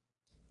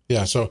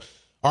 Yeah, so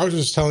Ars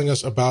is telling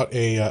us about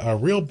a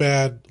real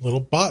bad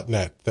little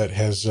botnet that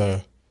has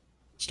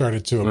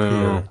started to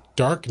appear.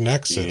 Dark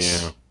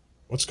Nexus. Yeah.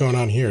 What's going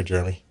on here,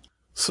 Jeremy?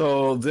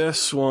 So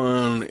this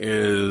one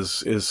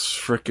is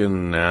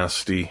freaking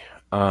nasty.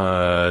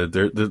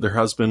 There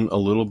has been a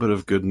little bit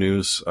of good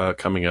news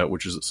coming out,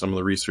 which is that some of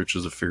the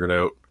researchers have figured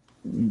out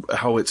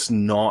how it's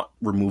not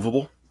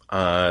removable.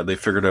 They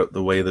figured out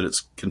the way that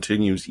it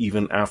continues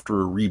even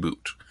after a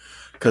reboot,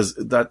 because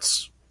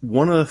that's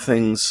one of the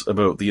things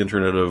about the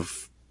Internet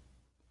of,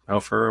 how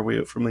far are we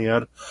out from the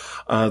ad?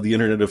 The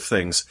Internet of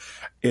Things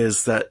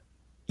is that,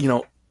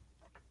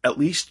 at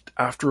least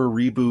after a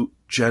reboot,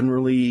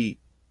 generally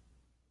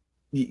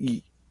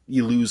you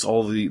lose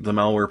all the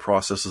malware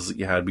processes that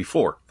you had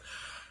before.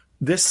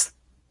 This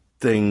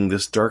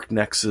Dark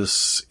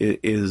Nexus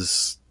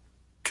is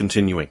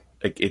continuing.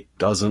 It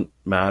doesn't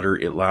matter.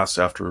 It lasts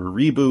after a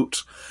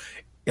reboot.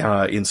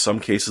 In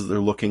some cases, they're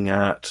looking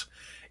at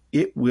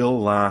it will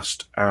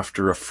last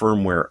after a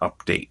firmware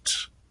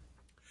update.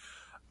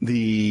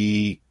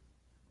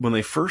 When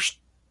they first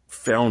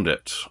found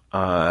it,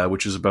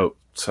 which is about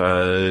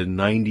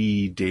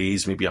 90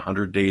 days, maybe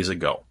 100 days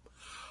ago,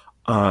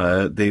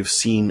 they've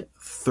seen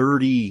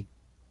 30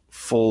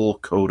 full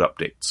code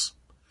updates.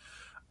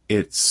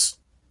 It's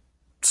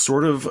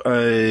sort of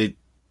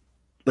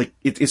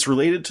it's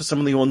related to some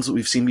of the ones that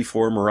we've seen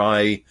before,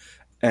 Mirai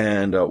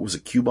and was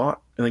it Qbot?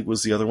 I think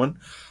was the other one.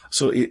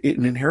 So it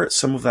inherits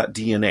some of that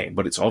DNA,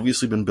 but it's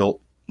obviously been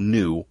built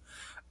new.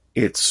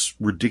 It's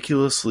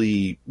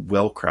ridiculously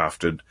well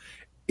crafted.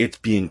 It's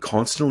being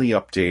constantly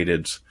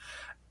updated,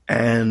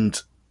 and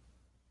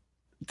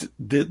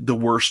the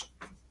worst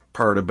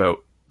part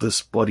about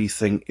this bloody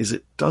thing is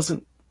it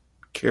doesn't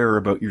care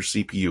about your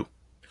CPU.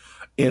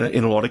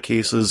 In a lot of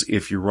cases,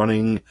 if you're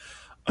running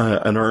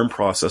an ARM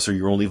processor,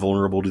 you're only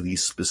vulnerable to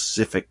these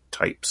specific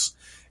types.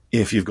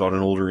 If you've got an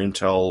older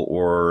Intel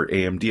or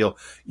AMD,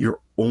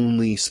 you're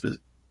only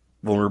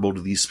vulnerable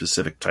to these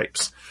specific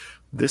types.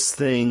 This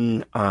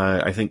thing,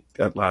 I think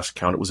at last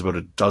count, it was about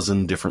a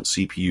dozen different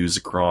CPUs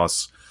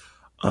across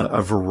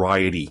a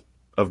variety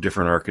of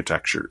different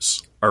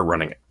architectures are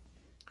running it.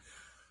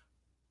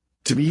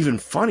 To be even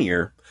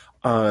funnier,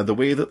 the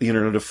way that the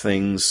Internet of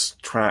Things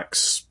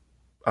tracks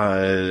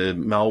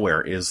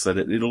malware is that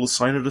it'll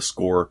assign it a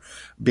score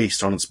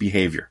based on its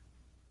behavior.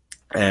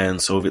 And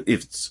so if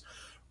it's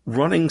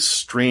running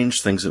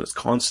strange things and it's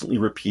constantly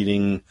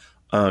repeating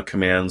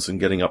commands and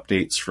getting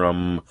updates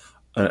from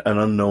an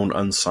unknown,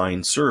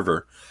 unsigned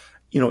server,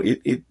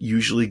 it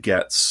usually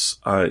gets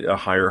a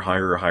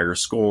higher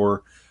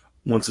score.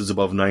 Once it's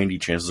above 90,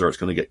 chances are it's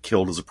going to get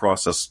killed as a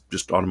process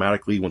just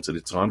automatically. Once it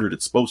hits 100,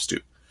 it's supposed to.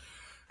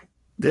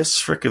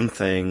 This frickin'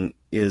 thing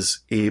is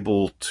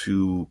able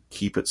to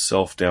keep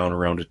itself down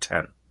around a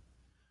 10.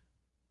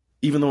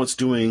 Even though it's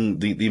doing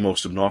the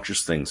most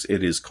obnoxious things,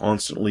 it is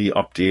constantly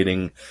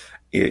updating.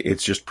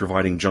 It's just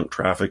providing junk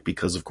traffic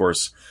because, of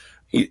course,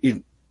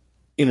 in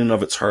and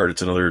of its heart,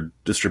 it's another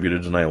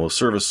distributed denial of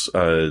service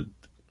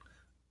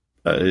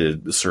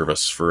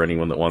service for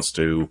anyone that wants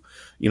to,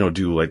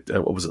 do like,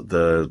 what was it,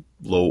 the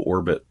low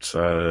orbit,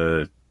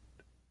 what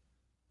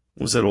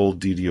was that old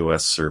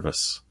DDoS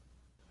service?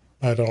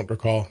 I don't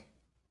recall.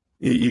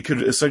 You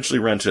could essentially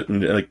rent it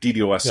and like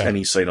DDoS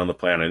any site on the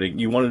planet.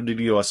 You wanted to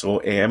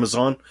DDoS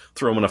Amazon,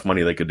 throw them enough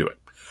money they could do it.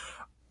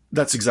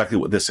 That's exactly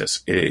what this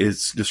is.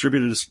 It's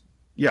distributed as,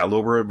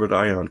 low orbit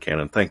ion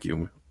cannon. Thank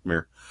you,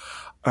 Mir.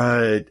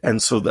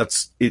 And so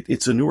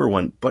it's a newer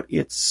one, but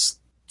it's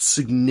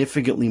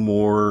significantly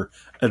more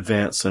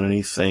advanced than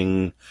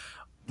anything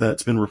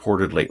that's been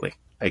reported lately.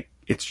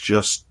 It's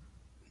just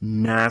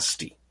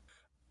nasty.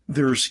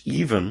 There's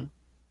even,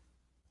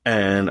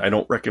 and I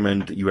don't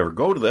recommend that you ever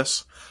go to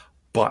this,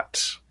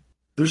 but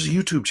there's a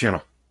YouTube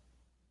channel.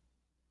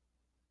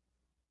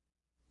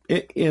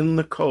 In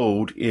the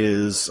code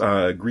is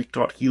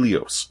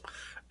Greek.Helios.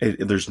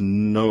 There's a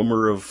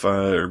number of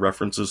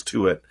references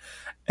to it.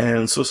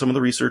 And so some of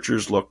the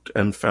researchers looked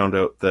and found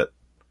out that,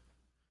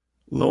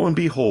 lo and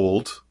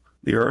behold,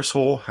 the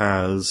arsehole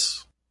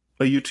has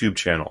a YouTube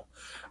channel.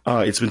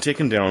 It's been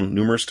taken down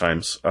numerous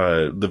times.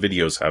 The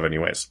videos have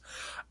anyways.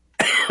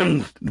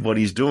 And what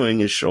he's doing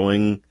is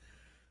showing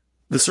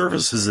the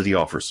services that he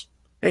offers.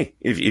 Hey,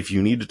 if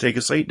you need to take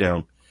a site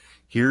down,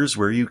 here's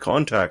where you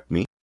contact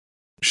me.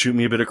 Shoot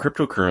me a bit of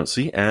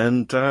cryptocurrency,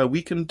 and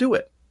we can do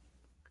it.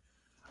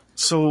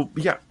 So,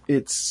 yeah,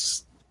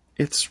 it's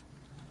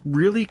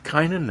really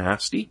kind of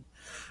nasty.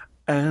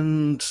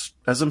 And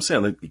as I'm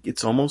saying,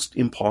 it's almost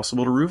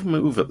impossible to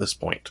remove at this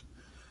point.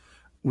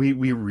 We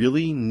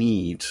really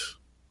need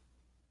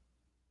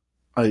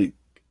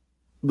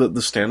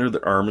the standard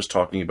that ARM is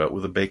talking about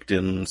with a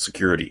baked-in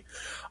security.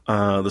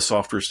 The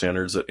software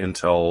standards that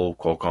Intel,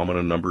 Qualcomm, and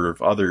a number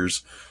of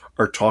others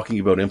are talking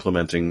about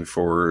implementing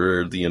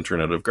for the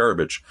Internet of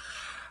Garbage.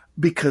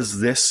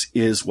 Because this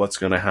is what's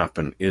going to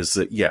happen, is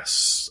that,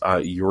 yes,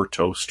 your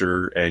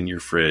toaster and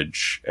your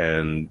fridge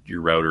and your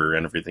router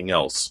and everything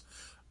else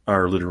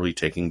are literally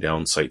taking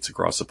down sites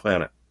across the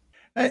planet.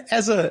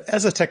 As a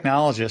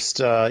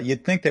technologist,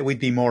 you'd think that we'd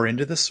be more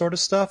into this sort of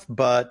stuff,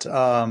 but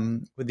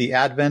with the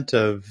advent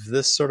of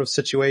this sort of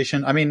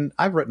situation, I mean,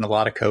 I've written a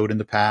lot of code in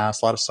the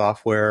past, a lot of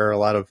software, a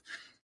lot of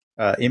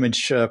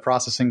image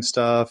processing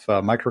stuff,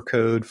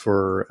 microcode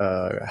for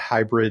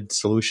hybrid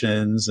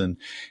solutions and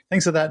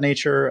things of that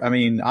nature. I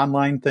mean,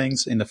 online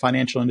things in the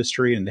financial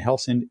industry and the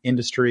health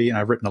industry, and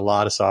I've written a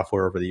lot of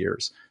software over the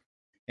years.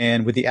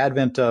 And with the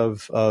advent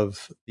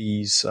of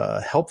these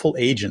helpful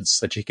agents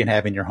that you can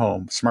have in your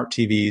home, smart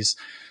TVs,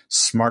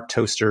 smart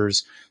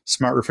toasters,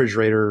 smart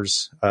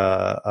refrigerators,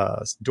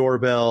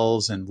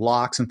 doorbells and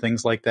locks and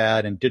things like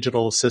that, and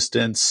digital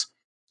assistants.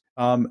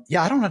 I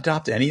don't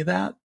adopt any of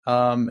that.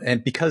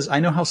 And because I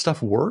know how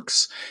stuff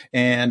works,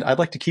 and I'd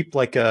like to keep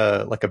like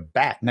a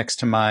bat next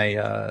to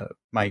my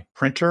my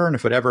printer, and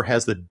if it ever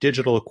has the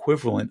digital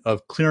equivalent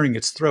of clearing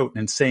its throat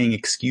and saying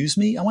 "excuse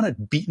me," I want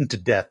it beaten to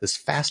death as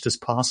fast as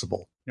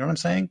possible. You know what I'm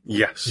saying?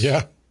 Yes.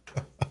 Yeah.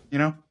 You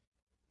know?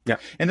 Yeah.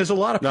 And there's a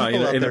lot of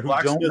people out there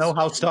who don't know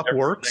how stuff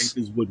works.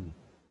 Is wooden.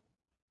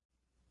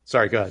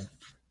 Sorry, go ahead.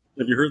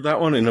 Have you heard that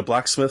one? In a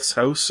blacksmith's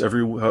house,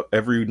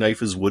 every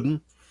knife is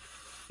wooden.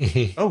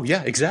 Oh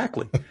yeah,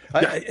 exactly.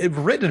 I've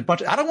written a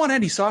bunch. I don't want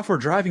any software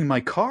driving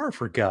my car,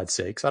 for God's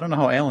sakes. I don't know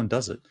how Alan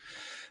does it,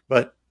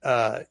 but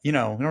you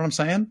know what I'm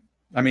saying.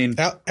 I mean,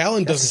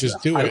 Alan doesn't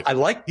just do it. I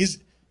like he's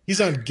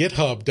on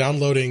GitHub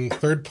downloading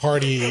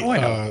third-party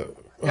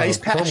he's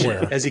patching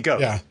it as he goes.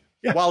 Yeah.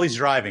 While he's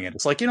driving it,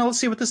 it's like, let's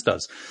see what this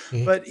does.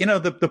 Mm-hmm.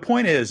 But the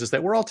point is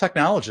that we're all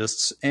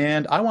technologists,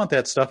 and I want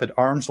that stuff at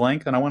arm's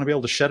length, and I want to be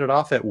able to shut it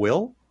off at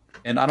will,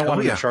 and I don't want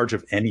to be in charge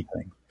of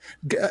anything.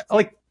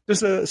 Like,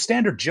 there's a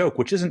standard joke,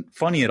 which isn't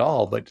funny at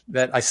all, but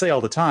that I say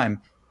all the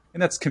time,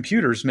 and that's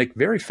computers make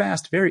very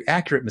fast, very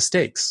accurate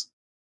mistakes.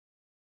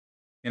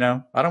 I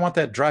don't want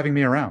that driving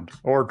me around,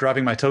 or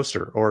driving my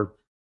toaster, or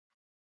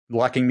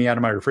locking me out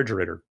of my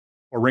refrigerator,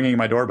 or ringing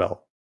my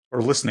doorbell,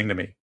 or listening to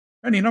me.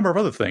 Any number of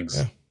other things.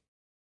 Yeah.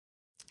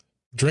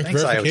 Drink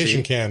Thanks,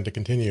 verification IoT. Can to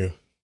continue.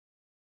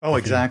 Oh,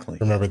 exactly.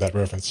 Remember that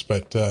reference,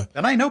 but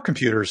and I know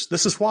computers.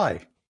 This is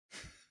why.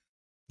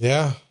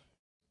 Yeah,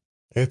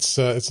 it's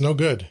no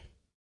good.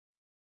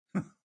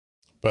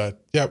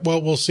 But yeah,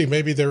 well, we'll see.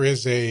 Maybe there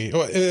is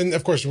and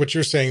of course, what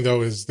you're saying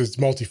though is there's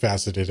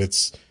multifaceted.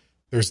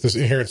 There's this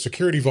inherent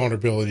security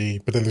vulnerability,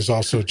 but then there's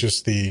also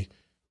just the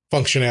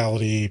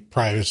functionality,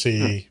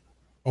 privacy,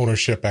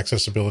 ownership,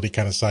 accessibility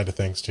kind of side of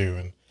things too.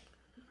 And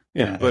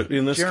yeah, but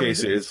in this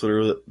case, it's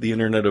literally the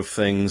Internet of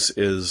Things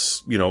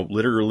is,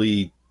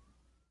 literally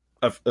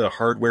a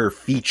hardware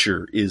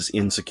feature is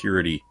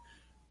insecurity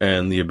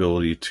and the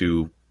ability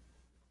to,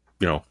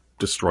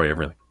 destroy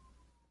everything.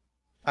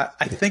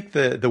 I think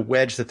the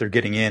wedge that they're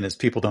getting in is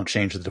people don't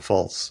change the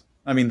defaults.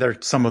 I mean,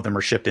 some of them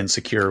are shipped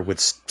insecure with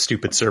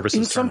stupid services.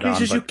 In some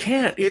cases, you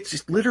can't.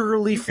 It's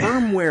literally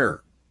firmware.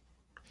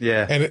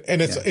 Yeah,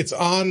 and it's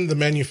on the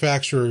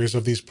manufacturers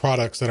of these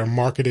products that are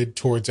marketed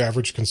towards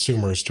average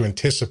consumers to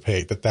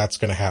anticipate that that's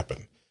going to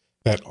happen.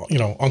 That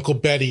Uncle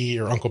Barb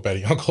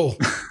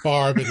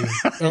and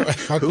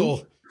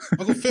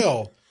Uncle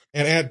Phil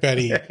and Aunt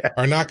Betty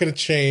are not going to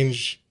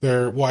change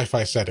their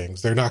Wi-Fi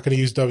settings. They're not going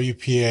to use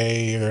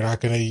WPA. They're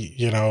not going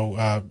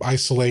to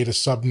isolate a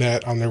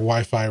subnet on their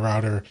Wi-Fi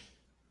router.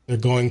 They're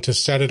going to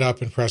set it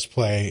up and press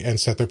play and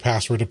set their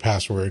password to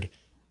password.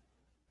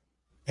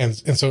 And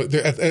so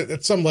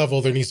at some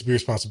level, there needs to be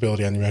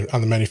responsibility on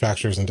the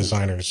manufacturers and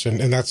designers.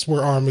 And that's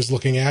where ARM is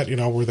looking at,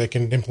 where they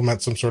can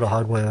implement some sort of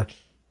hardware,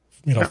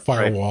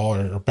 firewall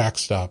or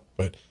backstop.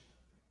 But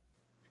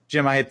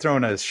Jim, I had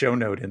thrown a show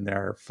note in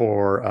there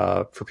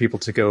for people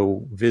to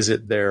go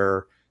visit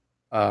their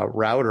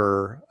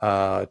router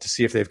to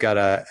see if they've got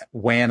a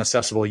WAN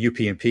accessible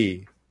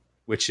UPnP,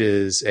 which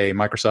is a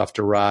Microsoft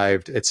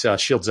derived. It's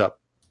Shields Up.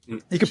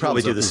 You could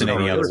probably do this in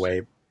any other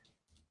way.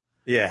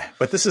 Yeah,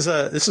 but this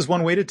is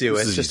one way to do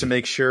it, just to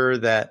make sure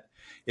that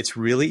it's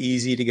really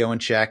easy to go and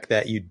check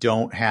that you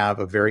don't have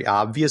a very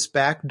obvious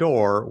back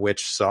door,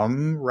 which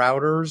some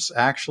routers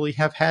actually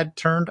have had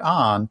turned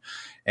on,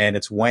 and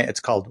it's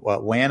called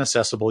WAN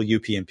accessible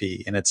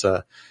UPnP, and it's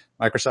a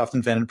Microsoft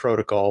invented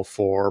protocol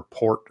for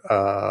port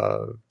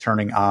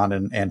turning on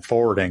and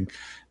forwarding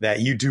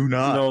that you do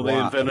not. No, they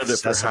invented it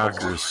for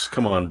hackers.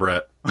 Come on,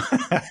 Brett.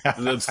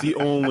 That's the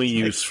only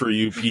use for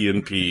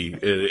UPnP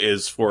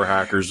is for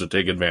hackers to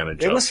take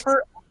advantage of. It was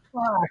for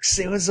Xbox.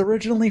 It was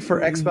originally for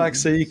Xbox,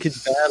 so you could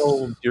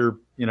battle your,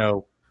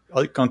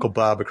 like Uncle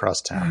Bob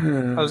across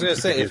town. I was going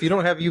to say, if you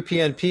don't have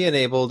UPnP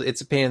enabled,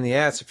 it's a pain in the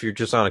ass if you're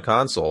just on a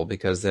console,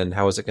 because then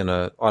how is it going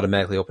to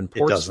automatically open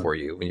ports for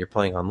you when you're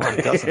playing online?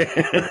 It doesn't.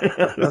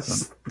 It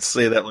doesn't.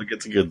 Say that like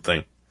it's a good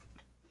thing.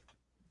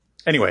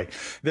 Anyway,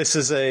 this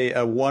is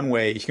a one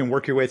way. You can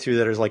work your way through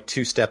that. There's like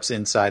 2 steps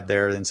inside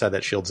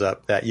that Shields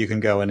Up that you can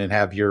go in and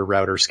have your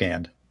router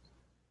scanned.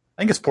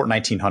 think it's port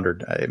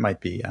 1900. It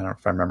might be. I don't know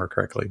if I remember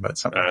correctly, but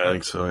something. I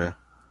think so. Yeah.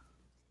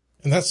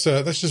 And that's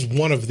just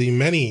one of the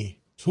many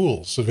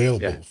tools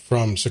available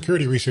from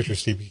security researcher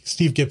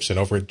Steve Gibson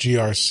over at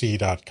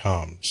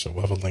grc.com. So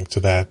we'll have a link to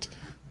that.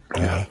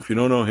 If you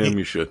don't know him,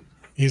 you should.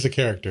 He's a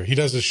character. He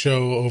does a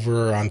show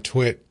over on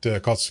Twit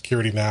called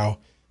Security Now,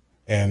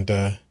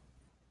 and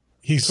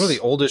he's one of the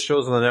oldest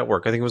shows on the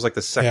network. I think it was like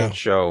the second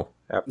show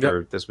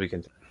after This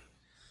Weekend.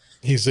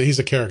 He's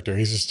a character.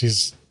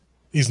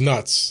 He's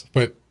nuts,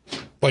 but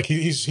like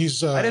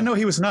he's. I didn't know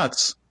he was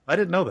nuts. I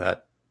didn't know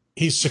that.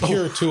 He's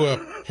secure to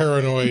a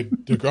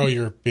paranoid. Oh,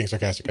 you're being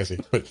sarcastic. I see,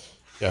 but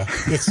yeah,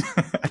 it's.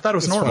 I thought it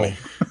was normal. Funny.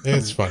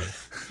 It's funny.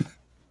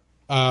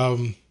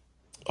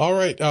 All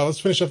right, let's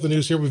finish up the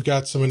news here. We've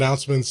got some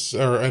announcements,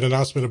 or an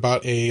announcement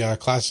about a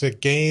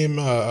classic game,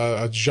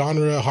 a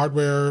genre,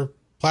 hardware,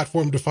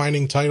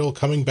 platform-defining title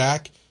coming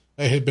back.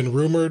 It had been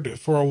rumored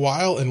for a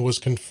while and was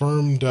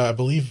confirmed, I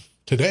believe,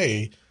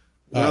 today.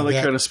 Well,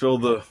 they kind of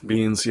spilled the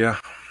beans, yeah.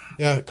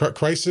 Yeah,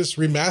 Crysis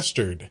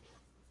Remastered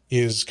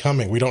is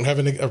coming. We don't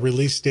have a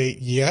release date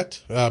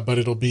yet, but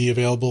it'll be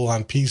available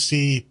on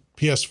PC,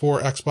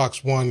 PS4,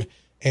 Xbox One,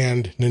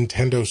 and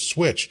Nintendo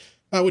Switch,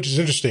 which is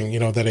interesting,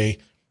 that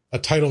a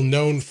title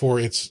known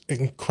for its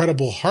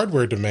incredible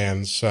hardware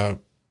demands,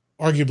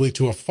 arguably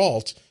to a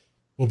fault,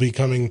 will be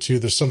coming to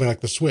something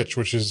like the Switch,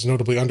 which is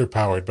notably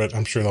underpowered, but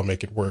I'm sure they'll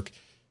make it work.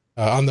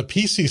 On the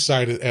PC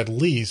side, at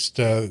least,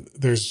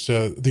 there's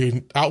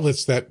the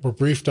outlets that were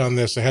briefed on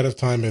this ahead of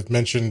time have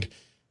mentioned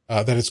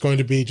that it's going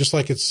to be just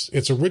like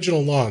its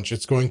original launch.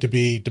 It's going to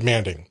be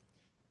demanding.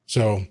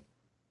 So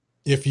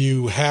if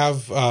you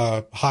have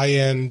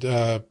high-end,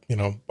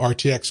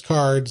 RTX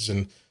cards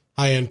and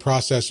high-end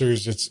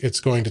processors, it's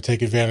going to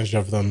take advantage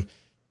of them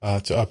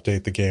to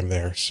update the game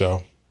there.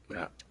 So,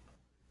 yeah.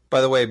 By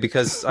the way,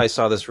 because I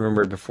saw this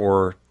rumored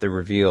before the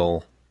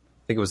reveal,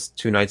 I think it was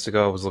 2 nights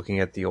ago, I was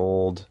looking at the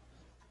old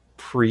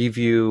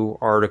preview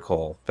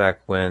article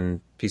back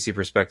when PC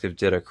Perspective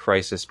did a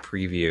Crysis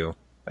preview.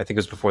 I think it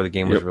was before the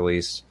game was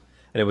released.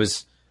 And it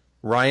was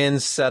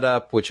Ryan's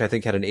setup, which I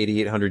think had an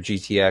 8800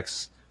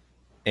 GTX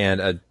and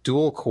a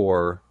dual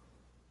core,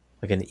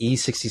 like an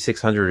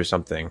E6600 or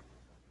something.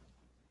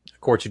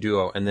 Core 2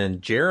 Duo. And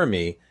then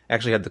Jeremy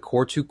actually had the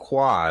Core 2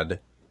 Quad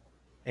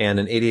and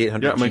an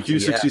 8800 Yeah, my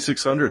GTX.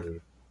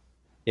 Q6600.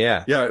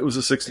 Yeah. Yeah, it was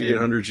a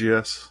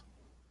 6800 GS.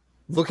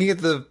 Looking at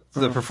the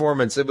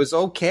performance, it was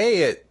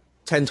okay at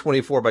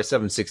 1024 by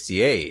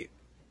 768.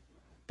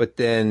 But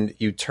then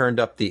you turned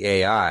up the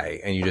AI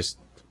and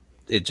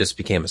it just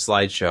became a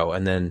slideshow.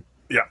 And then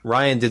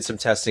Ryan did some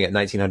testing at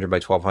 1900 by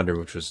 1200,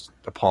 which was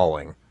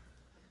appalling.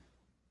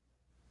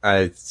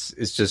 It's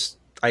just,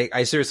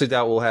 I seriously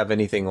doubt we'll have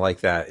anything like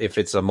that. If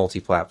it's a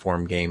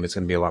multi-platform game, it's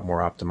going to be a lot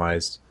more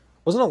optimized.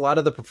 Wasn't a lot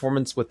of the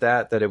performance with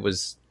that it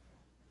was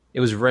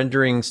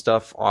rendering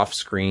stuff off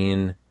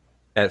screen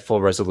at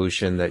full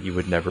resolution that you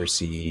would never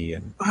see?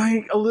 And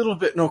A little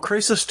bit. No,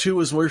 Crysis 2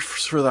 was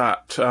worse for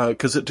that,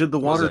 because it did the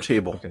water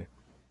table. Okay.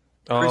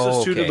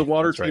 Crysis 2 did the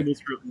water table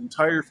through the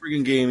entire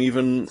friggin' game,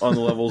 even on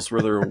the levels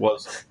where there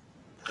wasn't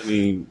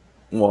any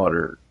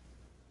water.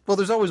 Well,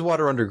 there's always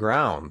water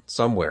underground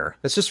somewhere.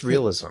 It's just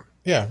realism.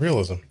 Yeah,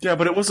 realism. Yeah,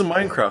 but it wasn't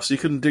Minecraft, so you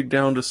couldn't dig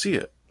down to see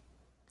it.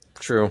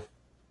 True.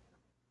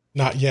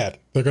 Not yet.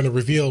 They're going to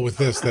reveal with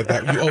this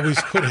that you always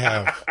could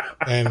have,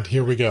 and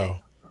here we go.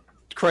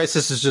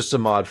 Crysis is just a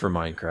mod for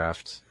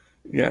Minecraft.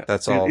 Yeah,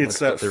 that's all. It's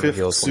that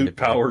fifth suit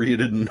power you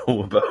didn't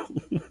know about.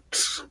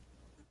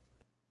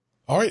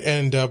 All right,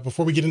 and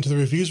before we get into the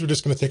reviews, we're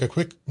just going to take a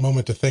quick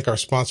moment to thank our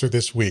sponsor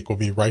this week. We'll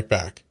be right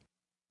back.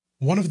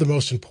 One of the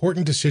most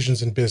important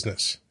decisions in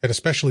business, and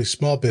especially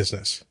small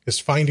business, is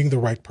finding the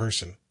right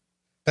person.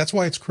 That's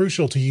why it's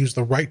crucial to use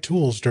the right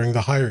tools during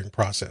the hiring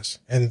process,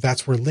 and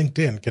that's where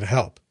LinkedIn can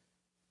help.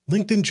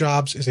 LinkedIn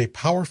Jobs is a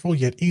powerful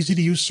yet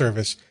easy-to-use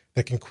service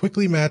that can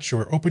quickly match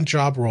your open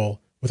job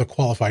role with a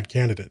qualified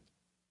candidate.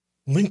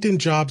 LinkedIn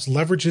Jobs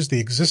leverages the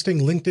existing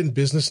LinkedIn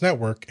Business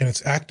Network and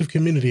its active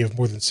community of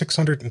more than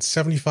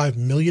 675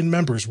 million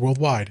members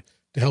worldwide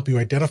to help you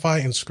identify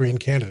and screen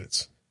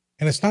candidates.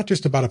 And it's not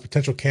just about a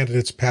potential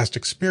candidate's past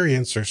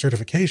experience or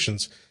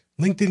certifications.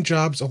 LinkedIn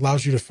Jobs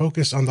allows you to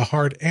focus on the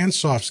hard and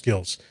soft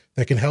skills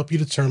that can help you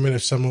determine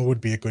if someone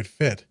would be a good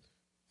fit.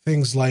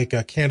 Things like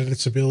a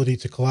candidate's ability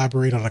to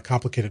collaborate on a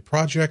complicated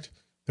project,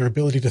 their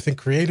ability to think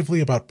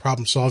creatively about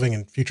problem solving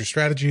and future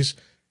strategies,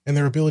 and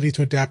their ability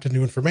to adapt to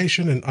new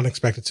information in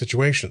unexpected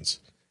situations.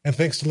 And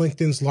thanks to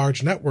LinkedIn's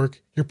large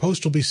network, your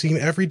post will be seen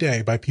every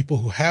day by people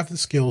who have the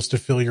skills to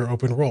fill your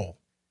open role.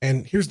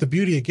 And here's the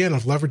beauty again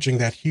of leveraging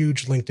that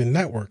huge LinkedIn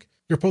network.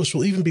 Your post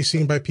will even be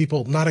seen by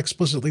people not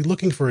explicitly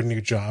looking for a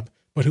new job,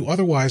 but who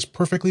otherwise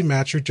perfectly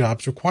match your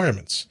job's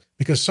requirements.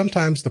 Because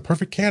sometimes the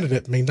perfect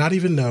candidate may not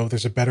even know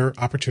there's a better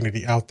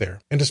opportunity out there.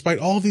 And despite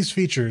all of these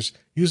features,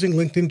 using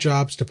LinkedIn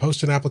Jobs to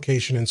post an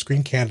application and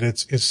screen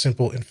candidates is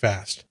simple and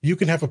fast. You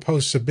can have a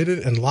post submitted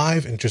and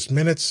live in just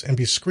minutes and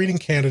be screening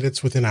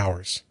candidates within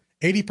hours.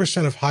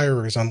 80% of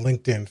hirers on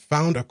LinkedIn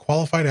found a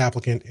qualified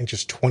applicant in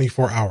just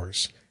 24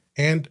 hours.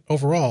 And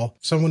overall,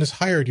 someone is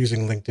hired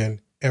using LinkedIn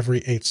every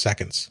 8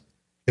 seconds.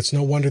 It's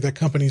no wonder that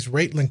companies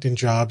rate LinkedIn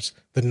Jobs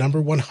the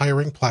 #1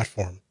 hiring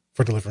platform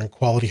for delivering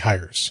quality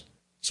hires.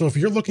 So if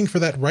you're looking for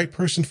that right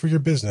person for your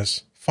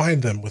business,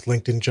 find them with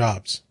LinkedIn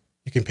Jobs.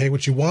 You can pay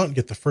what you want and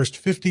get the first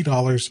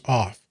 $50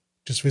 off.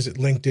 Just visit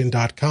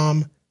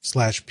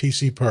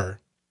linkedin.com/PCPer.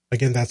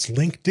 Again, that's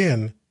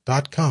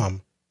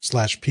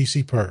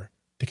linkedin.com/PCPer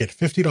to get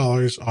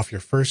 $50 off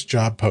your first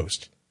job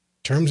post.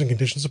 Terms and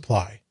conditions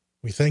apply.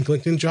 We thank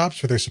LinkedIn Jobs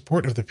for their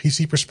support of the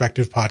PC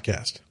Perspective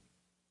podcast.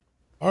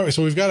 All right,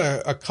 so we've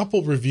got a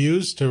couple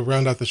reviews to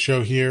round out the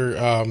show here.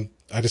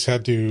 I just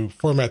had to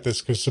format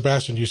this because,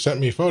 Sebastian, you sent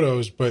me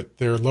photos, but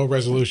they're low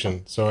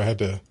resolution, so I had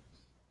to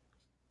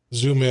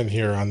zoom in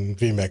here on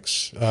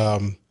vMix.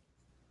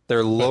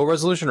 They're low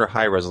resolution or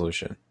high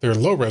resolution? They're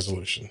low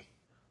resolution.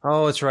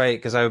 Oh, that's right,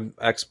 because I'm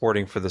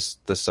exporting for the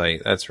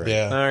site. That's right.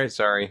 Yeah. All right,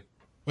 sorry.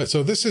 But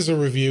so this is a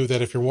review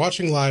that, if you're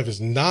watching live, is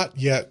not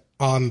yet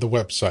on the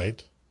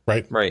website,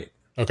 right? Right.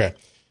 Okay.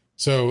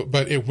 So,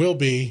 but it will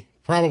be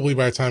probably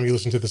by the time you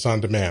listen to this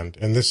on demand.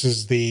 And this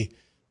is the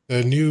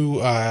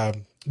new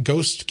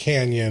Ghost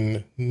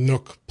Canyon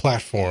Nook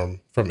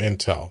platform from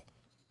Intel.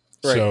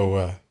 Right.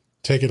 So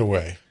take it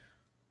away.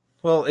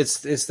 Well, it's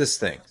this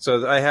thing.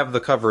 So I have the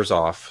covers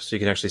off so you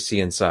can actually see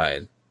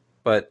inside.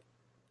 But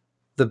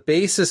the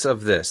basis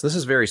of this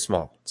is very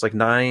small. It's like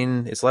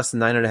it's less than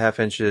 9.5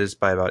 inches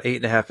by about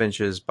 8.5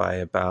 inches by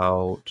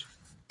about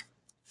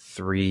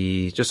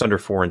just under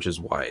 4 inches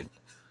wide.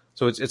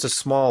 So it's a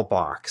small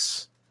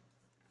box.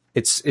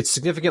 It's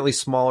significantly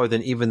smaller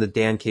than even the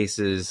Dan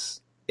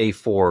Case's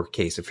A4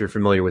 case, if you're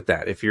familiar with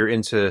that. If you're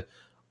into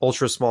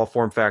ultra small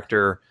form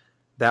factor,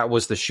 that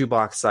was the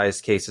shoebox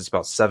sized case. It's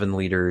about 7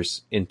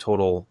 liters in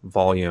total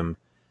volume.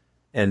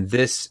 And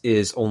this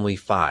is only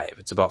 5.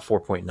 It's about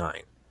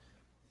 4.9.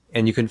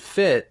 And you can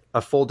fit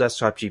a full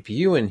desktop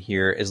GPU in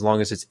here as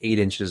long as it's 8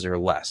 inches or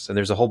less. And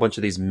there's a whole bunch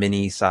of these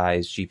mini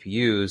sized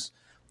GPUs,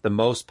 the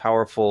most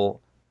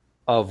powerful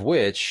of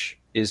which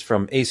is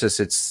from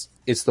Asus.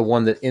 It's the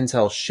one that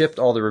Intel shipped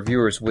all the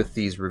reviewers with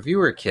these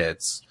reviewer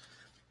kits.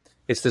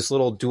 It's this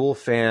little dual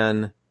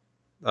fan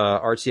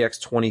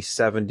RTX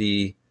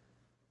 2070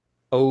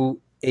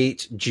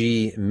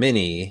 08G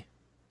Mini.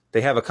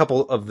 They have a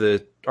couple of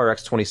the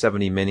RX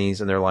 2070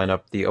 minis in their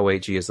lineup. The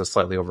 08G is the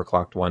slightly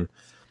overclocked one.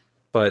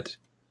 But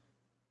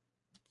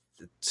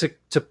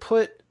to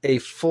put a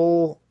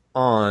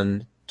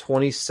full-on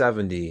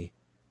 2070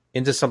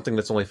 into something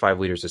that's only 5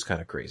 liters is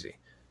kind of crazy.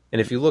 And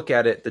if you look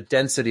at it, the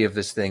density of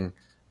this thing,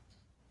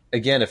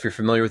 again, if you're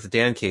familiar with the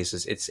Dan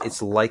cases,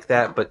 it's like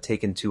that, but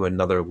taken to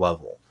another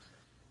level.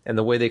 And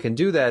the way they can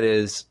do that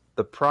is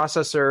the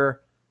processor,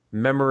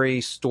 memory,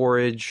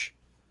 storage,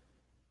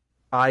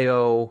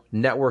 I/O,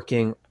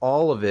 networking,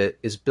 all of it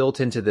is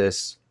built into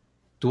this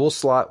dual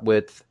slot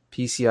width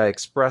PCI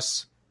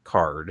Express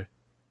card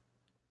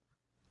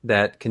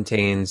that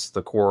contains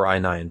the Core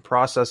i9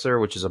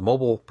 processor, which is a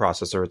mobile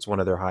processor. It's one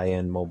of their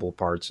high-end mobile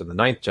parts of the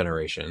 9th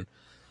generation.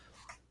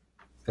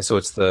 And so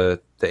it's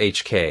the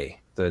HK,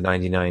 the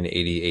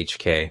 9980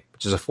 HK,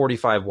 which is a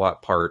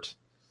 45-watt part.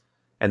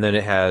 And then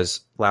it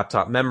has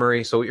laptop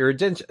memory. So you're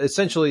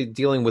essentially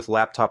dealing with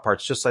laptop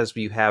parts just as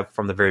you have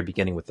from the very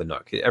beginning with the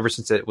Nook. Ever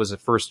since it was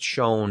first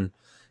shown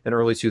in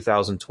early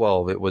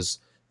 2012, it was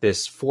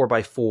this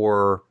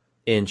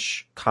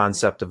 4x4-inch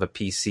concept of a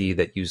PC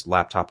that used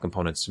laptop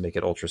components to make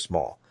it ultra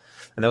small.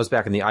 And that was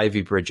back in the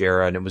Ivy Bridge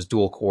era, and it was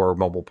dual-core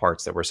mobile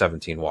parts that were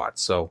 17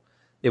 watts. So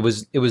it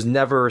was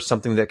never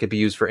something that could be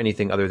used for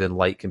anything other than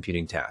light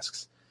computing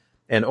tasks.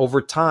 And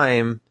over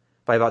time,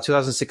 by about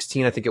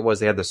 2016, I think it was,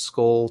 they had the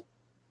Skull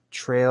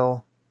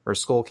Trail or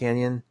Skull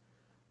Canyon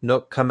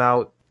Nook come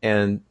out,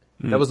 and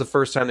that was the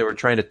first time they were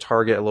trying to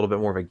target a little bit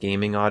more of a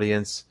gaming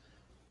audience,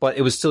 but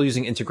it was still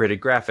using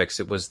integrated graphics.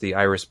 It was the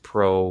Iris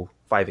Pro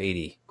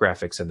 580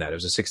 graphics in that. It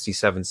was a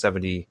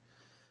 6770H,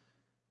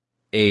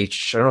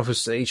 I don't know if it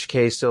was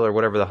HK still or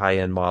whatever the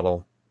high-end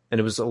model, and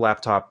it was a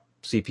laptop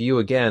CPU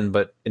again,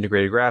 but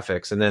integrated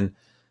graphics. And then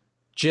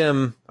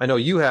Jim, I know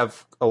you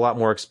have a lot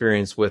more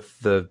experience with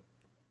the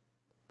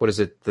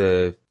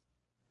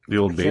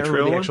old Bay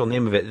Trail the one? actual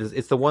name of it.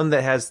 It's the one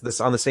that has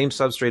this on the same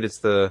substrate. It's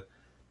the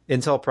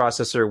Intel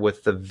processor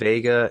with the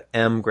Vega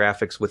M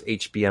graphics with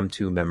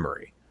HBM2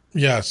 memory.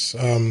 Yes.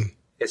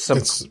 It's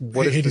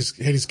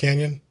Hades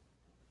Canyon.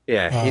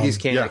 Yeah, Hades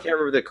Canyon. yeah. I can't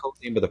remember the code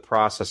name of the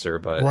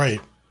processor, but Right.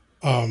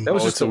 that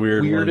was just the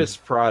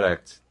weirdest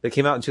product that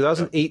came out in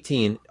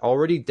 2018,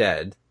 already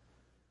dead.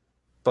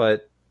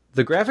 But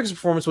the graphics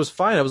performance was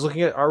fine. I was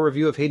looking at our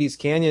review of Hades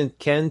Canyon.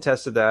 Ken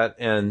tested that,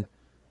 and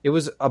it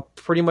was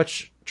pretty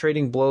much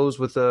trading blows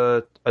with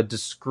a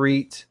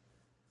discrete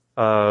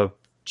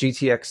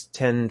GTX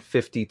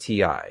 1050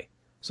 Ti.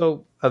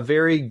 So a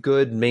very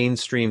good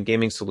mainstream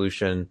gaming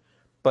solution,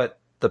 but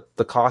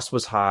the cost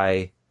was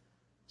high.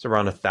 It's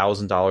around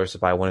 $1,000 to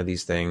buy one of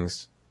these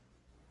things.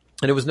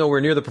 And it was nowhere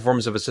near the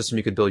performance of a system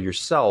you could build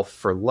yourself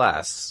for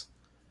less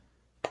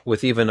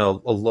with even a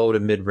low to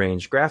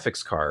mid-range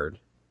graphics card.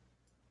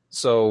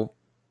 So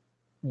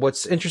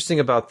what's interesting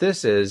about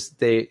this is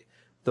the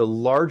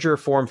larger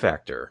form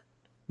factor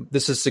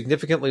this is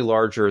significantly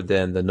larger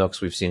than the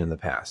Nooks we've seen in the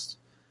past.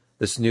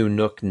 This new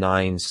Nook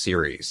 9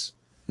 series.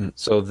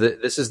 So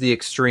this is the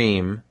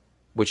Extreme,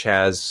 which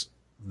has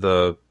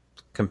the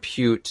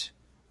compute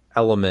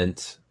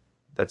element.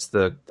 That's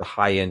the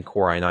high-end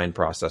Core i9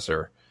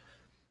 processor,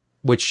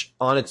 which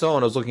on its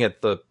own, I was looking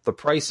at the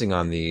pricing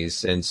on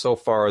these, and so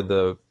far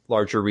the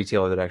larger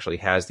retailer that actually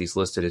has these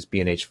listed is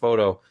B&H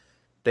Photo.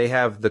 They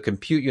have the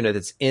compute unit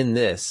that's in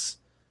this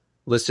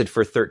listed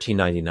for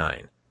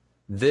 $13.99.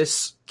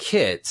 This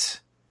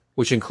kit,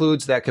 which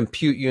includes that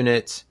compute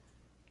unit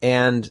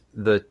and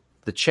the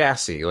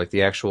chassis, like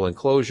the actual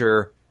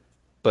enclosure,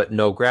 but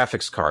no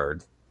graphics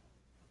card,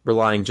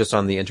 relying just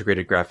on the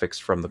integrated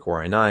graphics from the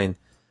Core i9,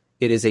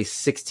 it is a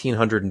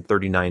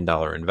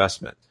 $1,639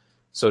 investment.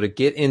 So to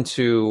get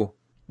into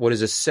what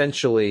is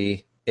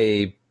essentially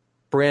a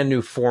brand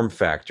new form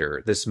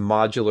factor, this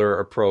modular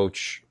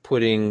approach,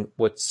 putting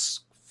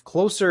what's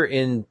closer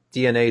in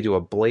DNA to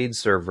a Blade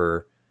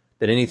server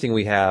than anything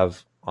we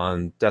have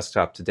on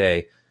desktop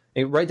today,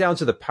 and right down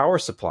to the power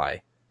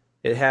supply.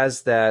 It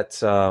has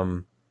that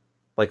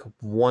like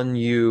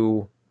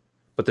 1U,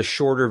 but the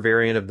shorter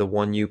variant of the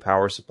 1U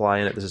power supply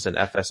in it. This is an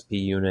FSP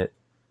unit.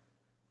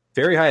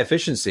 Very high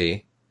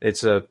efficiency.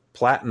 It's a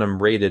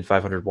platinum rated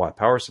 500 watt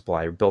power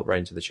supply built right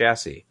into the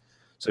chassis.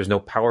 So there's no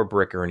power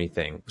brick or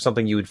anything,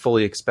 something you would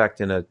fully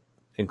expect in an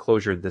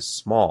enclosure this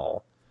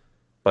small.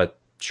 But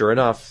sure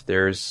enough,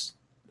 there's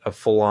a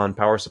full on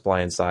power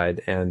supply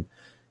inside. And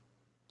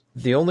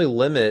the only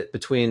limit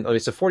between,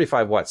 it's a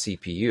 45 watt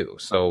CPU.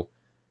 So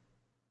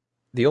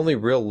the only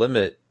real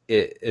limit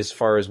as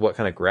far as what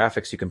kind of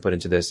graphics you can put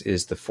into this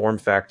is the form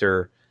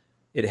factor.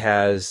 It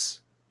has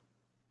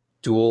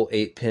dual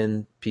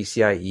 8-pin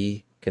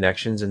PCIe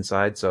connections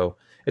inside. So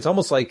it's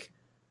almost like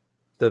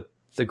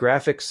the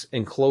graphics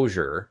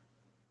enclosure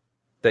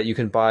that you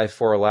can buy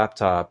for a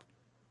laptop,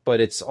 but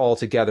it's all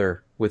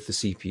together with the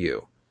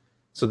CPU.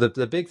 So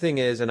the big thing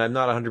is, and I'm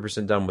not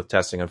 100% done with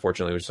testing,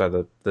 unfortunately, which is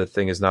why the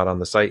thing is not on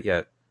the site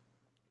yet,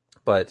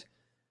 but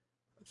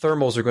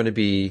thermals are going to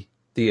be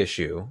the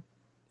issue.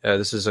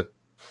 It's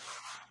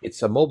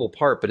a mobile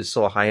part, but it's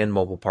still a high-end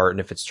mobile part. And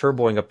if it's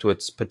turboing up to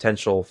its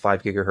potential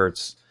 5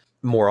 gigahertz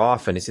more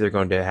often, it's either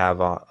going to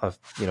have a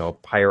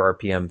higher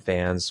RPM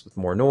fans with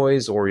more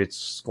noise, or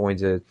it's going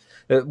to.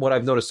 What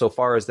I've noticed so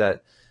far is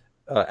that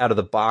out of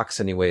the box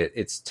anyway,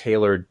 it's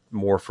tailored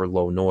more for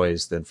low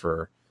noise than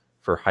for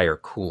higher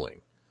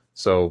cooling.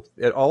 So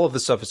all of the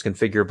stuff is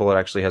configurable. It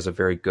actually has a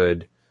very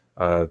good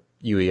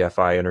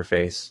UEFI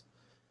interface.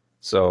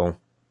 So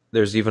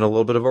there's even a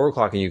little bit of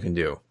overclocking you can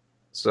do.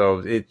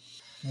 So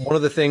one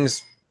of the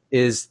things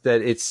is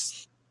that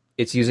it's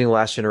using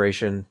last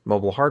generation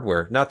mobile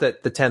hardware. Not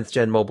that the 10th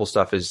gen mobile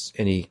stuff is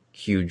any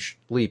huge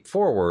leap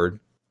forward,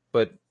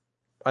 but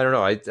I don't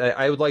know.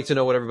 I would like to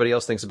know what everybody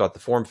else thinks about the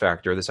form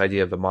factor, this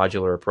idea of a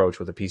modular approach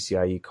with a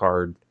PCIe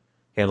card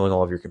handling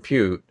all of your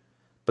compute.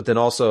 But then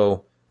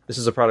also, this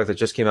is a product that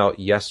just came out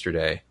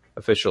yesterday,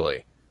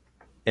 officially,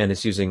 and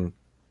it's using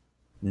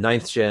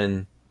 9th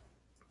gen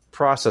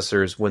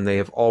processors when they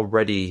have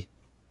already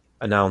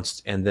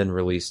announced and then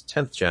released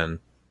 10th gen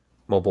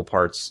mobile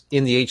parts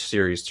in the H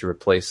series to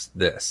replace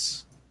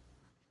this.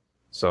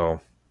 So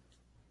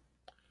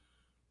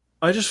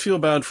I just feel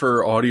bad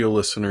for audio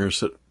listeners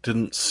that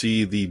didn't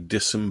see the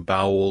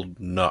disemboweled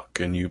Nook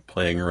and you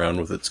playing around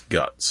with its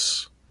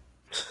guts.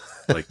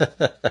 Like,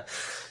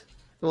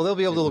 well, they'll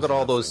be able to look at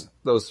all those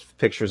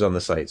pictures on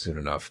the site soon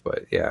enough.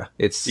 But yeah,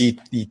 it's the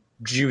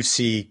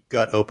juicy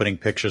gut opening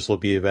pictures will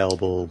be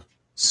available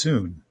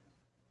soon.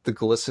 The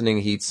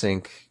glistening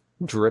heatsink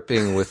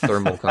dripping with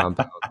thermal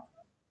compound.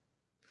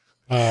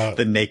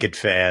 The naked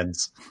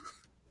fans.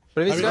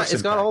 But I mean,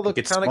 it's got all the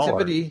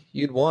connectivity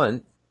you'd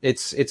want.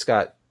 It's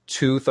got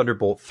 2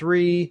 Thunderbolt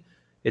 3.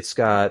 It's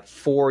got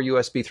 4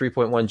 USB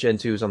 3.1 Gen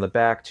 2s on the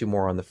back, 2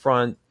 more on the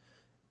front.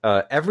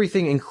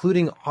 Everything,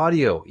 including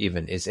audio,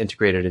 even is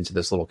integrated into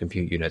this little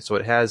compute unit. So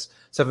it has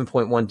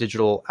 7.1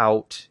 digital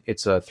out.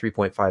 It's a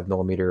 3.5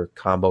 millimeter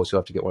combo, so you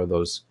have to get one of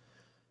those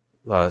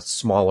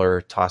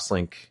smaller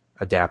Toslink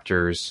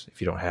adapters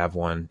if you don't have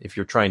one. If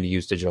you're trying to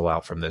use digital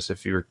out from this,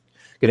 if you're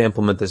going to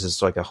implement this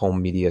as like a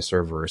home media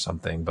server or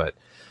something, but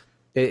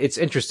it's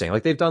interesting.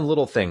 Like they've done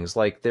little things,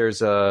 like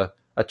there's a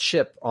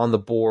chip on the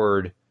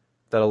board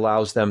that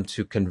allows them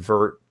to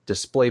convert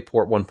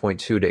DisplayPort 1.2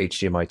 to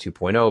HDMI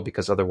 2.0,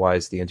 because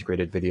otherwise the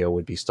integrated video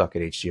would be stuck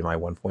at HDMI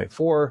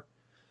 1.4.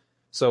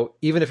 So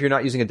even if you're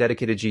not using a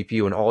dedicated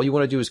GPU and all you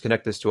want to do is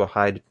connect this to a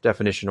high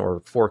definition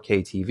or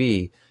 4K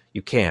TV,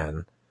 you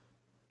can.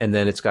 And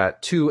then it's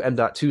got 2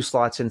 M.2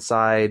 slots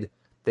inside.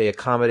 They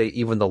accommodate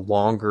even the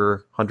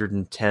longer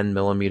 110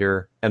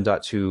 millimeter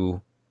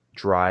M.2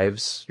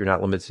 drives. You're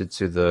not limited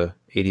to the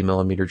 80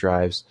 millimeter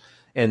drives.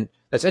 And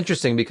that's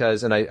interesting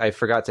because, and I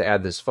forgot to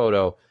add this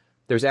photo,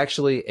 there's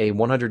actually a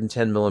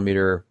 110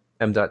 millimeter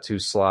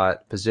M.2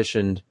 slot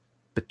positioned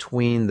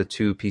between the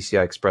 2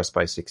 PCI Express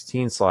by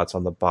 16 slots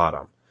on the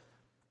bottom.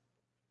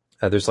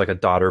 There's like a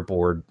daughter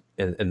board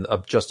and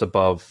just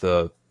above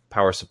the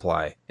power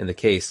supply in the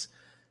case.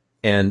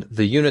 And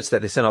the units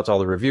that they sent out to all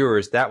the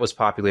reviewers, that was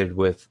populated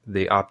with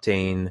the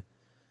Optane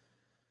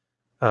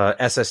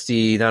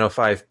SSD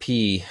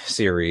 905P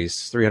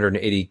series,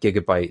 380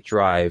 gigabyte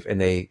drive,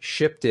 and they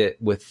shipped it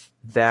with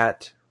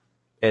that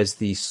as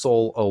the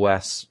sole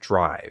OS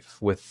drive,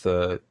 with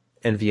the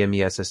NVMe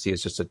SSD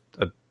as just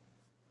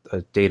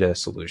a data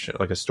solution,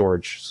 like a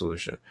storage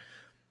solution,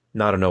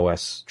 not an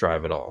OS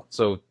drive at all.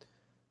 So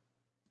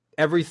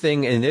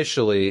everything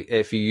initially,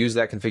 if you use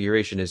that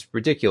configuration, is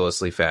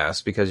ridiculously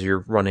fast because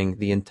you're running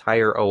the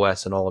entire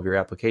OS and all of your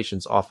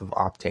applications off of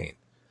Optane.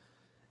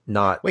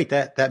 Not Wait,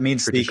 that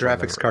means the traditional graphics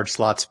memory. card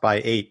slots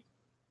by 8,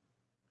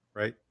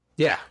 right?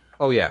 Yeah.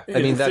 Oh yeah. I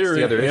In mean, that's theory,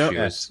 the other yeah.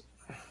 issue. Is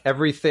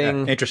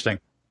everything Interesting.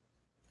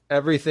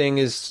 everything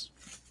is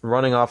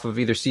running off of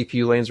either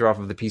CPU lanes or off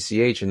of the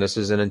PCH, and this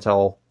is an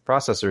Intel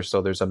processor,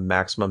 so there's a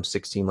maximum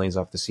 16 lanes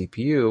off the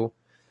CPU.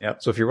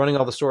 Yep. So if you're running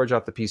all the storage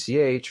off the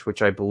PCH,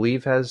 which I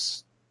believe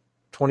has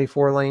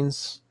 24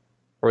 lanes,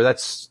 or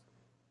it's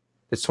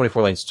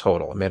 24 lanes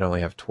total. It may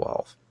only have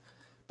 12.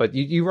 But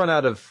you run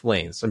out of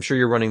lanes. I'm sure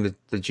you're running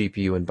the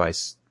GPU in by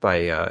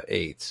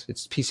 8.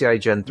 It's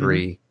PCI Gen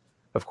 3,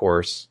 of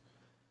course.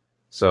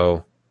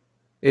 So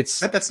it's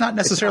That's not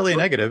necessarily a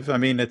negative. I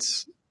mean,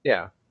 it's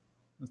yeah.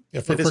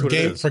 Yeah, It is what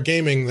it is. for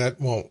gaming, that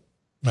won't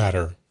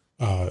matter.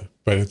 But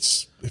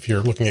it's if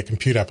you're looking at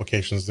compute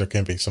applications, there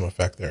can be some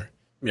effect there.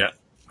 Yeah.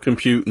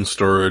 Compute and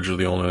storage are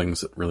the only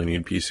things that really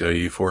need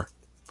PCIe for.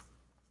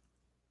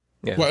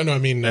 Yeah. Well, no, I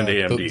mean And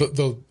AMD.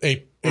 the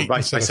 8 by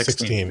instead of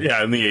 16.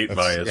 Yeah, and the 8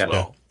 by as yeah.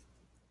 well.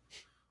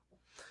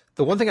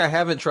 The one thing I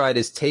haven't tried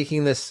is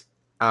taking this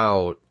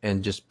out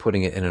and just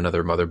putting it in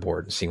another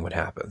motherboard and seeing what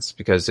happens,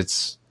 because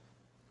it's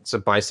a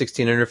by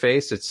 16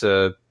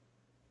 interface.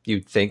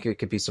 You'd think it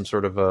could be some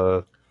sort of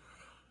a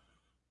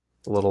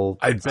little.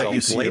 I bet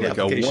you see blade like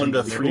a application 1 to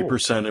would be cool.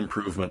 3%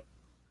 improvement.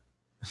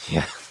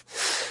 Yeah.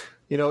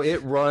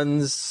 It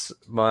runs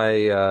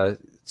my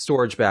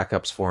storage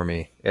backups for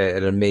me at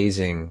an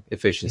amazing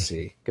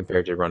efficiency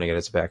compared to running it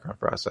as a background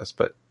process.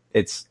 But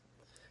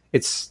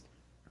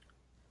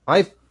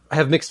I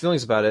have mixed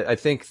feelings about it. I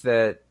think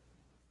that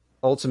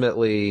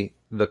ultimately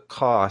the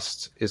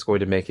cost is going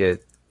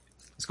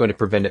to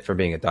prevent it from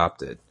being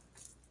adopted.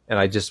 And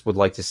I just would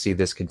like to see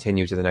this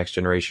continue to the next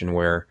generation,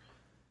 where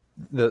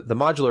the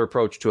modular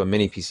approach to a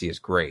mini PC is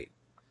great.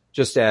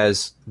 Just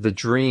as the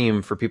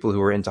dream for people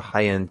who are into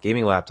high-end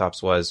gaming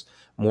laptops was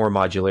more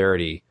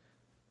modularity.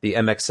 The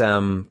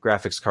MXM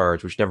graphics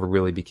cards, which never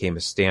really became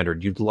a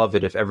standard. You'd love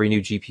it if every new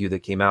GPU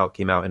that came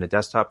out in a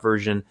desktop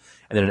version,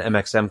 and then an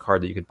MXM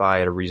card that you could buy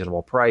at a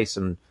reasonable price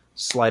and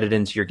slide it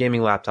into your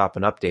gaming laptop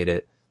and update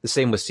it. The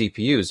same with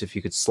CPUs. If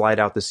you could slide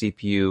out the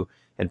CPU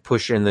and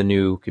push in the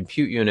new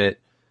compute unit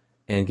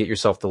and get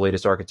yourself the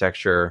latest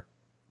architecture,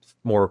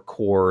 more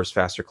cores,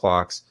 faster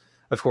clocks.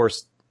 Of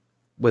course,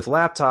 with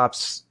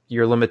laptops,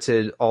 you're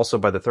limited also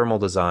by the thermal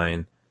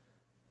design.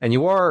 And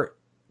you are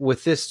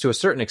with this to a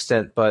certain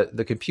extent, but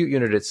the compute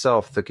unit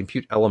itself, the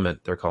compute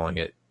element, they're calling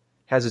it,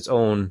 has its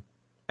own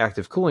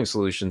active cooling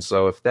solution.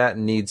 So if that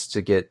needs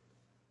to get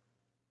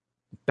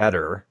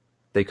better,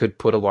 they could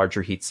put a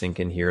larger heatsink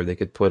in here. They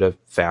could put a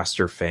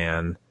faster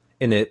fan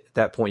in it. At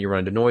that point, you run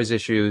into noise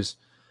issues.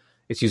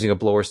 It's using a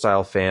blower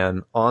style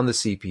fan on the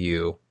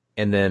CPU.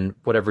 And then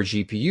whatever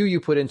GPU you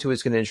put into it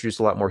is going to introduce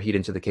a lot more heat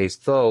into the case,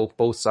 though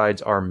both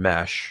sides are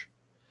mesh.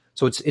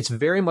 So it's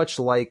very much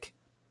like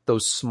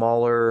those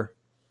smaller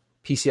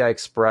PCI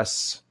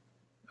Express,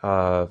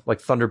 like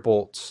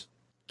Thunderbolt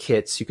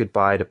kits you could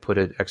buy to put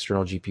an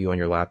external GPU on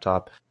your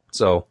laptop.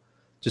 So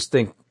just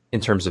think in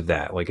terms of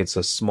that. Like, it's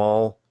a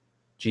small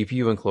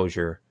GPU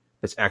enclosure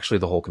that's actually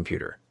the whole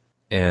computer.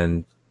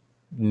 And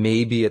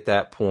maybe at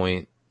that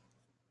point,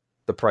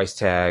 the price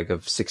tag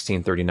of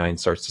 $1,639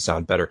 starts to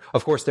sound better.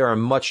 Of course, there are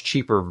much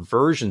cheaper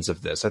versions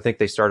of this. I think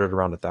they started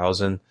around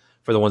 $1,000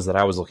 for the ones that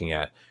I was looking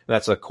at.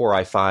 That's a Core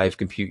i5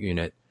 compute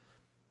unit.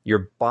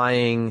 You're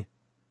buying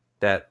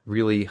that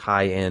really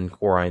high-end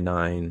Core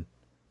i9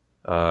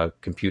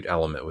 compute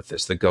element with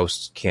this. The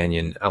Ghost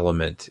Canyon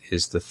element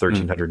is the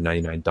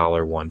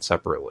 $1,399 one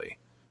separately.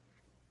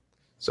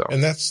 So,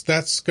 And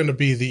that's going to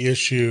be the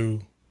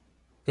issue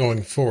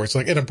going forward. It's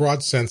like, in a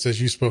broad sense, as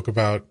you spoke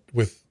about,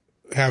 with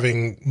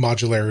having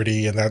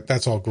modularity, and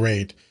that's all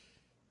great,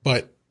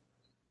 but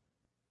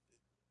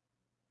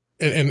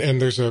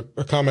and there's a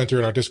commenter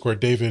in our Discord,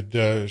 David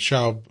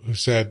Schaub, who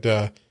said,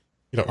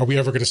 are we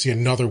ever going to see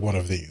another one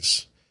of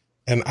these?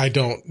 And I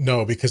don't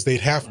know, because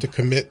they'd have to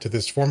commit to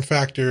this form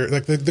factor.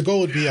 Like, the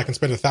goal would be, I can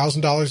spend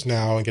 $1,000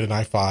 now and get an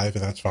i5,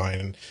 and that's fine,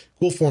 and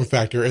cool form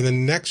factor, and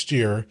then next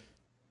year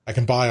I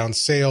can buy on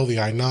sale the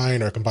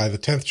i9, or I can buy the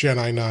 10th gen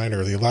i9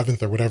 or the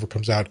 11th or whatever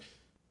comes out.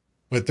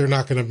 But they're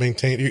not going to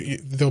maintain.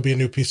 There'll be a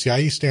new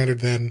PCIe standard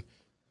then.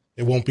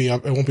 It won't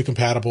be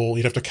compatible.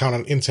 You'd have to count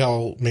on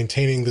Intel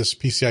maintaining this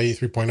PCIe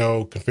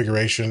 3.0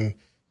 configuration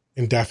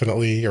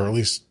indefinitely, or at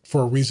least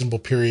for a reasonable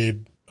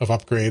period of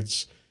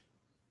upgrades.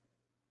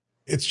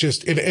 It's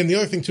just, and the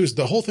other thing too is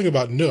the whole thing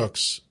about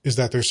NUCs is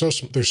that they're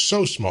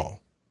so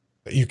small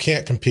that you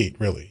can't compete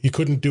really. You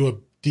couldn't do a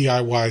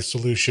DIY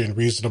solution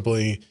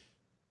reasonably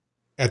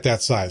at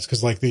that size.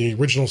 Cause like the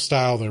original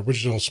style, the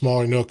original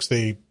smaller Nooks,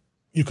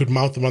 you could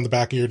mount them on the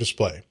back of your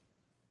display,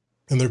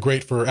 and they're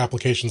great for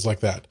applications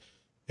like that.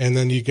 And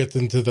then you get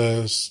into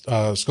the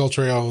Skull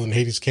Trail and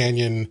Hades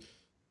Canyon,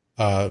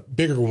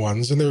 bigger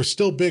ones, and they're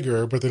still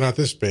bigger, but they're not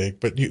this big.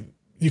 But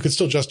you could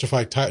still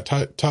justify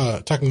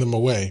tucking them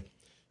away.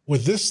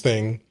 With this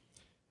thing,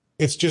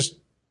 it's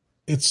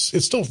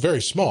still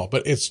very small,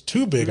 but it's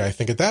too big. I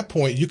think at that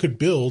point you could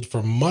build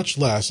for much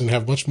less and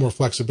have much more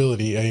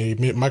flexibility a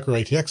micro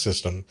ATX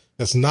system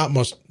that's not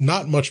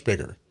much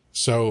bigger.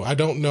 So I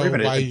don't know, or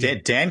even why a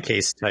Dan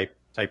case type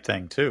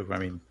thing too. I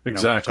mean,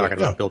 exactly. Talking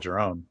about build your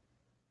own.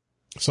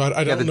 So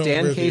I don't know. The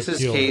Dan Case's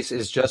case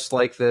is just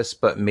like this,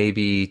 but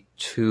maybe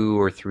 2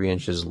 or 3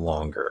 inches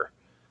longer,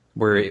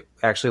 where it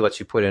actually lets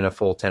you put in a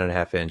full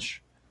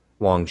 10.5-inch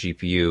long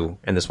GPU,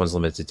 and this one's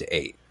limited to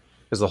 8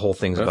 because the whole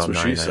thing's about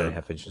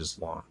 9.5 inches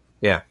long.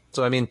 Yeah.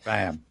 So I mean,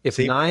 bam. If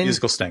See, 9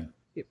 musical sting.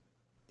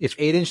 If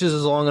 8 inches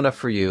is long enough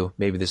for you,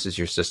 maybe this is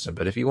your system.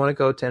 But if you want to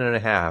go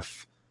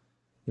 10.5,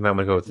 you might want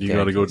to go with the Dan. You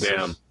got to go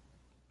Dan.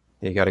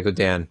 You got to go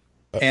Dan.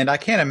 And I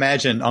can't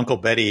imagine Uncle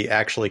Betty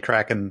actually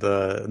cracking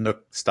the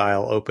Nook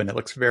style open. It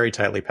looks very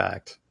tightly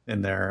packed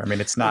in there. I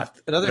mean, it's not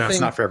it's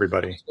not for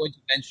everybody. I was going to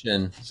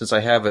mention, since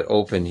I have it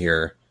open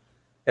here,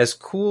 as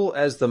cool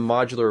as the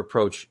modular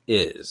approach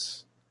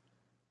is,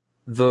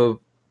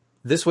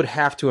 this would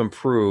have to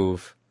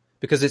improve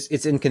because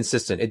it's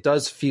inconsistent. It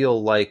does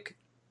feel like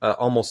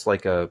almost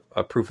like a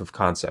proof of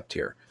concept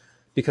here,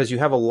 because you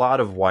have a lot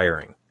of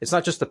wiring. It's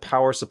not just the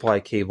power supply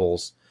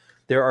cables.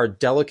 There are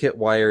delicate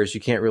wires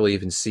you can't really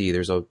even see.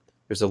 There's a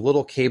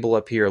little cable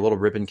up here, a little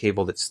ribbon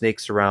cable that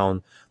snakes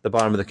around the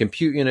bottom of the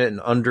compute unit and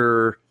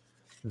under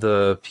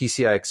the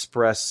PCI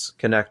Express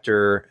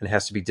connector, and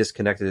has to be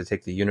disconnected to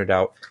take the unit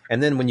out.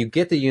 And then when you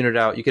get the unit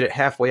out, you get it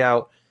halfway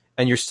out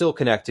and you're still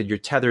connected. You're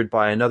tethered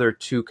by another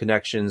 2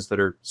 connections that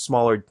are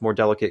smaller, more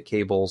delicate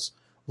cables,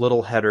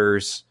 little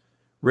headers,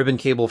 ribbon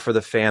cable for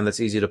the fan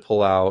that's easy to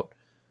pull out.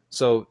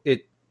 So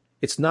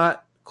it's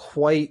not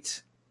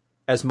quite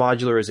as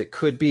modular as it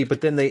could be,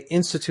 but then they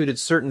instituted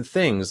certain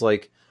things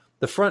like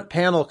the front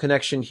panel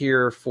connection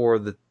here for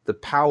the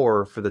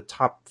power for the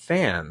top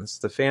fans,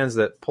 the fans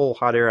that pull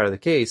hot air out of the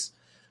case.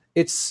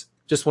 It's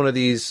just one of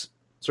these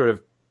sort of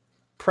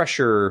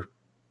pressure,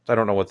 I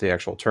don't know what the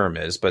actual term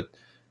is, but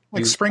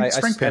like spring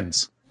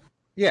pins.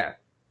 Yeah.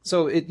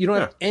 So you don't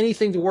have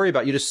anything to worry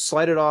about. You just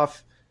slide it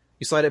off,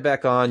 you slide it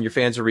back on, your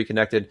fans are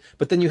reconnected,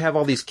 but then you have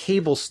all these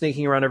cables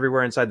snaking around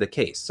everywhere inside the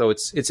case. So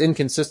it's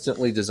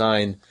inconsistently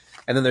designed.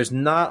 And then there's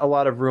not a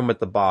lot of room at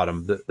the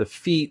bottom. The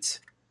feet,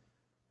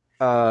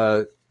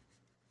 the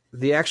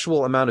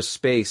actual amount of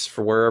space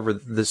for wherever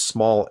this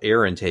small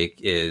air intake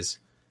is,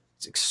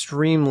 it's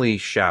extremely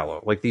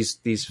shallow. Like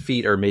these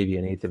feet are maybe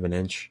 1/8 of an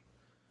inch.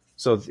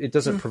 So it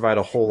doesn't provide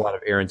a whole lot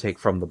of air intake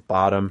from the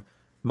bottom.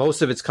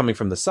 Most of it's coming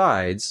from the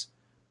sides,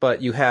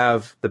 but you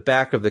have the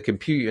back of the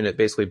compute unit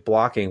basically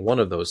blocking one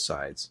of those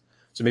sides.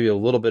 So maybe a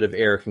little bit of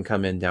air can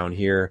come in down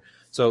here.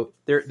 So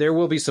there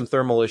will be some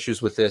thermal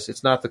issues with this.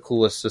 It's not the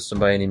coolest system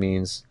by any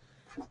means.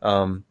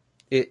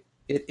 It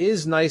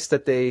is nice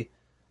that they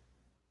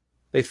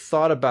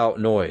thought about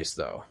noise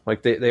though.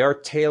 Like they are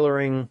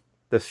tailoring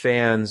the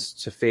fans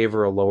to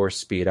favor a lower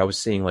speed. I was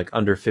seeing like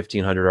under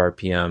 1500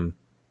 RPM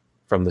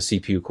from the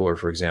CPU cooler,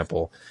 for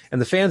example. And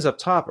the fans up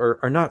top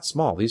are not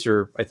small. These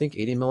are, I think,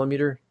 80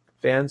 millimeter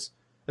fans.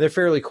 And they're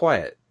fairly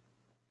quiet.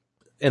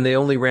 And they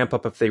only ramp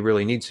up if they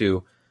really need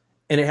to.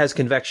 And it has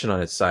convection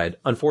on its side.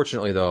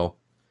 Unfortunately, though,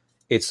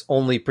 it's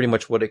only pretty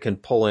much what it can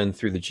pull in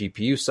through the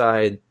GPU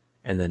side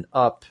and then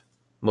up.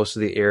 Most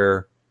of the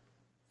air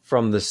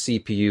from the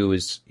CPU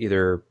is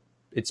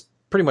it's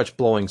pretty much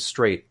blowing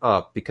straight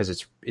up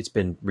because it's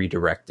been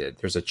redirected.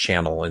 There's a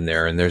channel in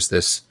there, and there's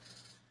this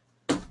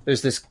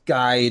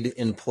guide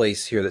in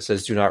place here that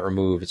says do not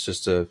remove. It's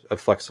just a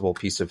flexible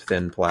piece of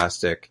thin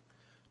plastic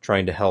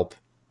trying to help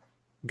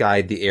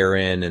guide the air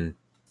in. And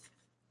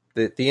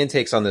the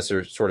intakes on this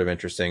are sort of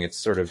interesting. It's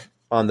sort of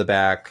on the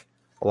back.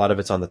 A lot of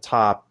it's on the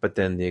top, but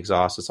then the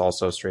exhaust is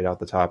also straight out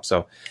the top.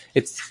 So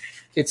it's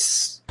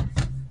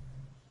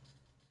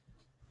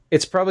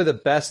probably the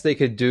best they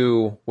could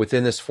do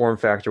within this form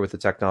factor with the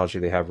technology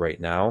they have right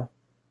now.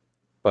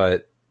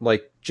 But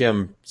like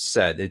Jim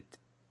said,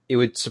 it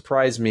would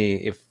surprise me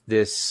if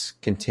this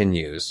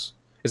continues.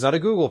 It's not a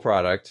Google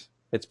product.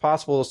 It's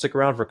possible it'll stick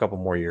around for a couple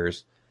more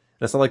years.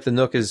 And it's not like the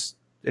Nook is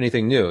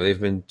anything new. They've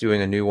been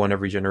doing a new one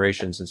every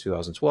generation since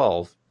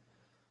 2012.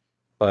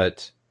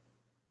 But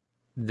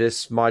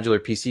this modular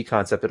PC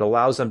concept, it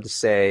allows them to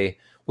say,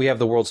 we have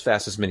the world's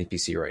fastest mini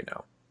PC right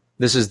now.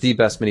 This is the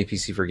best mini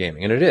PC for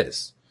gaming. And it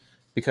is.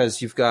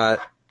 Because you've got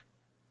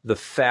the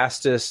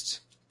fastest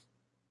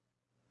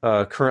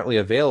currently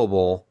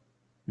available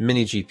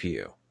mini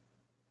GPU.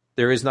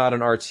 There is not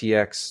an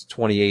RTX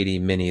 2080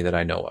 mini that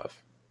I know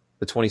of.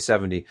 The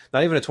 2070,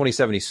 not even a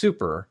 2070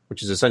 Super,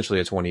 which is essentially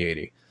a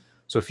 2080.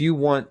 So if you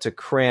want to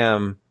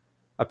cram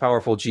a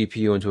powerful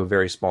GPU into a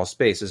very small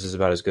space, this is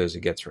about as good as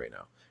it gets right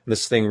now. And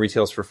this thing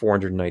retails for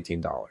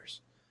 $419.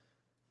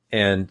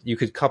 And you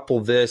could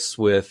couple this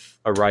with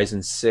a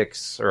Ryzen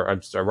 6 or a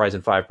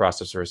Ryzen 5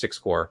 processor, a 6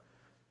 core,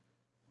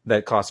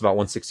 that costs about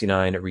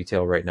 $169 at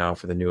retail right now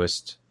for the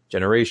newest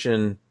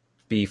generation,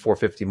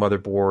 B450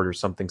 motherboard or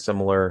something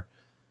similar,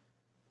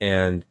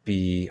 and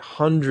be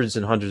hundreds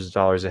and hundreds of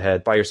dollars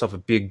ahead. Buy yourself a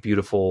big,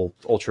 beautiful,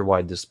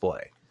 ultra-wide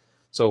display.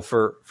 So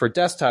for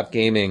desktop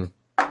gaming,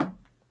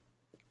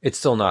 it's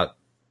still not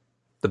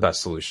the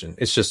best solution.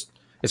 It's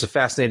a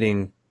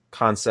fascinating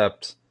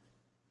concept,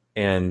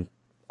 and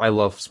I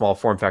love small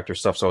form factor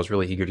stuff, so I was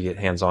really eager to get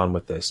hands-on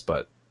with this,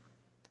 but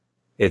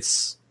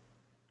it's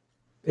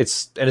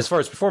and as far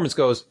as performance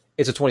goes,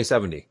 it's a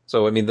 2070.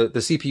 So, I mean, the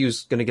CPU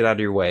is going to get out of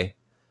your way.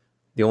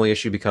 The only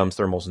issue becomes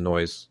thermals and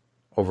noise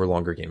over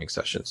longer gaming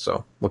sessions.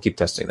 So we'll keep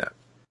testing that.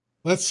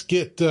 Let's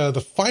get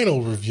the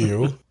final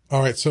review.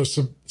 All right. So,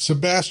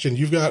 Sebastian,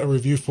 you've got a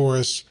review for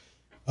us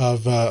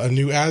of how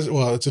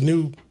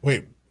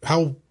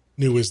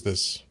new is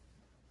this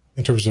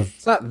in terms of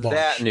It's not launch?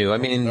 that new. I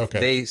mean,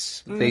 Okay.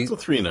 It's a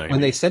 390.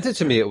 when they sent it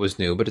to me, it was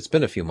new, but it's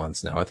been a few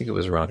months now. I think it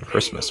was around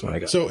Christmas when I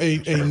got it. So a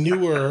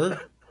newer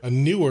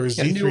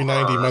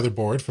Z390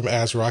 motherboard from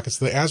ASRock. It's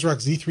the ASRock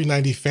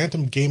Z390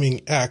 Phantom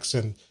Gaming X,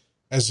 and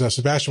as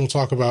Sebastian will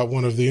talk about,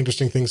 one of the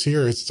interesting things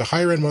here is it's a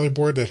higher end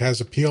motherboard that has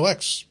a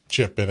PLX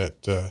chip in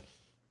it.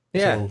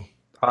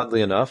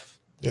 Oddly enough.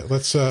 Yeah,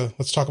 let's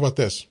talk about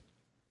this.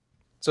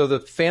 So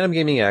the Phantom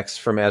Gaming X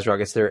from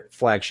ASRock, it's their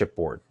flagship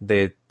board.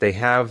 They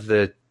have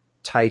the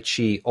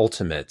Taichi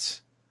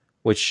Ultimate,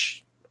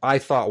 which I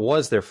thought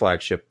was their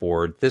flagship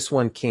board. This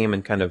one came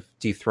and kind of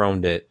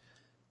dethroned it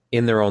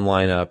in their own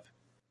lineup.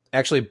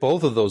 Actually,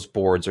 both of those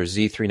boards are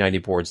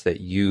Z390 boards that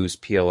use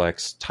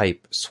PLX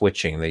type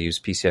switching. They use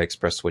PCI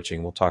Express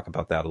switching. We'll talk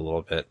about that a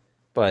little bit.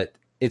 But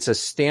it's a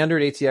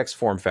standard ATX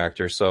form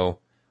factor. So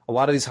a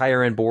lot of these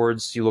higher end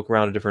boards, you look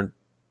around at different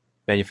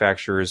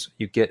manufacturers,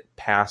 you get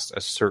past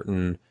a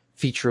certain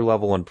feature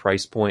level and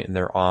price point, and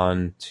they're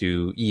on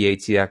to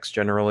eATX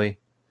generally.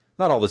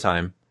 Not all the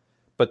time,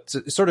 but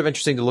it's sort of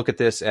interesting to look at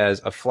this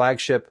as a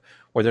flagship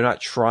where they're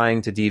not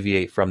trying to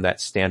deviate from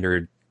that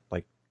standard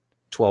like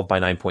 12 by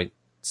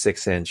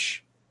 9.6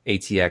 inch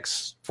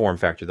ATX form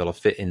factor that'll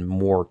fit in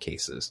more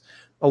cases.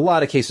 A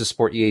lot of cases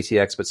support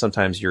eATX, but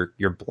sometimes you're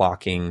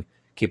blocking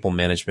cable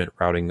management,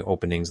 routing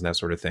openings, and that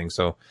sort of thing.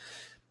 So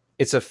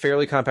it's a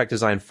fairly compact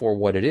design for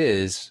what it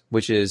is,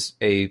 which is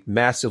a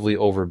massively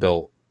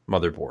overbuilt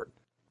motherboard.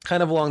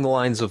 Kind of along the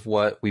lines of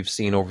what we've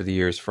seen over the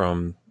years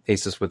from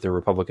Asus with their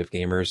Republic of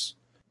Gamers.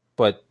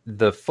 But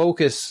the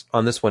focus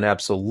on this one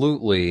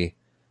absolutely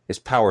is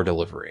power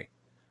delivery,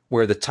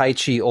 where the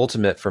Taichi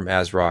Ultimate from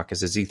ASRock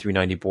is a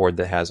Z390 board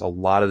that has a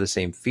lot of the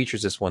same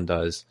features this one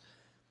does.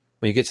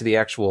 When you get to the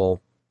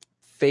actual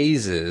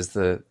phases,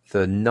 the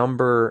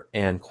number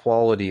and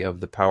quality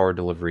of the power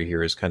delivery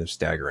here is kind of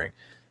staggering.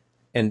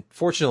 And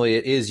fortunately,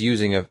 it is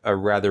using a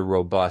rather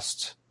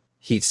robust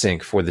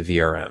heatsink for the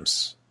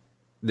VRMs.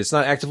 It's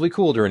not actively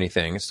cooled or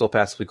anything. It's still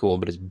passively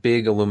cooled, but it's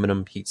big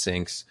aluminum heat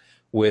sinks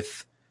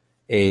with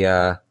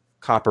a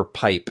copper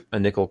pipe, a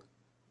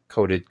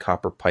nickel-coated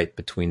copper pipe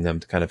between them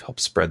to kind of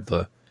help spread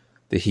the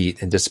heat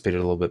and dissipate it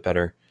a little bit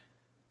better.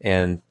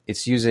 And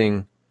it's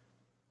using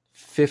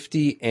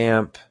 50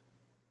 amp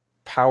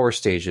power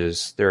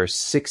stages. There are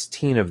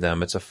 16 of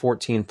them. It's a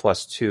 14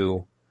 plus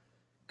 2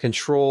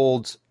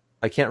 controlled.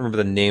 I can't remember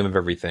the name of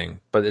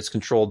everything, but it's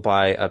controlled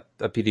by a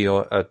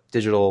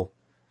digital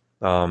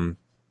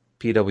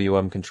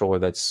PWM controller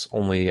that's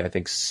only, I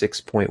think,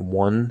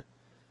 6.1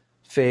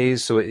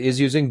 phase. So it is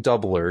using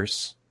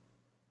doublers,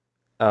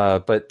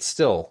 but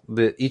still,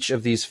 each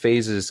of these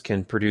phases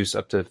can produce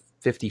up to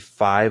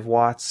 55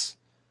 watts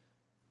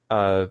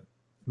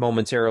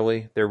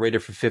momentarily. They're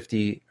rated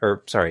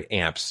for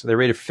amps. They're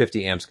rated for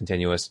 50 amps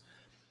continuous.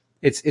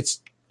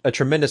 It's a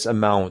tremendous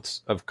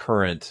amount of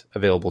current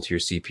available to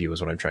your CPU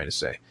is what I'm trying to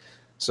say.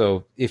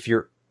 So if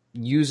you're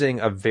using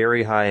a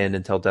very high-end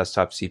Intel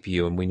desktop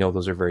CPU, and we know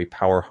those are very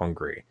power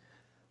hungry,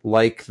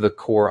 like the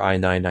Core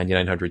i9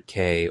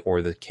 9900K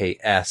or the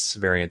KS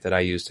variant that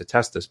I use to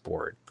test this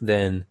board,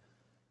 then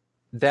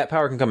that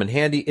power can come in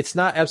handy. It's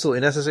not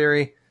absolutely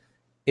necessary.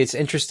 It's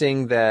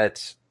interesting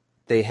that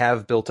they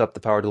have built up the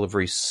power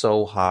delivery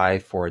so high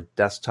for a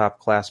desktop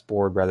class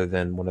board rather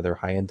than one of their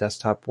high-end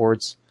desktop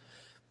boards.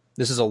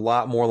 This is a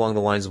lot more along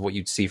the lines of what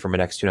you'd see from an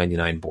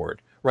X299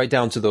 board, right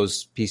down to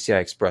those PCI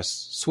Express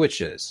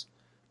switches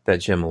that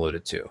Jim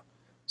alluded to.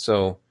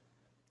 So,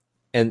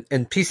 and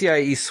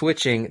PCIe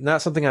switching,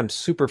 not something I'm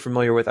super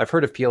familiar with. I've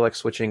heard of PLX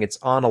switching. It's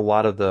on a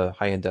lot of the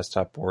high-end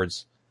desktop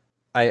boards.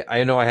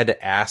 I know I had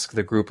to ask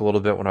the group a little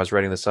bit when I was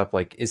writing this up,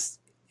 like,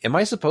 am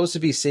I supposed to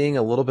be seeing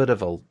a little bit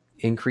of a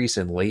increase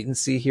in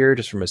latency here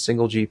just from a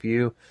single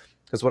GPU?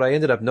 Because what I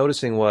ended up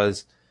noticing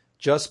was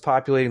just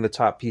populating the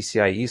top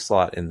PCIe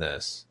slot in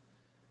this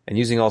and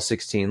using all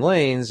 16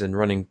 lanes and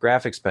running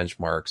graphics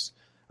benchmarks,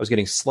 I was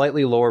getting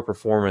slightly lower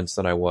performance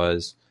than I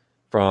was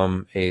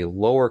from a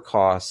lower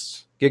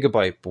cost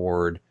Gigabyte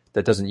board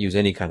that doesn't use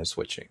any kind of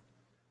switching.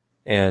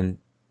 And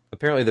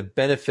apparently the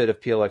benefit of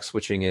PLX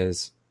switching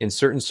is in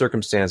certain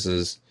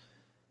circumstances,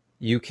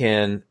 you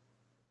can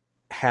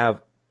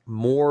have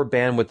more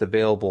bandwidth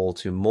available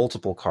to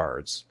multiple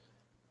cards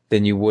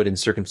than you would in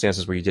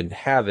circumstances where you didn't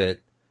have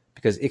it,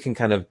 because it can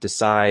kind of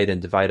decide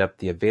and divide up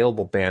the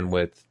available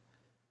bandwidth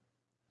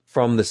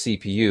from the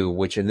CPU,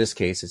 which in this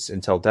case, it's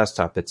Intel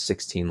Desktop, it's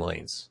 16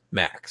 lanes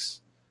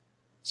max.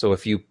 So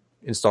if you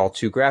install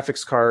 2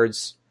 graphics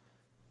cards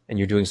and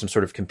you're doing some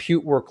sort of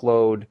compute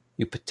workload,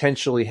 you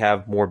potentially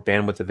have more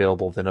bandwidth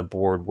available than a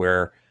board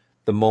where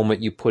the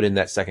moment you put in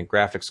that second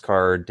graphics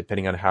card,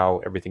 depending on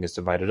how everything is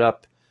divided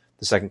up,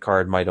 the second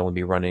card might only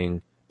be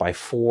running by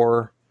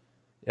 4.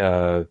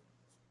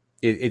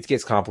 It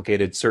gets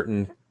complicated.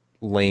 Certain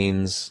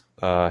lanes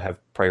have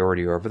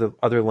priority over the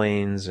other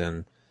lanes,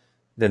 and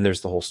then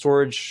there's the whole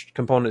storage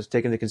component to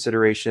take into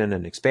consideration,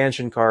 and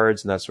expansion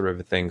cards and that sort of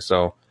a thing.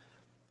 So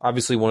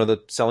obviously one of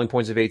the selling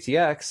points of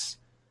ATX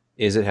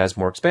is it has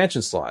more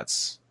expansion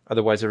slots.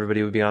 Otherwise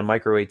everybody would be on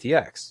micro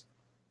ATX.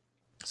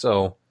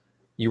 So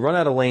you run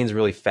out of lanes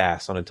really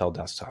fast on Intel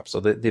Desktop. So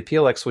the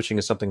PLX switching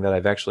is something that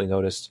I've actually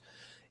noticed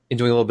in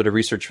doing a little bit of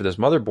research for this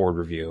motherboard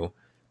review.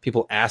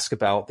 People ask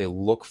about, they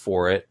look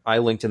for it. I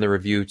linked in the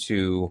review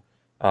to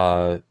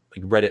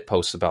like Reddit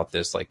posts about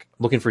this, like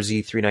looking for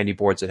Z390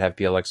 boards that have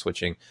PLX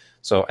switching.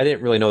 So I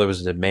didn't really know there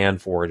was a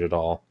demand for it at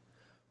all.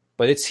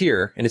 But it's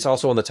here, and it's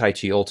also on the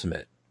Taichi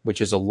Ultimate,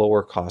 which is a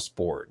lower cost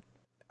board.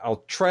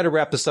 I'll try to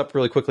wrap this up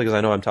really quickly because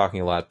I know I'm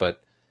talking a lot,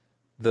 but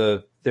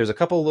there's a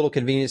couple of little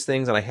convenience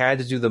things, and I had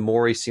to do the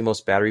Mori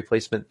CMOS battery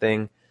placement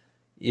thing.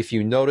 If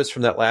you notice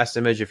from that last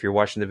image, if you're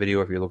watching the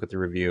video, if you look at the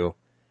review,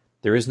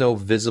 there is no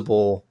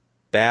visible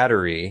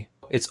battery.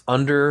 It's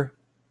under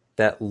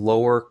that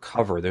lower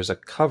cover. There's a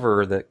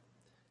cover that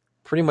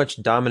pretty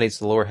much dominates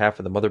the lower half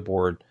of the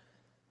motherboard,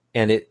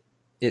 and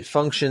it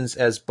functions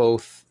as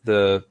both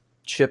the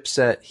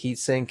chipset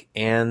heatsink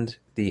and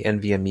the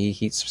NVMe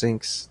heat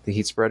sinks, the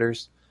heat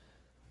spreaders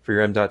for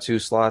your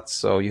M.2 slots.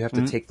 So you have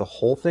to take the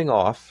whole thing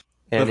off.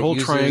 And that whole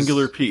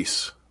triangular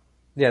piece.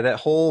 Yeah, that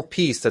whole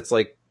piece that's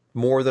like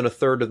more than a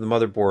third of the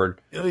motherboard.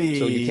 So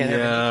you can't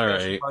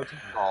have any right.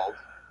 installed.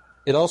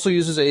 It also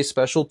uses a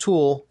special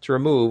tool to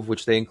remove,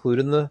 which they include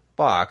in the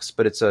box,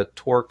 but it's a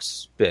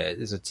Torx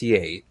bit. It's a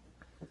T8.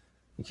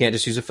 You can't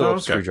just use a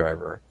Phillips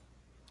screwdriver.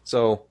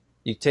 So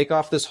you take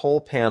off this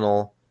whole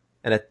panel,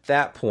 and at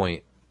that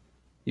point,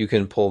 you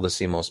can pull the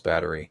CMOS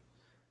battery,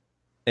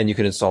 and you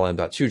can install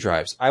M.2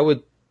 drives. I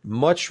would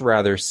much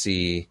rather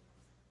see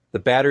the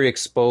battery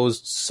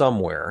exposed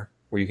somewhere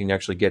where you can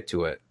actually get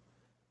to it,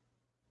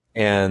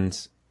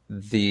 and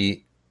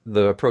the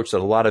approach that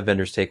a lot of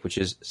vendors take, which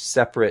is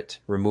separate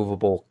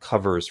removable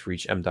covers for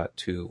each M.2.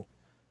 Dude,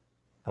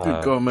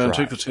 go, man, drive.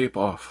 take the tape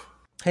off.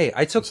 Hey,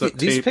 I took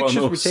these pictures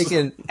were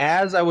taken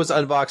as I was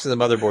unboxing the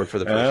motherboard for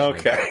the first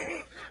time.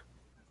 Okay.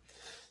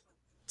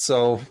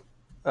 So,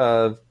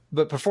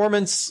 but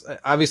performance,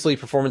 obviously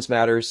performance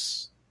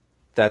matters.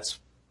 That's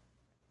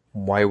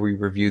why we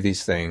review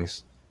these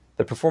things.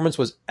 The performance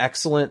was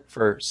excellent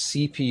for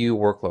CPU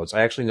workloads.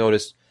 I actually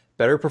noticed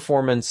better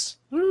performance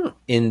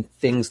in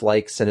things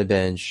like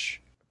Cinebench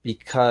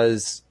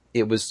because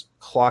it was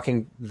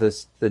clocking the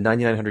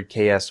 9900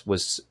 KS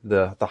was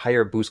the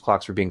higher boost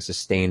clocks were being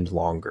sustained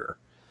longer.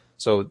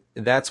 So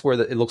that's where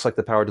it looks like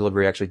the power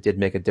delivery actually did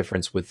make a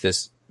difference with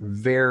this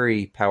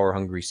very power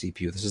hungry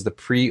CPU. This is the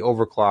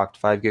pre-overclocked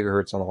 5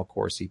 gigahertz on all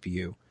core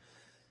CPU.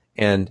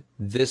 And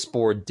this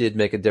board did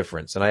make a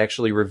difference. And I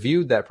actually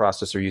reviewed that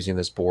processor using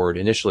this board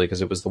initially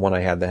because it was the one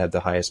I had that had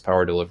the highest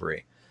power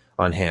delivery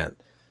on hand.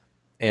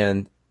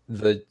 And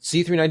the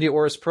Z390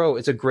 Aorus Pro,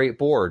 it's a great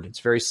board. It's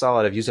very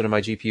solid. I've used it on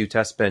my GPU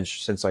test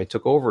bench since I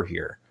took over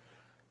here.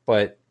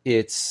 But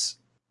it's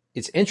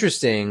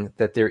interesting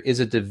that there is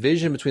a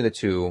division between the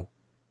two.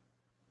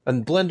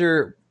 And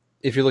Blender,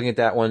 if you're looking at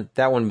that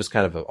one was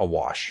kind of a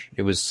wash.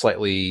 It was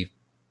slightly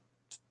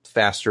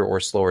faster or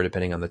slower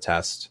depending on the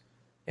test,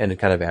 and it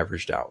kind of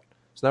averaged out.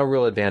 So no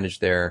real advantage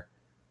there.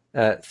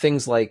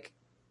 Things like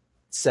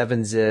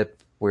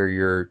 7-zip, where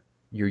you're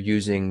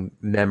using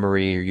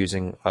memory, you're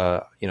using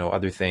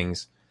other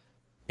things.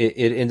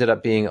 It ended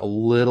up being a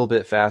little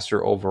bit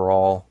faster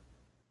overall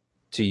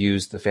to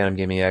use the Phantom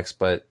Gaming X,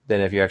 but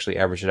then if you actually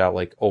average it out,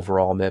 like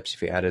overall MIPS,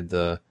 if you added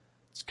the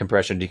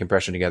compression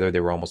decompression together, they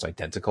were almost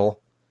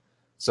identical.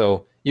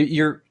 So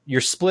you're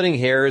splitting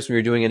hairs when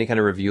you're doing any kind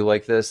of review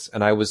like this,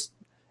 and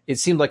it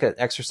seemed like an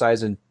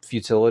exercise in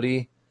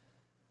futility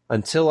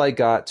until I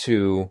got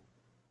to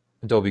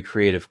Adobe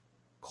Creative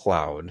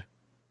Cloud.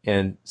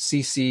 And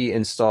CC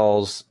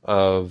installs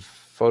of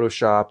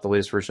Photoshop, the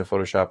latest version of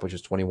Photoshop, which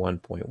is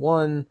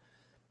 21.1,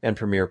 and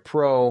Premiere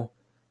Pro,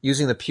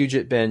 using the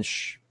Puget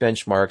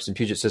benchmarks, and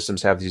Puget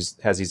Systems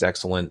has these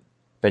excellent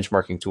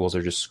benchmarking tools.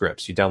 They're just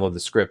scripts. You download the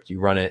script,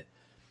 you run it,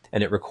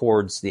 and it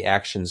records the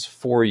actions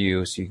for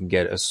you so you can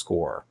get a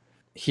score.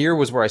 Here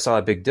was where I saw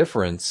a big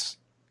difference,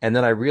 and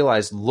then I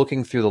realized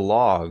looking through the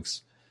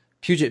logs,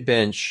 Puget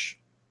Bench,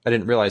 I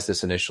didn't realize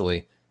this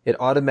initially, it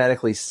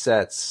automatically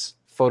sets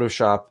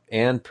Photoshop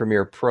and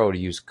Premiere Pro to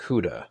use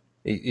CUDA.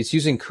 It's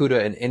using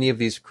CUDA in any of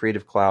these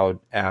Creative Cloud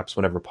apps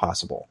whenever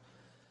possible.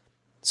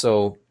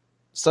 So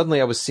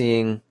suddenly I was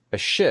seeing a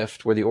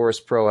shift where the Aorus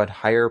Pro had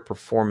higher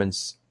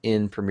performance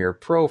in Premiere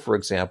Pro, for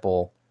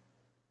example,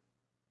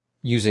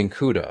 using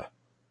CUDA.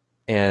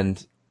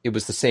 And it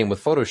was the same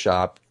with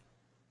Photoshop.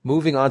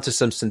 Moving on to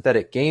some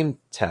synthetic game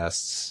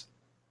tests,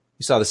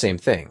 you saw the same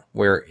thing,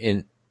 where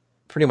in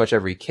pretty much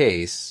every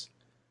case,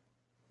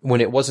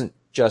 when it wasn't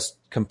just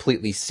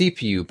completely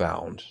CPU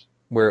bound,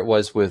 where it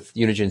was with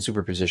Unigine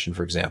superposition,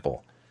 for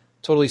example,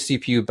 totally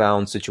CPU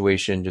bound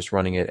situation, just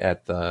running it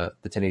at the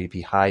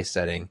 1080p high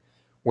setting,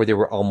 where they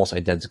were almost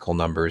identical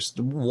numbers.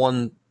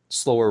 One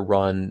slower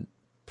run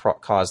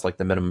caused like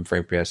the minimum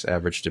frame per FPS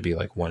average to be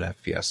like 1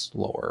 FPS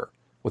lower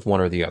with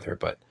one or the other.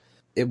 But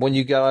when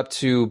you go up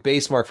to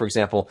Basemark, for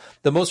example,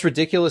 the most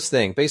ridiculous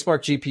thing, Basemark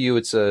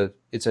GPU,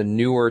 it's a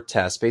newer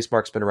test.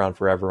 Basemark's been around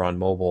forever on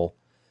mobile,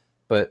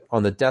 but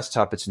on the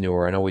desktop it's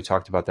newer. I know we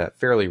talked about that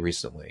fairly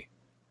recently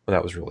when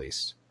that was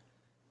released.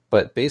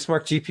 But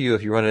Basemark GPU,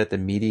 if you run it at the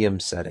medium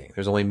setting,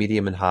 there's only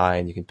medium and high,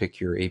 and you can pick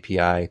your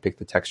API, pick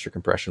the texture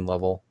compression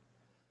level.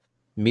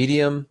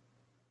 Medium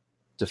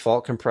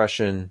default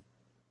compression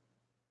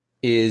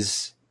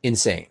is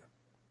insane.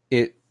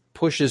 It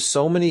pushes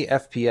so many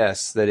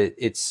FPS that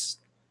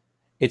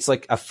it's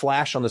like a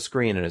flash on the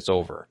screen and it's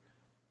over.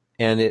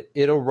 And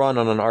it'll run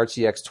on an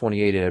RTX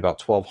 2080 at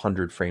about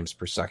 1200 frames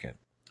per second.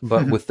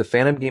 But with the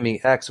Phantom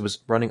Gaming X, it was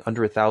running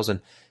under 1000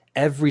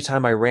 every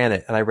time I ran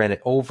it, and I ran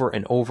it over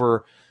and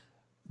over.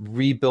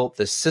 Rebuilt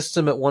the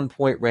system at one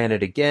point, ran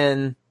it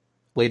again,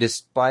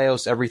 latest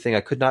BIOS, everything.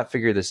 I could not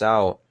figure this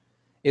out.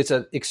 It's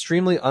an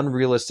extremely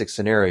unrealistic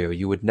scenario.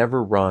 You would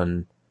never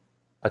run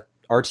a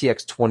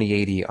RTX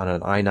 2080 on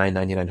an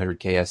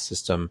i9-9900KS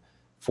system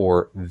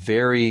for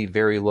very,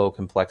 very low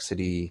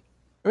complexity.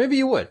 Or maybe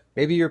you would.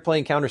 Maybe you're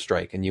playing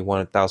Counter-Strike and you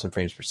want 1000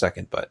 frames per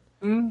second. But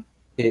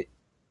it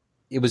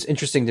was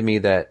interesting to me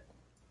that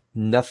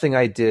nothing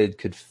I did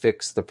could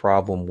fix the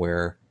problem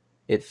where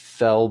it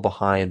fell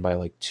behind by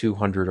like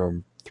 200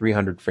 or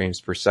 300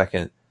 frames per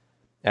second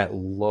at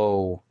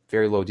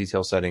very low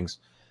detail settings.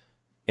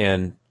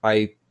 And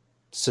I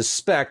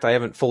suspect, I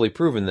haven't fully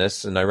proven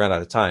this and I ran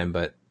out of time,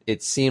 but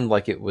it seemed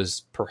like it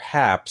was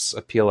perhaps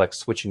a PLX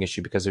switching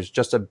issue because there's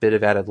just a bit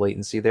of added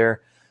latency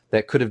there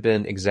that could have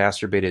been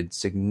exacerbated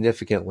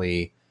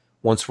significantly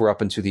once we're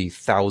up into the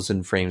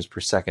 1000 frames per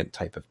second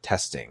type of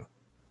testing.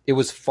 It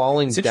was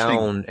falling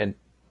down and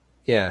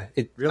yeah,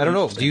 really I don't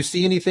know. Do you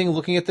see anything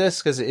looking at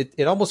this? Because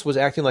it almost was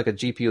acting like a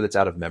GPU that's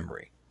out of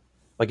memory.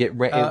 Like it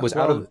was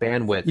out of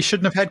bandwidth. You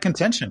shouldn't have had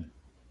contention.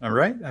 All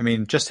right. I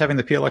mean, just having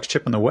the PLX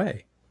chip in the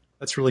way.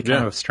 That's really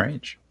kind of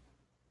strange.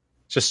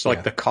 It's just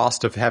like the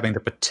cost of having the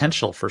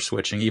potential for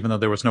switching, even though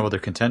there was no other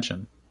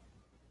contention.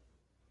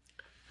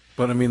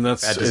 But I mean,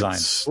 that's bad design.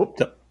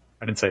 Oops,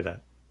 I didn't say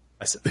that.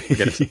 I said,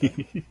 forget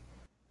it.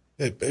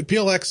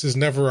 PLX is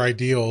never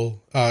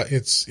ideal.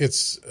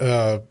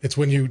 It's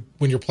when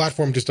your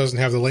platform just doesn't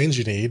have the lanes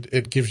you need.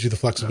 It gives you the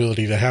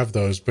flexibility to have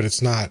those, but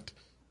it's not.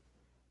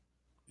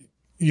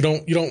 You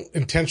don't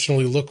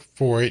intentionally look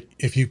for it.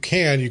 If you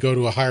can, you go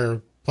to a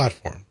higher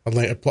platform,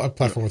 a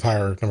platform with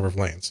higher number of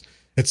lanes.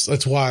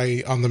 That's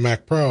why on the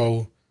Mac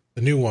Pro,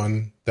 the new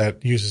one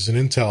that uses an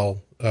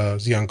Intel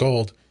Xeon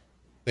Gold,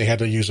 they had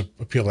to use a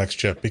PLX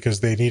chip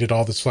because they needed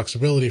all this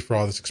flexibility for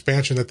all this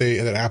expansion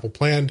that Apple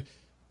planned.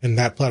 And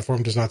that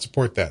platform does not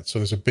support that. So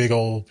there's a big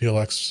old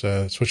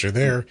PLX switcher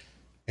there.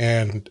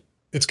 And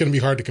it's going to be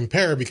hard to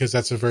compare because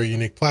that's a very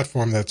unique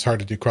platform that's hard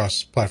to do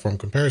cross-platform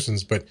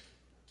comparisons. But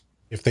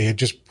if they had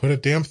just put a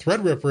damn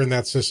Threadripper in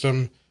that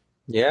system,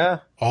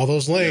 all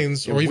those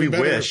lanes, or even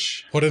better,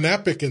 put an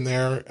Epic in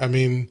there. I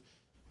mean...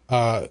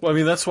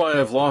 that's why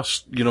I've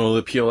lost, the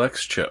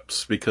PLX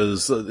chips,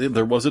 because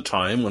there was a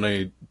time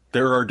when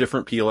there are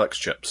different PLX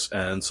chips,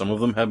 and some of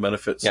them have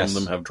benefits, some of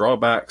them have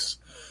drawbacks.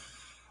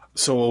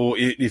 So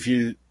if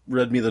you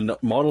read me the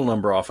model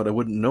number off it, I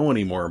wouldn't know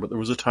anymore. But there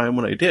was a time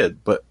when I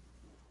did. But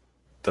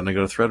then I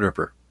got a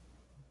Threadripper,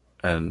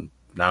 and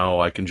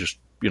now I can just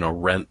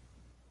rent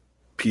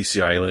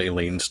PCI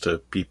lanes to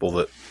people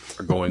that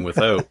are going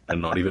without and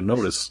not even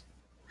notice.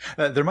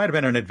 There might have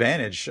been an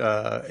advantage,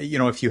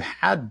 if you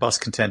had bus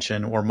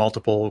contention or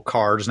multiple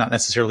cards, not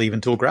necessarily even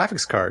dual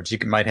graphics cards. You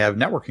might have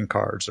networking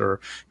cards or,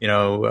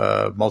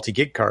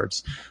 multi-gig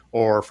cards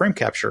or frame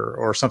capture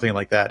or something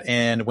like that.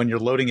 And when you're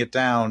loading it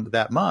down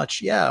that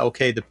much,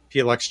 the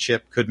PLX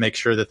chip could make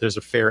sure that there's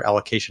a fair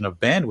allocation of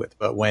bandwidth.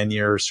 But when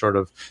you're sort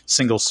of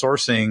single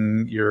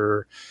sourcing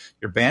your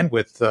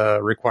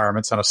bandwidth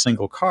requirements on a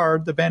single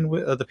card, the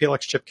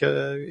PLX chip,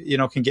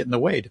 can get in the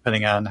way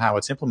depending on how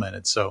it's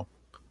implemented. So.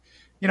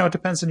 It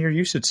depends on your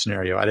usage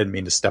scenario. I didn't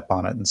mean to step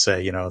on it and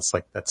say, it's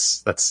like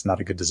that's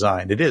not a good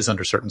design. It is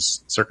under certain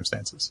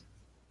circumstances.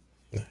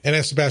 And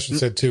as Sebastian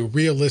said too,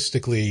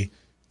 realistically,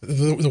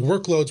 the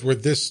workloads where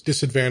this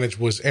disadvantage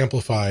was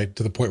amplified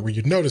to the point where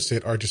you'd notice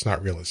it are just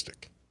not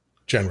realistic,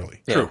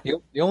 generally. Yeah,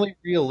 the only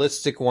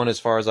realistic one, as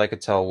far as I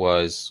could tell,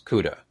 was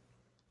CUDA,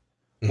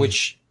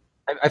 which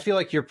I feel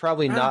like you're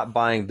probably not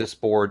buying this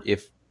board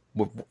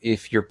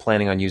if you're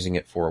planning on using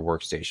it for a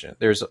workstation.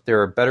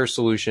 There are better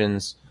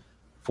solutions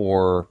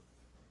for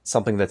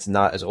something that's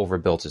not as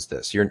overbuilt as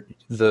this.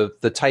 The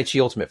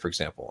Taichi Ultimate, for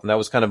example, and that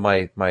was kind of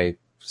my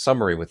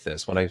summary with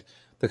this.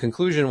 The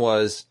conclusion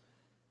was,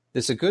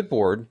 it's a good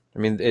board. I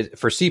mean,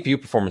 for CPU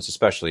performance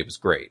especially, it was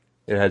great.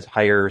 It had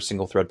higher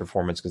single thread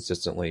performance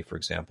consistently, for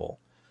example,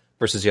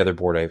 versus the other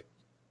board I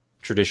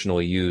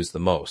traditionally use the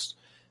most.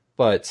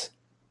 But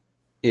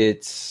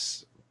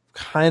it's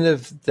kind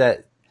of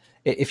that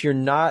if you're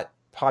not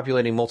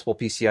populating multiple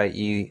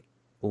PCIe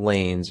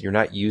lanes, you're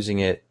not using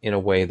it in a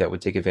way that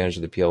would take advantage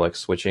of the PLX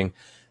switching.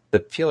 The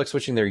PLX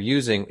switching they're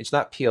using, it's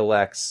not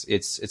PLX,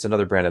 it's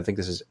another brand. I think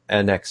this is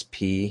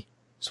NXP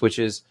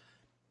switches.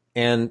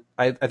 And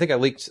I think I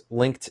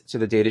linked to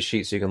the data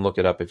sheet so you can look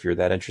it up if you're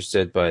that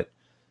interested, but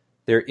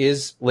there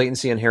is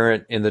latency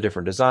inherent in the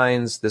different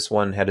designs. This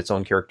one had its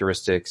own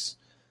characteristics,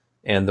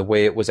 and the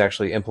way it was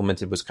actually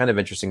implemented was kind of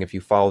interesting if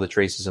you follow the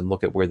traces and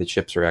look at where the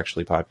chips are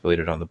actually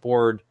populated on the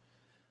board.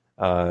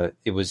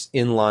 It was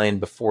in line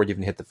before it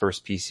even hit the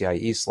first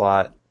PCIe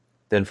slot.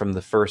 Then from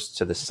the first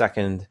to the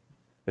second,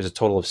 there's a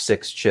total of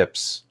 6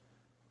 chips,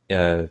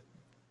 the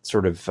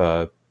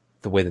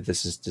way that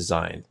this is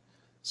designed.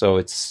 So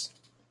it's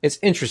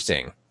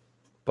interesting,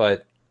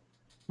 but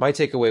my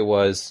takeaway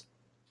was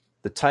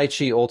the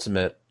Taichi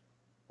Ultimate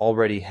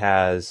already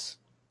has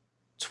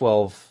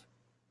 12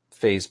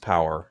 phase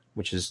power,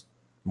 which is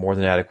more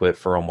than adequate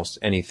for almost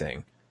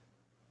anything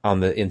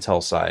on the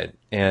Intel side,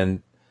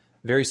 and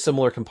very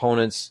similar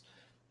components.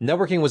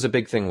 Networking was a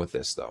big thing with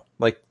this, though.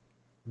 Like,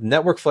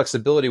 network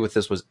flexibility with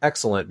this was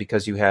excellent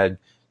because you had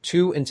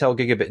 2 Intel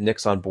gigabit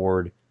NICs on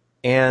board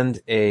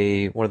and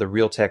one of the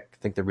Realtek, I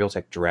think the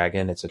Realtek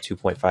Dragon, it's a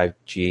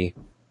 2.5G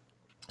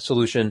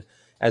solution,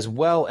 as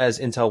well as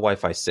Intel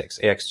Wi-Fi 6.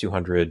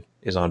 AX200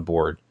 is on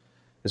board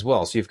as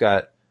well. So you've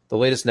got the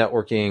latest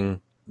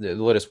networking, the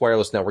latest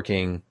wireless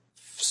networking,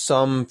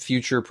 some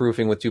future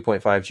proofing with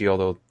 2.5G,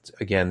 although,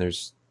 again,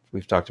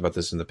 we've talked about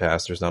this in the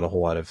past, there's not a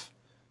whole lot of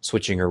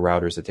switching or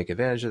routers that take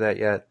advantage of that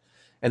yet.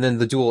 And then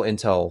the dual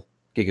Intel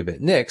gigabit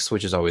NICs,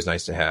 which is always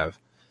nice to have.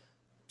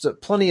 So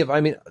plenty of,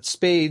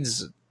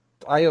 spades,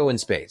 I/O in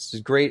spades.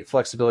 There's great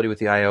flexibility with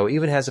the I/O.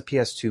 Even has a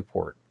PS2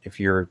 port if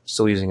you're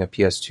still using a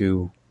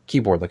PS2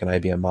 keyboard like an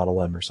IBM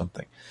Model M or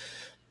something.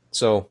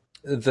 So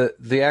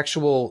the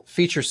actual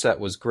feature set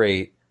was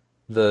great.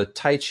 The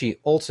Taichi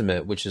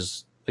Ultimate, which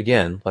is,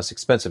 again, less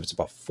expensive. It's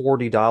about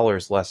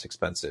 $40 less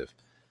expensive.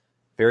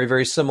 Very,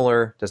 very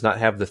similar. Does not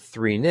have the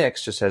 3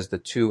 NICs, just has the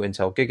 2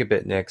 Intel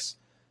gigabit NICs.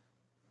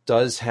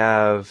 Does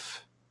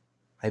have,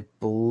 I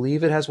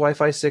believe it has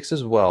Wi-Fi 6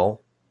 as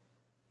well.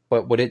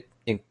 But what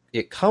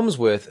it comes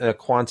with a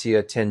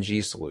Quantia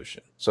 10G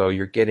solution. So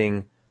you're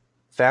getting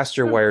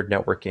faster wired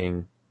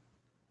networking.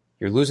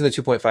 You're losing the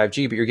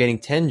 2.5G, but you're getting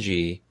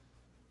 10G.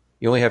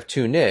 You only have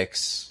 2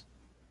 NICs,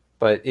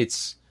 but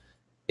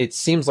it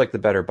seems like the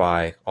better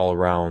buy all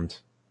around.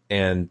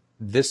 And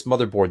this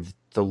motherboard,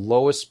 the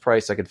lowest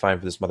price I could find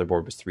for this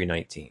motherboard was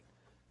 $319.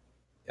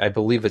 I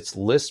believe its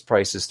list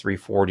price is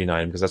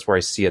 $349 because that's where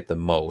I see it the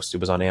most. It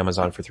was on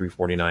Amazon for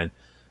 $349.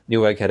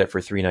 Newegg had it for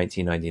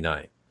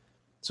 $319.99.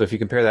 So if you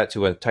compare that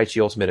to a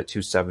Taichi Ultimate at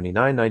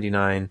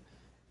 $279.99,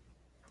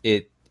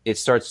 it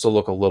starts to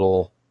look a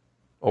little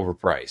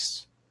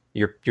overpriced.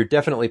 You're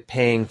definitely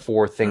paying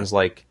for things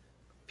like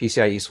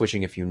PCIe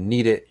switching if you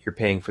need it. You're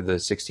paying for the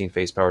 16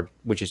 phase power,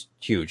 which is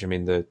huge. I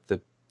mean, the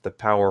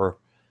power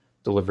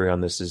delivery on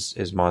this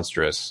is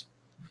monstrous.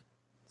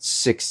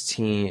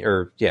 16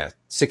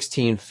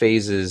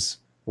 phases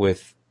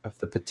with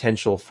the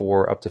potential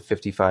for up to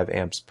 55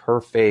 amps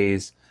per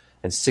phase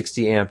and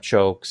 60 amp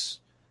chokes,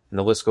 and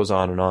the list goes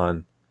on and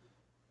on.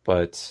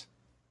 But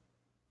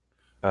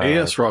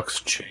ASRock's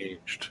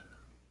changed.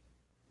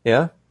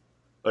 Yeah?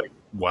 Like,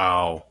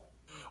 wow.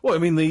 Well, I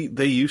mean,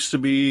 they used to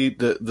be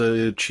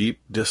the cheap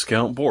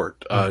discount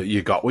board.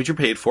 You got what you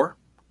paid for,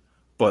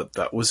 but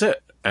that was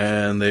it.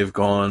 And they've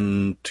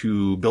gone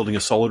to building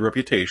a solid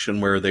reputation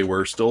where they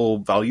were still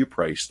value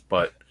priced,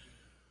 but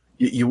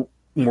you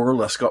more or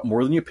less got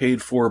more than you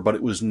paid for, but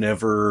it was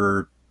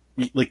never,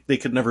 like, they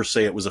could never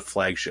say it was a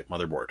flagship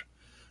motherboard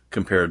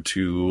compared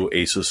to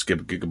Asus,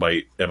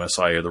 Gigabyte,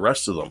 MSI, or the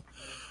rest of them.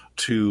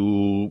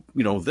 To,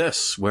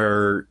 this,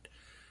 where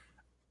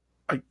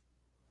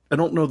I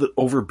don't know that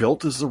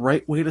overbuilt is the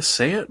right way to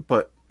say it,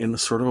 but in the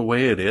sort of a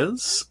way it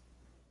is.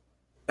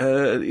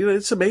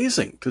 It's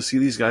amazing to see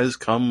these guys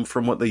come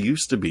from what they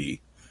used to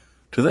be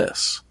to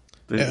this.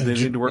 They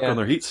need to work on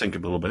their heatsink a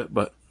little bit,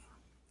 but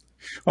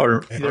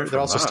they're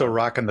also still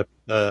rocking the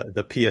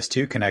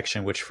PS2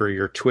 connection, which for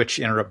your Twitch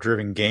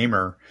interrupt-driven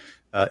gamer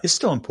is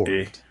still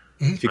important.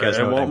 If you guys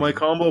know I want my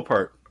combo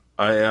part.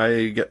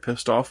 I get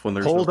pissed off when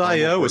there's Pulled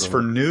IO is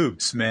for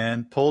noobs,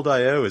 man. Pulled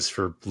IO is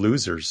for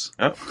losers.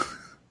 Yep.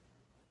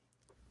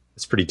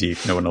 It's pretty deep.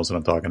 No one knows what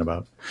I'm talking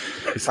about.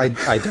 I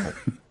don't.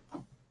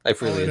 I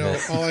freely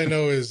admit. All I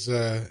know is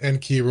N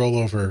key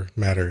rollover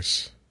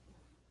matters.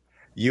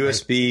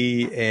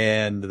 USB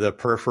and the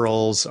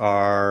peripherals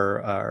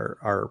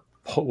are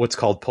what's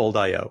called pulled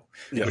I/O,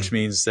 which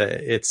means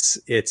that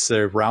it's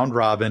a round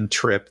robin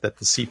trip that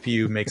the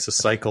CPU makes a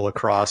cycle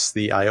across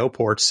the I/O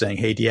ports, saying,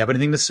 "Hey, do you have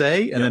anything to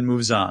say?" and then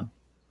moves on.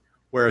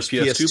 Whereas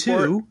PS2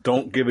 port,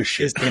 don't give a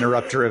shit. is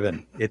interrupt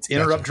driven. It's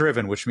interrupt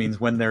driven, which means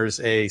when there's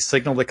a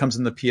signal that comes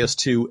in the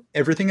PS2,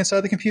 everything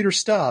inside the computer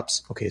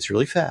stops. Okay, it's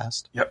really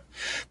fast. Yep.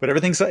 But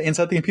everything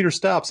inside the computer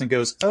stops and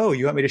goes, "Oh,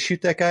 you want me to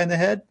shoot that guy in the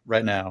head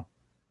right now?"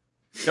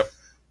 Yep.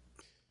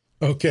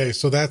 Okay,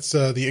 so that's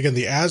the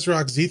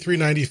ASRock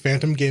Z390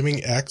 Phantom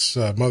Gaming X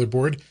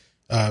motherboard.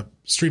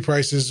 Street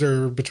prices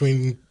are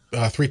between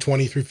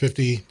 $320,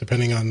 $350,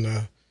 depending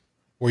on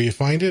where you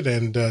find it,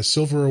 and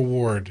silver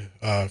award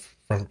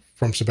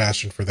from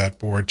Sebastian for that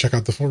board. Check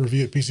out the full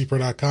review at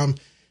PCPro.com,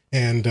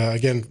 and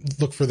again,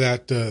 look for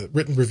that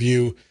written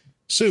review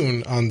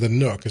soon on the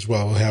Nook as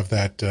well. We'll have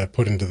that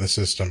put into the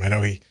system. I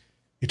know he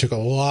took a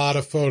lot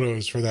of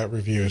photos for that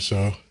review,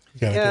 so.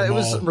 Yeah, it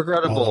was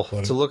regrettable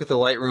to look at the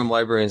Lightroom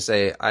library and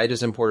say, I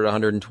just imported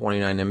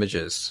 129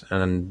 images,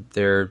 and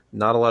there are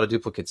not a lot of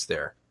duplicates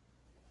there.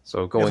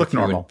 So going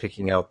through and pick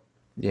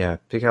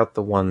out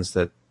the ones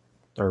that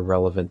are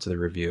relevant to the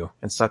review,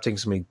 and stop taking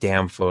so many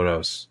damn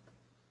photos.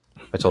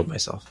 I told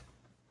myself.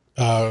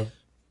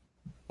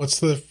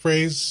 What's the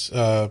phrase?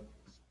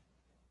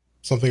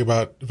 Something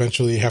about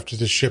eventually you have to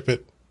just ship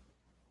it.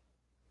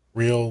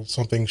 Real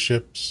something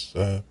ships.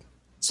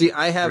 See,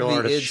 I have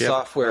the id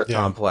software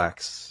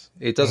complex.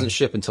 It doesn't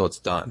ship until it's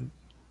done.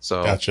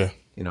 So, gotcha.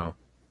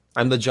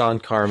 I'm the John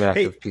Carmack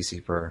of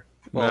PC Per.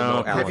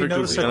 Well, have you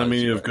noticed the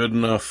enemy of good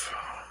enough?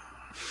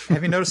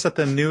 Have you noticed that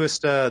the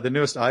newest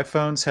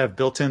iPhones have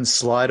built-in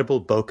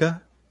slidable bokeh?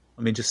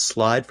 I mean, just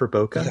slide for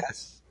bokeh.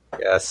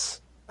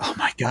 Yes. Oh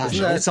my gosh,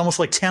 it's almost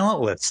like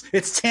talentless.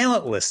 It's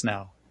talentless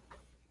now.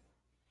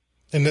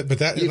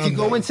 If you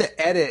go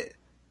into edit.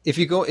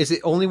 Is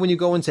it only when you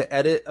go into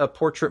edit a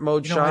portrait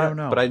mode shot? I don't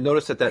know. But I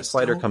noticed that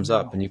slider comes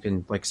up and you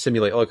can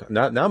simulate. Oh,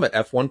 now I'm at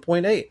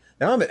f1.8.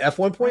 Now I'm at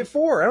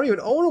f1.4. I don't even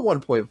own a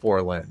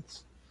 1.4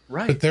 lens.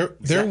 Right. But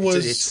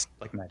it's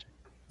like magic.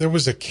 There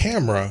was a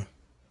camera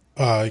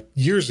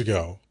years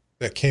ago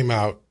that came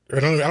out. I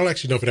don't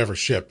actually know if it ever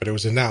shipped, but it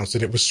was announced,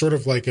 and it was sort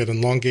of like an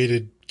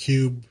elongated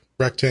cube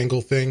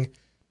rectangle thing.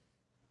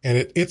 And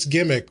its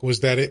gimmick was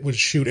that it would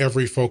shoot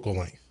every focal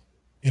length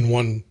in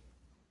one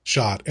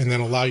shot, and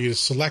then allow you to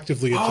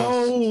selectively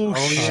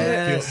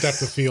adjust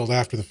depth of field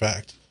after the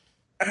fact.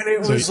 And it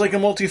was like a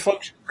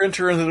multifunction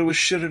printer, and then it was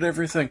shit at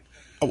everything.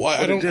 Well,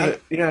 I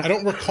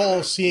don't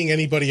recall seeing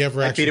anybody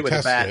ever actually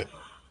test it.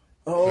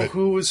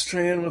 Who was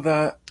trained with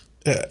that?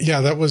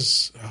 That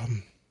was.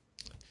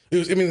 It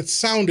was. I mean, it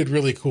sounded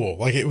really cool.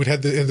 Like it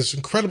had this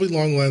incredibly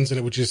long lens, and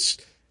it would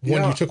just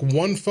when you took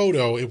one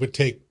photo, it would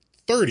take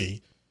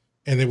 30.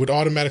 And they would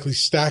automatically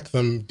stack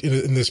them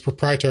in this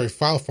proprietary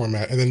file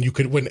format. And then you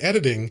could, when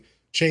editing,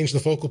 change the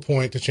focal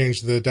point to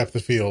change the depth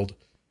of field.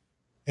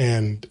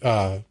 And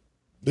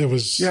it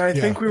was... Yeah, I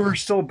think we were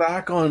still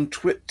back on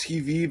Twit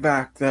TV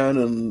back then.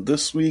 And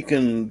this week,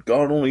 and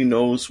God only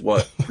knows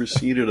what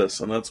preceded us.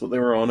 And that's what they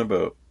were on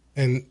about.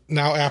 And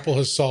now Apple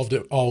has solved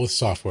it all with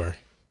software.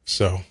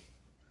 So...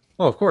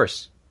 Oh, of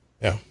course.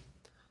 Yeah.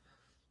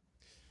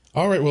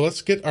 All right, well,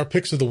 let's get our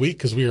picks of the week,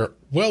 because we are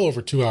well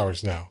over 2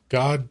 hours now.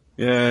 God...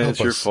 Yeah, it's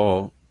your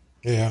fault.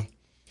 Yeah.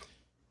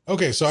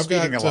 Okay, so I've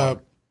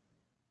got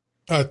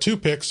 2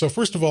 picks. So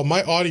first of all,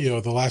 my audio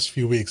the last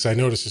few weeks, I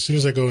noticed as soon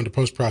as I go into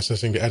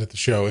post-processing to edit the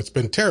show, it's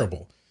been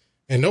terrible.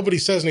 And nobody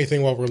says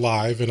anything while we're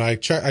live, and I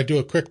do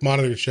a quick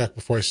monitor check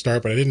before I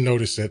start, but I didn't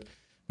notice it.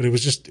 But it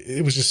was just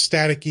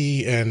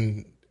staticky,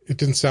 and it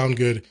didn't sound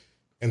good.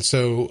 And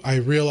so I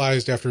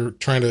realized after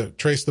trying to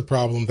trace the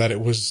problem that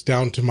it was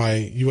down to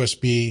my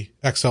USB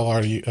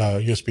XLR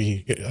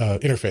USB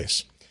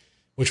interface,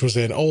 which was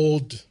an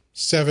old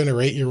 7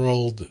 or 8 year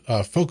old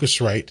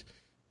Focusrite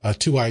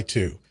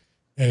 2i2.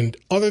 And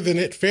other than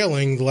it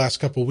failing the last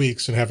couple of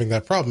weeks and having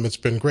that problem, it's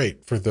been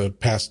great for the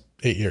past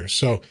 8 years.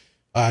 So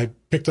I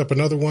picked up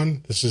another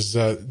one. This is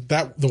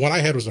the one I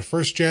had was a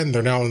 1st gen.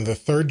 They're now in the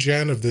 3rd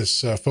gen of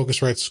this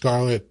Focusrite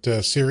Scarlett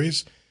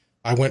series.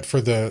 I went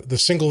for the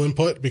single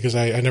input because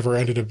I never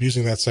ended up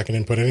using that second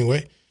input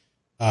anyway.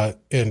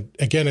 And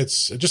again,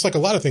 it's just like a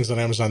lot of things on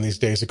Amazon these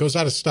days. It goes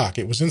out of stock.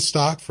 It was in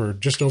stock for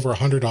just over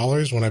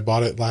 $100 when I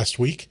bought it last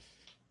week,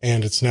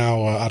 and it's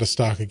now out of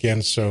stock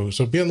again. So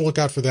be on the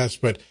lookout for that.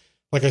 But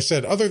like I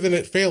said, other than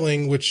it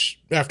failing, which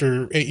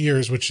after 8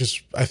 years, which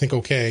is, I think,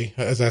 okay,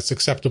 that's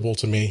acceptable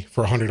to me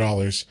for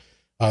 $100.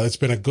 It's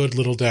been a good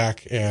little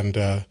DAC.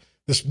 And,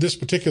 this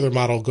particular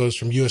model goes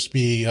from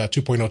USB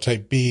 2.0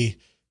 type B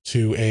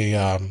to a,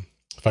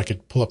 if I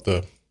could pull up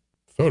the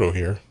photo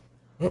here.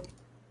 Oh.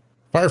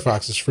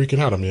 Firefox is freaking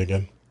out on me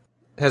again.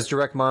 It has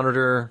direct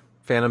monitor,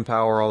 phantom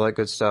power, all that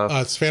good stuff.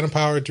 It's phantom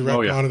power,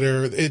 direct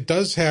monitor. It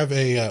does have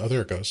a,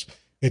 there it goes.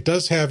 It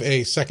does have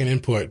a second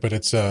input, but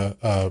it's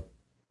what's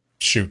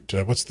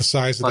the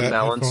size of that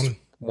iPhone?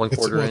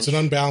 1/4 inch. It's an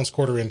unbalanced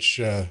 1/4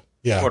 inch.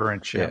 Quarter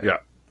inch, yeah.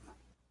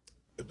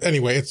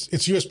 Anyway, it's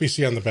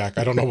USB-C on the back.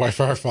 I don't know why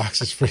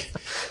Firefox is free.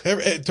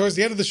 Towards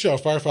the end of the show,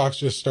 Firefox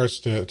just starts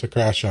to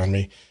crash on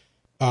me.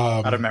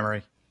 Out of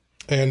memory.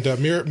 And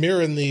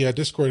Mira in the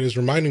Discord is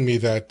reminding me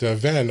that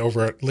Ven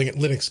over at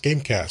Linux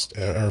Gamecast,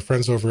 our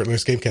friends over at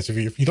Linux Gamecast,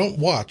 if you don't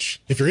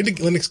watch, if you're into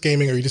Linux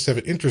gaming or you just have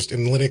an interest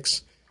in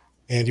Linux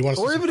and you want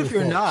to, or even if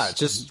you're not,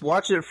 just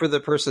watch it for the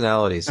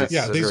personalities.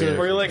 These are,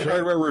 or you like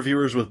hardware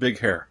reviewers with big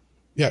hair.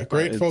 Yeah,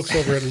 great folks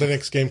over at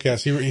Linux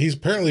Gamecast. He's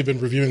apparently been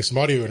reviewing some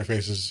audio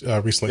interfaces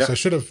recently, so I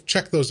should have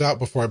checked those out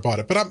before I bought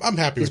it. But I'm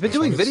happy. He's been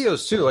doing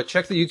videos too. I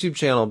checked the YouTube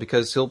channel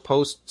because he'll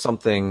post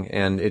something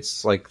and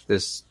it's like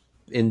this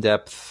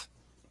in-depth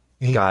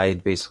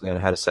guide basically on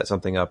how to set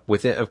something up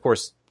with it. Of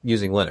course,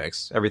 using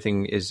Linux,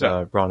 everything is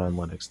run on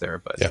Linux there.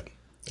 But yeah,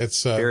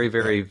 it's very,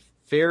 very,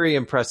 very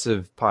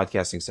impressive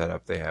podcasting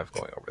setup they have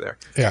going over there.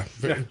 Yeah,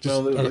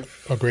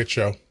 a great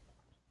show.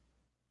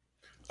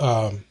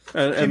 And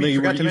they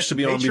used to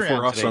be on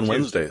before us on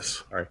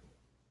Wednesdays. Sorry.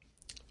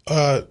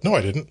 No,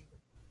 I didn't.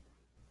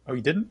 Oh,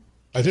 you didn't?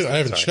 I did. I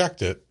haven't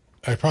checked it.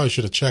 I probably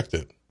should have checked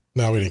it.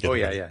 No, we didn't get it.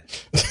 Oh, yeah.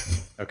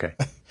 Okay.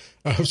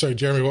 I'm sorry,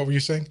 Jeremy, what were you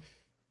saying?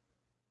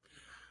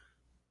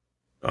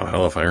 Oh,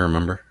 hell if I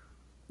remember.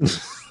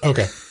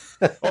 Okay.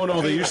 Oh,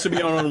 no, they used to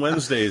be on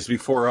Wednesdays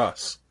before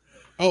us.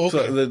 Oh,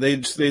 okay. So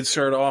they'd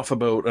start off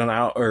about an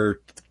hour or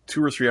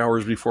 2 or 3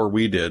 hours before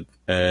we did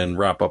and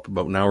wrap up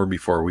about an hour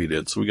before we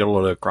did. So we got a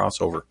lot of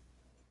crossover.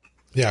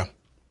 Yeah.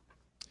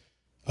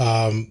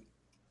 All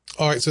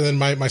right. So then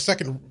my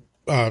second,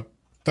 that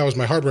was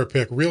my hardware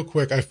pick. Real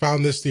quick, I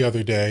found this the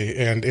other day,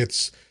 and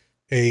it's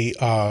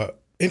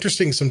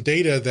some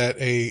data that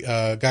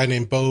a guy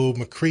named Bo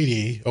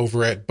McCready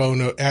over at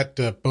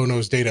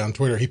Bono's Data on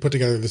Twitter, he put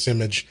together this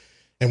image.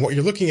 And what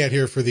you're looking at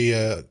here for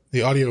the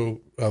audio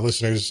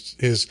listeners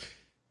is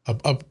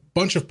a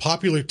bunch of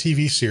popular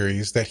TV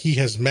series that he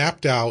has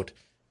mapped out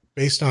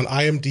based on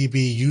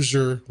IMDb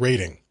user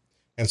rating.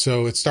 And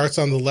so it starts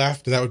on the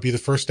left, and that would be the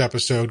first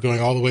episode, going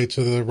all the way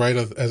to the right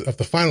of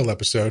the final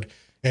episode.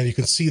 And you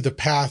can see the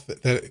path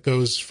that it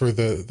goes for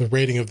the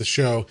rating of the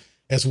show,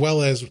 as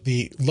well as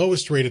the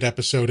lowest rated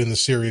episode in the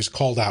series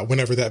called out,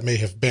 whenever that may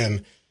have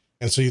been.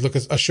 And so you look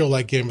at a show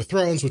like Game of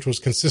Thrones, which was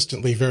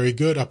consistently very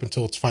good up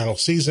until its final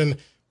season,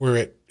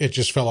 where it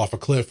just fell off a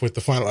cliff, with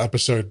the final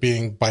episode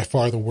being by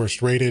far the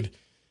worst rated.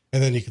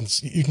 And then you can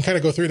kind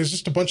of go through it. There's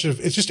just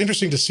it's just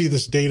interesting to see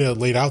this data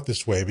laid out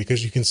this way,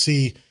 because you can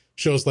see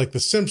shows like The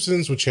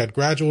Simpsons, which had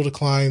gradual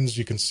declines.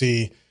 You can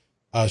see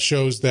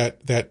shows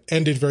that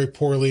ended very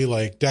poorly,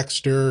 like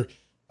Dexter.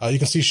 You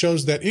can see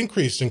shows that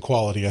increased in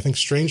quality. I think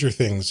Stranger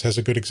Things has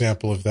a good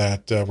example of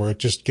that, where it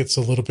just gets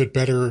a little bit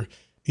better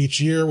each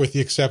year, with the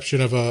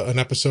exception of an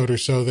episode or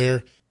so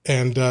there.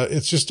 And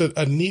it's just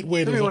a neat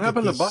way to look what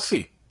happened at to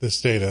Buffy?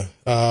 This data.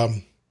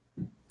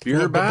 You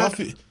heard back?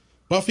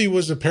 Buffy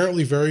was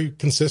apparently very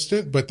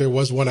consistent, but there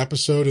was one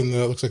episode in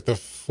looks like the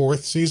 4th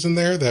season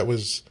there that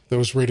was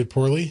rated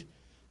poorly.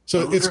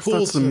 So it's cool.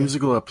 That's the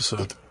musical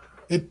episode.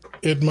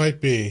 It might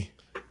be.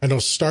 I know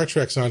Star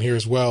Trek's on here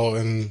as well, or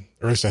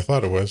at least I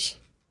thought it was.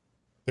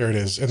 There it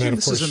is. And then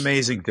this is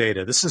amazing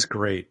data. This is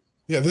great.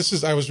 Yeah,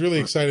 I was really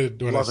excited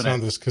when I saw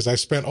this, because I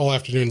spent all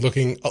afternoon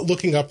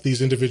looking up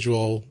these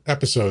individual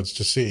episodes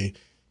to see.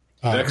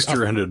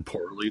 Dexter ended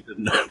poorly,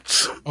 didn't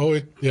it? Oh,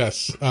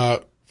 yes.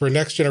 For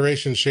Next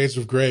Generation, Shades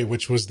of Grey,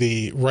 which was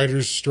the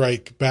writer's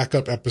strike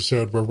backup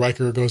episode where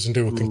Riker goes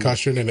into a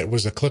concussion, and it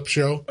was a clip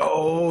show.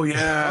 Oh,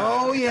 yeah.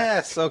 Oh,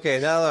 yes.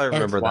 Okay, now I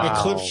remember that.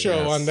 A clip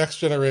show on Next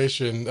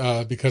Generation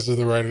because of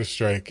the writer's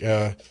strike.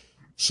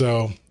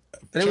 So...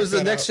 And it was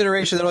the Next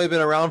Generation that only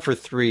been around for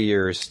 3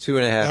 years,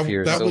 2.5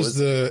 years. That was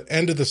the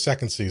end of the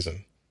 2nd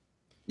season.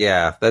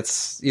 Yeah,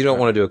 you don't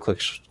want to do a clip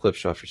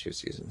show after 2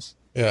 seasons.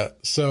 Yeah,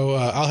 so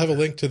I'll have a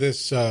link to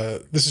this.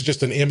 This is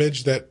just an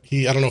image that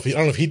I don't know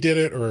if he did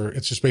it or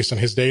it's just based on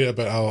his data,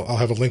 but I'll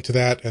have a link to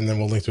that, and then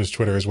we'll link to his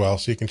Twitter as well,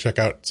 so you can check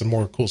out some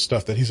more cool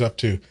stuff that he's up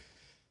to.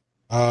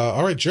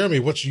 All right, Jeremy,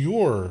 what's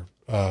your?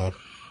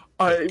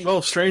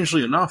 Well,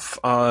 strangely enough,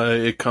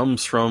 it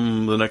comes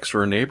from the next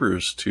door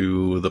neighbors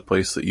to the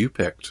place that you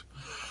picked.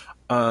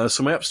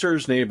 So my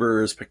upstairs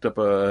neighbor has picked up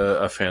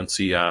a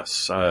fancy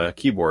ass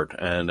keyboard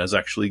and has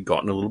actually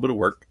gotten a little bit of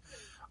work.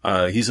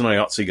 He's an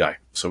IOTC guy,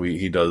 so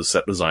he does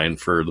set design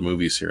for the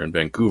movies here in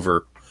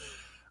Vancouver.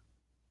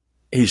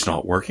 He's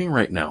not working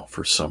right now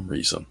for some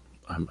reason.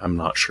 I'm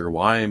not sure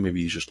why.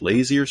 Maybe he's just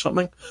lazy or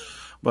something.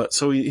 But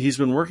so he's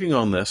been working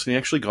on this, and he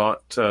actually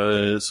got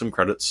some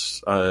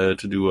credits to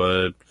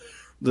do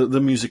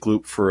the music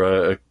loop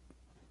for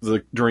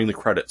during the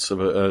credits of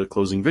a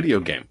closing video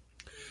game.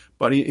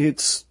 But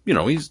he's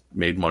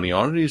made money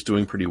on it. He's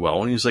doing pretty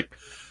well, and he's like,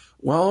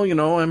 well,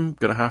 I'm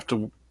gonna have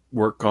to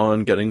work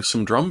on getting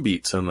some drum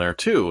beats in there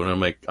too. And I'm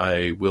like,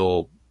 I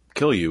will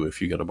kill you if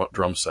you get a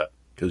drum set,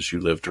 because you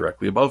live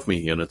directly above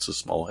me and it's a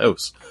small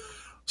house.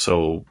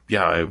 So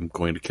yeah, I'm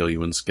going to kill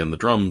you and skin the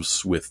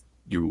drums with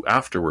you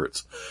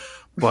afterwards.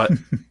 But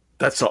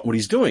that's not what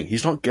he's doing.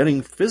 He's not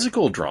getting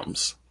physical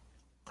drums.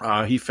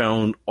 He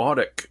found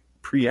Audic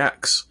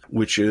Pre-X,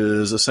 which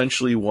is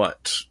essentially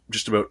what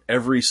just about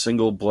every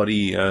single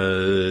bloody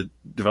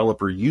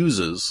developer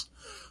uses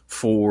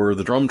for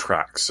the drum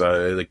tracks,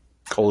 like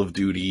Call of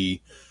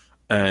Duty,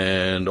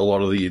 And a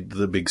lot of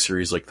the big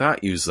series like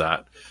that use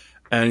that.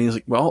 And he's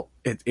like, well,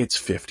 it's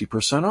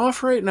 50%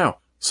 off right now.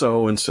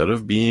 So instead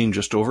of being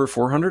just over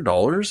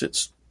 $400,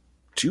 it's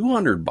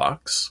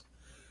 $200.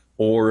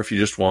 Or if you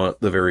just want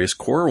the various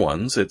core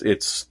ones,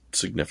 it's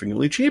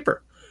significantly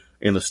cheaper.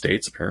 In the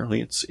States,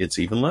 apparently, it's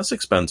even less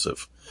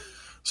expensive.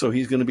 So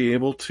he's going to be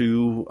able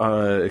to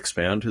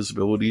expand his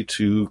ability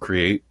to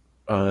create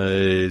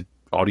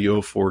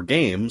audio for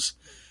games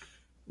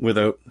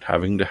without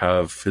having to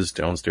have his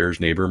downstairs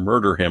neighbor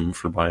murder him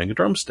for buying a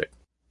drumstick.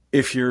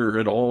 If you're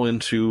at all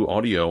into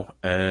audio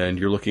and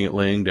you're looking at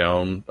laying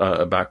down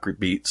backbeat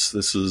beats,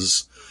 this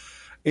is...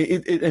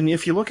 and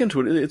if you look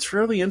into it, it's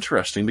fairly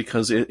interesting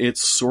because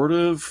it's sort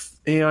of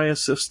AI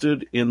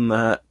assisted in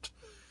that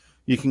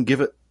you can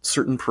give it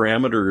certain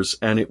parameters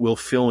and it will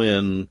fill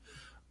in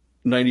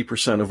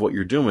 90% of what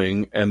you're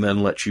doing and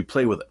then let you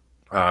play with it.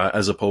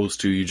 As opposed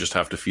to you just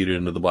have to feed it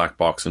into the black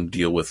box and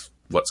deal with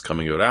what's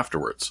coming out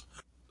afterwards.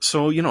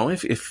 So,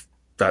 if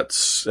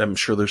that's, I'm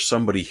sure there's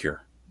somebody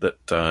here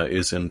that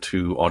is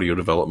into audio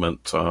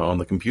development on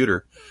the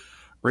computer.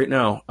 Right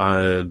now,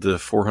 the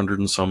 $400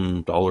 and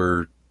some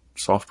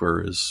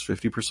software is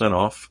 50%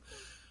 off.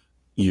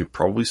 You're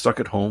probably stuck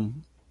at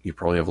home. You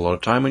probably have a lot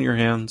of time on your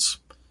hands.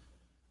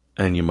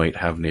 And you might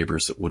have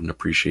neighbors that wouldn't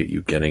appreciate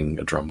you getting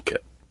a drum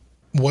kit.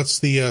 What's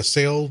the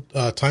sale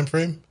time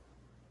frame?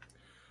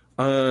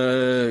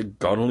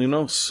 God only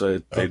knows.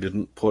 They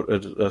didn't put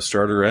a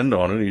start or end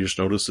on it. You just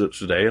noticed it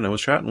today, and I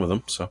was chatting with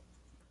him, so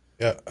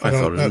yeah, I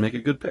thought it'd make a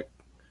good pick.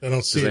 I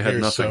don't see it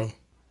here, so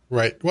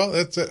right. Well,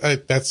 it's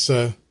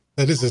an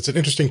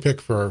interesting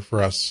pick for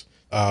us.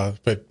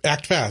 But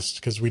act fast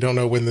because we don't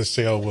know when this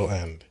sale will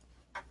end.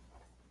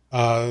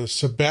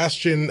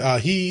 Sebastian,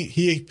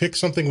 he picked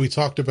something we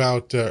talked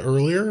about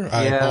earlier.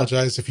 I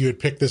apologize if you had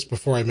picked this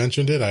before I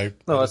mentioned it.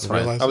 No, that's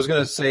fine. I was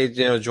going to say,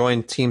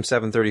 join Team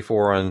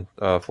 734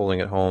 on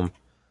Folding at Home.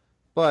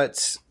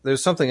 But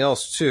there's something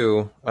else,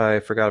 too. I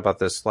forgot about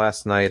this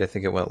last night. I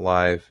think it went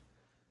live.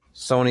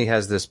 Sony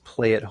has this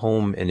Play at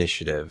Home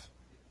initiative.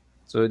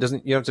 So you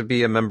don't have to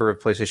be a member of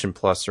PlayStation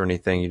Plus or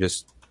anything.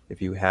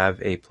 If you have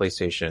a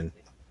PlayStation,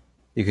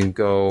 you can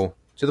go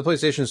to the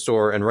PlayStation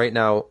Store, and right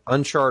now,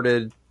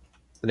 Uncharted,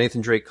 the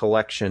Nathan Drake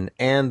Collection,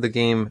 and the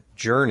game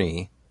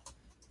Journey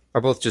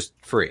are both just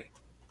free.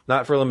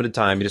 Not for a limited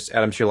time. You just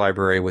add them to your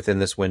library within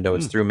this window.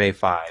 It's through May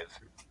 5.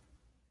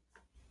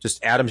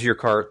 Just add them to your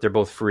cart. They're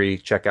both free.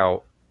 Check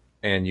out,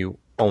 and you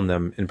own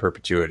them in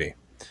perpetuity.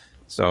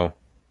 So,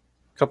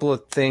 a couple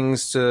of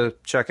things to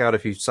check out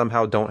if you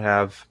somehow don't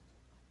have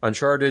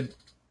Uncharted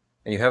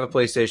and you have a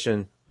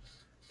PlayStation.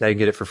 Now you can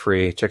get it for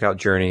free. Check out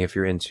Journey if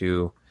you're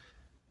into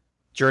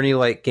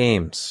Journey-like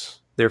games.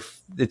 I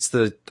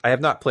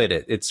have not played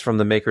it. It's from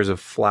the makers of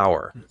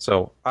Flower.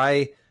 So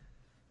I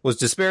was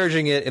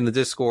disparaging it in the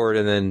Discord,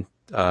 and then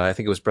I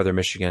think it was Brother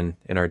Michigan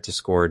in our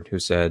Discord who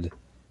said,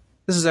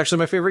 "This is actually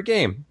my favorite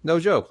game." No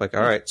joke. Like,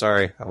 all right,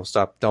 sorry, I will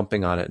stop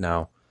dumping on it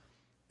now.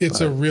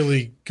 It's a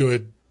really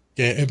good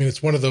game. I mean,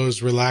 it's one of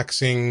those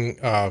relaxing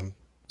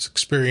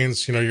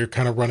experience. You're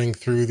kind of running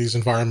through these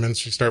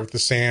environments. You start with the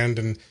sand,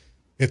 and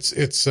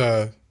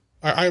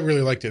I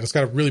really liked it. It's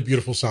got a really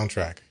beautiful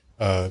soundtrack.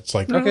 It's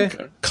like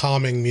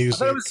calming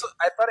music.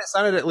 I thought it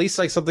sounded at least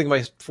like something my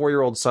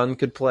 4-year-old son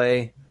could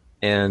play,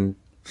 and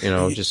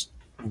just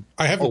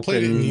I haven't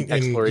played it in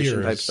exploration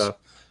years, type stuff.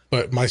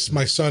 But my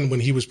son,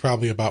 when he was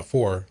probably about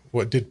 4,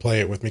 did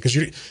play it with me because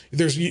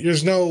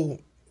there's no,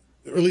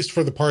 or at least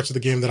for the parts of the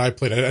game that I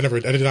played, I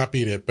did not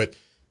beat it, but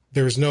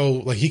there's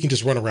no he can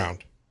just run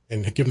around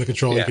and give him the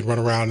controller. He can run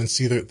around and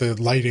see the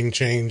lighting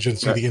change and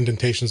see the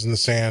indentations in the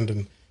sand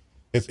and.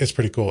 It's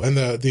pretty cool, and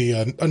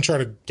the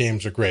Uncharted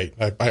games are great.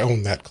 I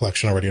own that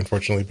collection already,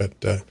 unfortunately,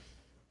 but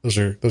those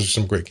are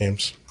some great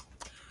games.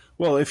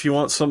 Well, if you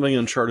want something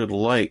Uncharted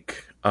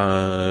like,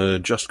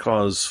 Just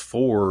Cause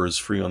 4 is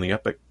free on the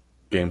Epic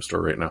Game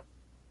Store right now.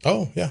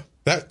 Oh yeah,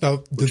 did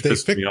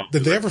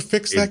they ever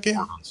fix that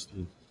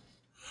game?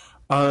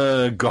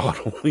 God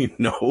only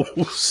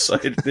knows.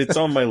 It's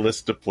on my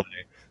list to play.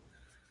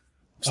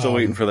 Still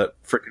waiting for that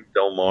frickin'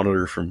 Dell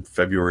monitor from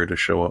February to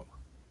show up.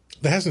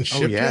 That hasn't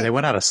shipped yet? They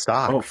went out of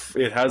stock. Oh,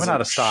 it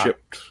hasn't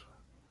shipped.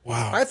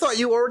 Wow. I thought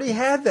you already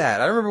had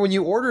that. I remember when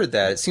you ordered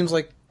that. It seems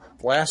like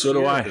last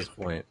year at this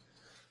point.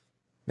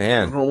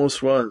 Man. It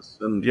almost was.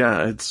 And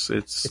yeah, it's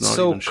not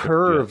so even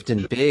curved yet.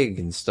 and big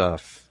and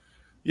stuff.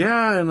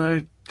 Yeah, and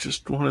I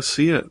just want to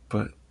see it,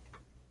 but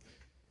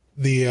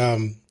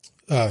the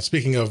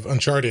speaking of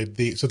Uncharted,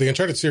 the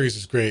Uncharted series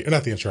is great.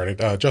 Not the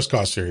Uncharted, Just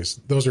Cause series.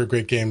 Those are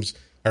great games.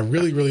 I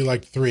really, really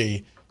liked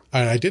 3.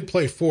 And I did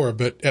play 4,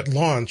 but at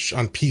launch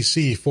on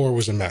PC, 4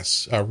 was a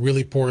mess.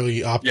 Really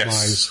poorly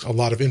optimized, a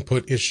lot of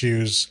input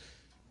issues.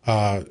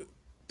 It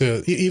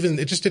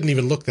just didn't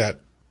even look that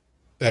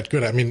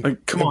good. I mean,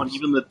 come on,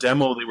 even the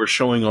demo they were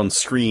showing on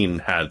screen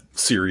had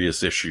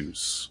serious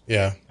issues.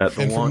 Yeah, at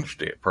the launch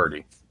day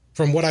party.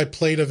 From what I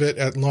played of it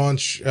at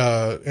launch,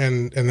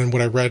 and then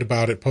what I read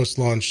about it post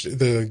launch,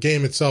 the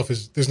game itself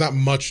there's not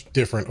much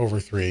different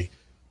over 3,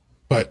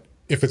 but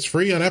if it's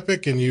free on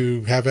Epic and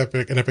you have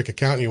an Epic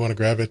account and you want to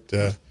grab it,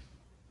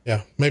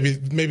 yeah,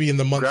 maybe in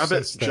the month Grab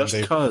it since then just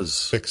they've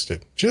cause. fixed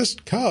it.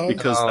 Just cause.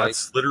 Because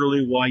that's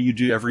literally why you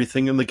do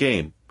everything in the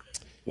game.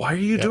 Why are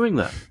you doing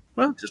that?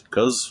 Well, just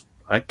because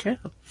I can.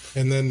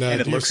 And then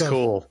and it looks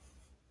cool.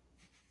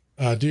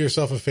 Do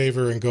yourself a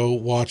favor and go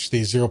watch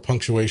the Zero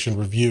Punctuation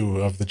review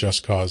of the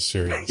Just Cause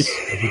series.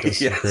 He does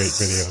some great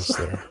videos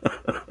there.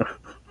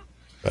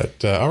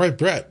 But all right,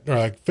 Brett,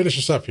 finish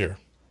us up here.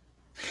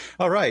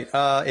 All right.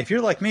 If you're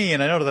like me,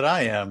 and I know that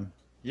I am,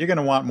 you're going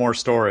to want more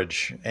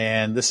storage.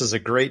 And this is a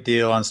great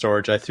deal on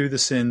storage. I threw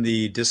this in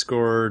the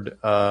Discord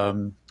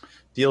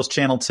deals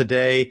channel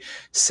today.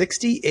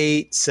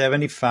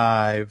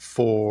 $68.75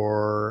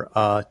 for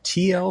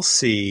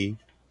TLC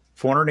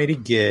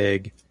 480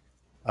 gig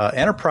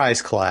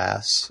enterprise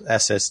class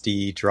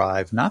SSD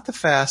drive. Not the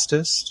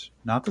fastest,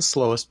 not the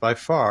slowest by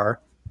far.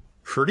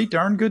 Pretty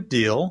darn good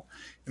deal,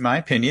 in my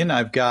opinion.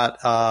 I've got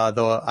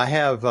I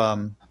have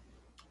some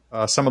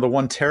of the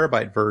 1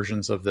 terabyte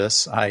versions of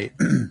this. I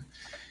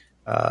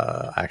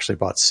actually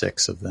bought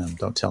 6 of them.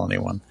 Don't tell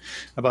anyone.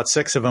 I bought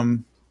 6 of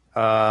them.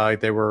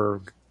 They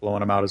were blowing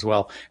them out as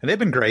well, and they've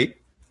been great.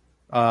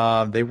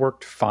 They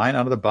worked fine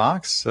out of the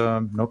box.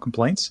 No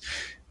complaints.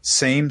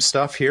 Same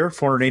stuff here,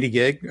 480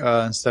 gig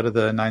instead of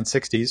the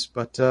 960s,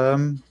 but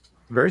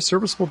very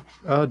serviceable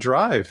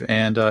drive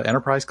and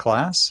enterprise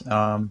class,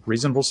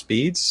 reasonable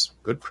speeds,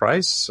 good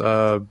price,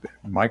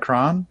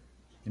 Micron,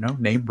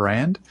 name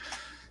brand.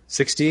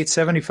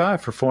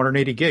 $68.75 for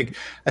 480 gig.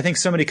 I think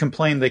somebody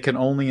complained they can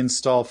only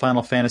install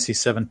Final Fantasy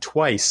VII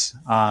twice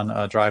on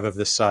a drive of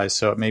this size,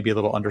 so it may be a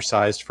little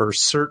undersized for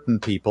certain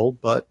people,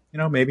 but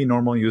maybe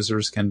normal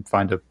users can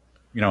find have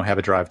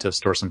a drive to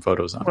store some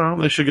photos on. Well,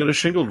 they should get a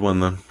shingled one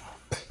then.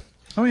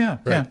 Oh yeah,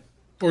 right. yeah.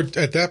 Or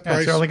at that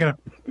price,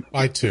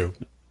 buy 2.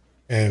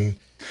 And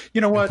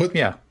you know what? Let's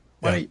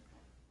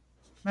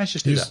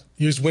just do that.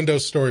 Use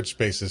Windows storage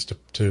spaces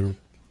to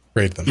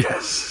RAID them.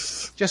 Yes.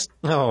 With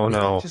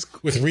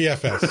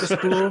ReFS.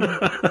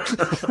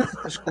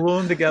 Just glue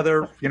them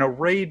together.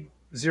 RAID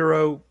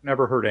 0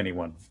 never hurt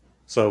anyone.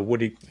 So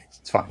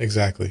it's fine.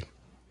 Exactly.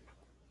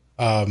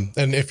 And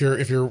if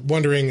you're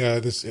wondering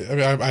this,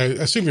 I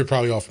assume you're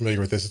probably all familiar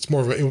with this. It's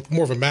more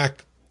of a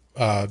Mac,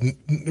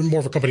 more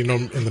of a company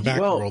known in the Mac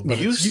world, but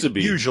used to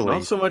be usually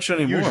not so much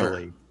anymore.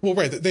 Usually. Well,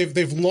 right.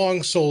 They've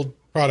long sold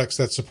products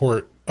that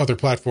support other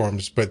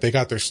platforms, but they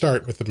got their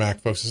start with the Mac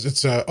folks.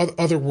 It's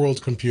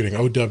Otherworld Computing,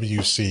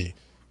 OWC,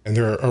 and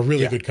they're a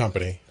really good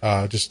company.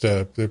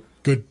 They're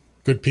good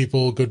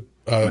people, good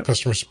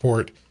customer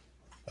support.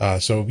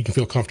 So you can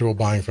feel comfortable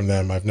buying from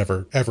them. I've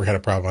never, ever had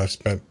a problem. I've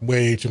spent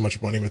way too much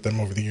money with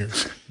them over the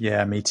years.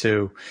 Yeah, me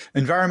too.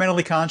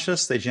 Environmentally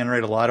conscious. They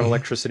generate a lot of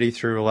electricity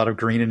through a lot of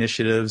green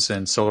initiatives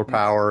and solar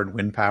power and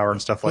wind power and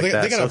stuff like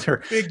that. They got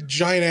a big,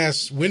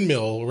 giant-ass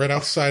windmill right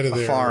outside of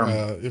their farm.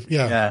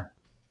 Yeah.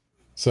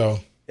 So...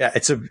 Yeah,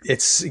 it's an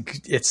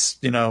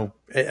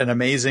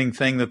amazing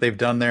thing that they've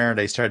done there.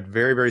 They started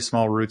very, very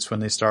small roots when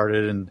they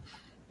started, and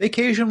they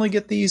occasionally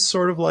get these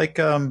sort of like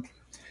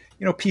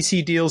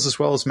PC deals as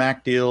well as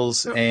Mac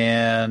deals,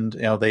 and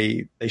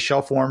they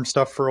shelf warm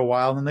stuff for a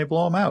while and then they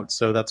blow them out.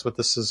 So that's what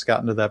this has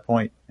gotten to that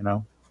point.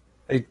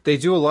 They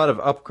do a lot of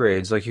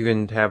upgrades. Like you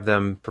can have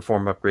them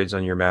perform upgrades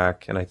on your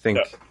Mac, and I think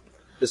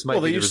this might.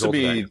 Well, they used to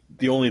be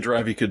the only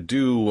drive you could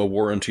do a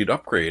warranted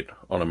upgrade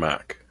on a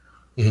Mac.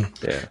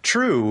 Mm-hmm. Yeah.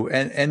 True,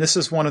 and this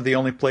is one of the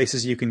only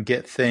places you can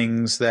get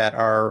things that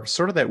are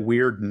sort of that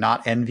weird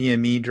not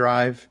NVMe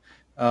drive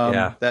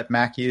that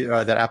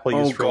that Apple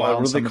used for a while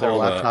on some of their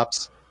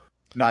laptops.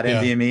 Not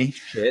NVMe.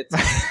 Shit.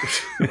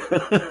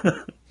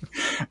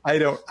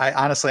 I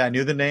honestly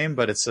knew the name,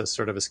 but it's a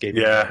sort of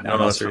escaping. Yeah,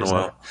 no, it's been a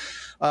while.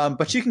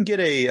 But you can get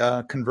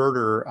a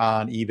converter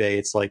on eBay.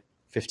 It's like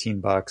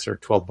 $15 or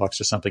 $12 or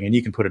something, and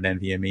you can put an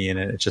NVMe in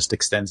it. It just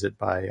extends it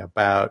by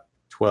about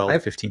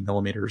 15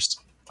 millimeters.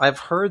 I've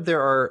heard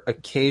there are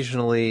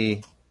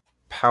occasionally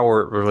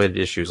power-related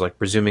issues, like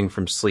presuming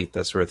from sleep,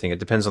 that sort of thing. It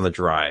depends on the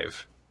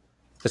drive.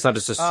 It's not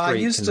just a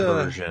straight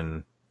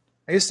conversion.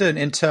 I used an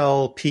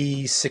Intel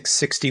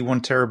P660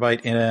 1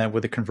 terabyte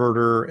with a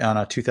converter on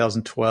a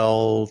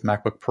 2012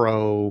 MacBook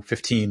Pro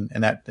 15,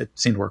 and it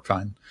seemed to work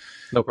fine.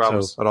 No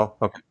problems at all?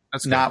 Okay.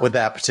 That's not with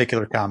that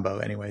particular combo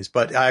anyways,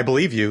 but I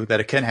believe you that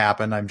it can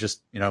happen. I'm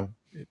just,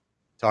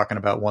 talking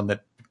about one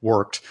that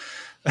worked.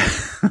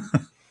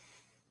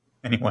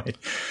 Anyway,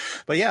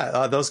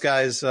 but those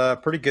guys,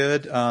 pretty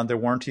good. Their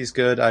warranty's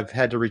good. I've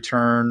had to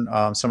return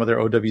some of their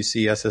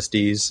OWC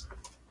SSDs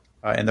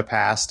in the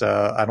past.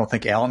 I don't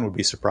think Alan would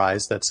be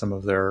surprised that some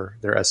of their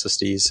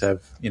SSDs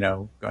have,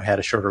 had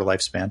a shorter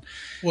lifespan.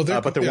 Well,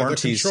 the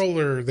warranties, the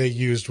controller they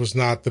used was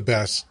not the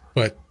best,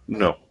 but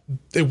no,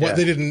 they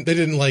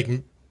didn't like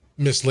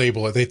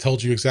mislabel it. They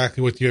told you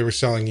exactly what they were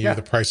selling you. Yeah.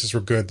 The prices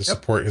were good. The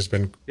support has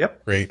been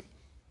great.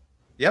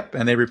 Yep,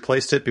 and they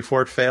replaced it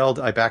before it failed.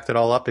 I backed it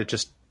all up. It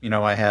just,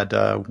 I had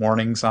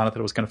warnings on it that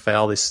it was going to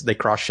fail. They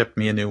cross-shipped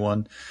me a new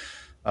one.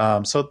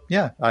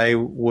 I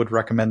would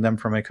recommend them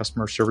from a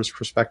customer service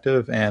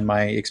perspective, and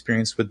my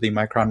experience with the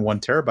Micron 1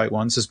 terabyte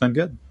ones has been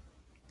good.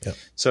 Yep.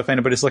 So if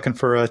anybody's looking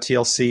for a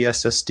TLC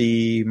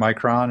SSD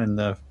Micron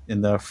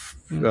in the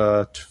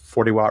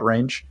 40 watt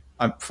range,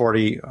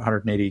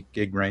 180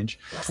 gig range,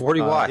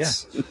 40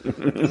 watts. Yeah.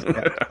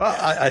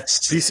 It's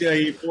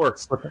PCIe 4.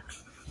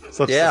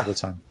 slips Yeah. all the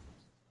time.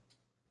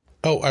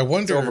 Oh, I It's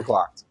wonder.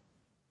 overclocked.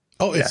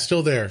 Oh, it's Yeah.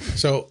 still there.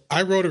 So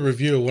I wrote a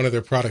review of one of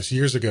their products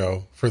years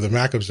ago for the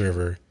Mac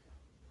Observer,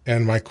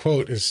 and my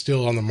quote is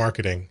still on the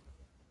marketing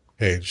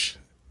page.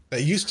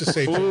 That used to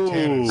say Jim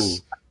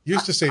Tanis.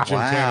 Used to say Jim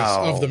Wow.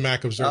 Tanis of the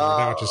Mac Observer.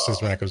 Now it just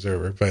says Mac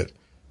Observer. But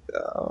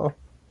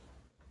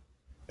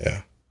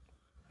yeah.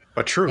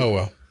 But true. Oh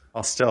well.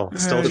 Well, still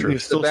Yeah, true. you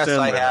still The best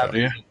stand I by have that,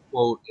 yeah. is a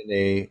quote in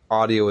a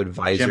audio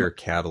advisor Jim.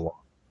 catalog.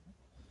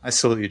 I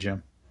salute you,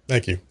 Jim.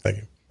 Thank you.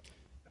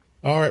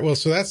 All right. Well,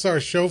 so that's our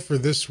show for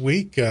this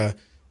week.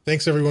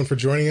 Thanks everyone for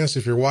joining us.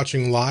 If you're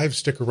watching live,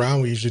 stick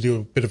around. We usually do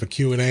a bit of a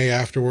Q&A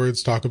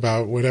afterwards, talk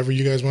about whatever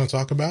you guys want to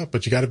talk about,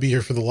 but you got to be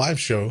here for the live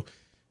show.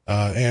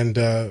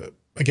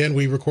 Again,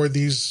 we record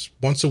these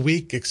once a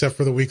week, except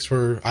for the weeks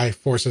where I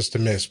force us to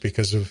miss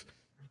because of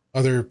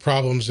other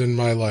problems in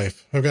my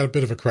life. I've got a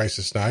bit of a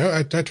crisis now.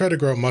 I tried to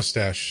grow a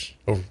mustache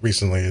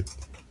recently.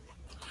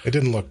 It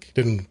didn't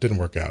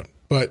work out.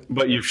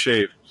 But you've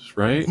shaved,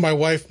 right? my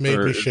wife made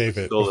Or me is it shave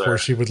it still before there?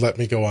 she would let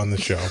me go on the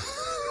show.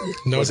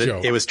 No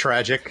joke. It was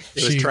tragic.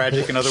 It was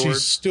tragic, in other she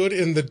words. stood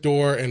in the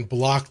door and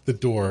blocked the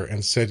door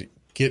and said,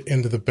 "Get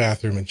into the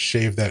bathroom and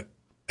shave that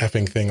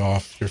effing thing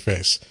off your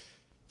face."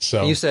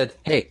 So You said,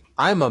 "Hey,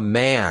 I'm a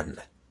man."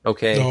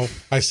 Okay. no,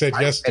 I said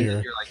yes, And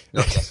dear. you're like,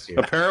 "No, yes, dear."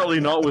 Apparently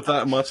not with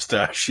that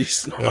mustache.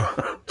 She's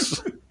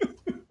not.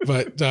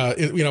 But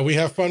we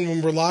have fun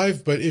when we're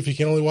live. But if you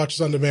can only watch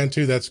us on demand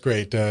too, that's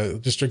great.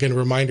 Just again, a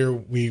reminder: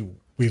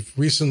 we've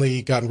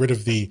recently gotten rid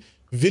of the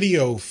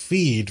video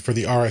feed for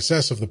the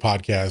RSS of the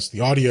podcast. The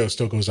audio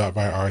still goes out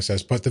via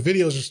RSS, but the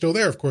videos are still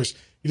there. Of course,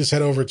 you just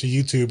head over to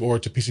YouTube or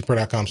to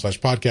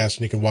pcpro.com/podcast,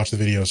 and you can watch the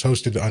videos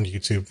hosted on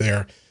YouTube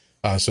there.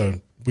 So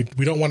we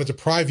don't want to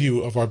deprive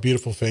you of our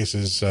beautiful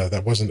faces.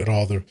 That wasn't at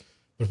all the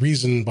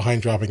reason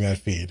behind dropping that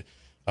feed.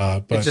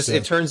 But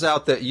It turns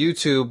out that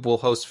YouTube will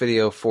host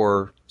video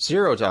for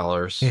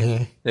 $0. Mhm.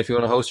 And if you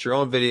want to host your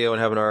own video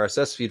and have an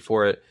RSS feed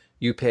for it,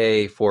 you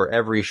pay for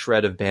every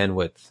shred of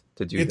bandwidth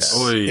to do it's that.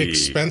 Oy.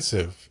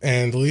 expensive,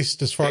 and at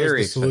least as far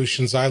Very as the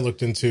solutions I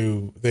looked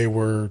into,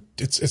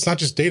 it's not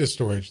just data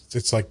storage.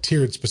 It's like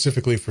tiered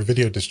specifically for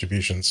video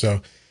distribution.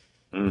 So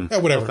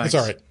whatever, Well, it's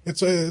all right.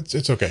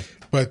 It's okay.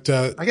 But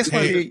I guess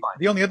one hey, of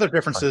the only other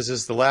differences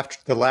is the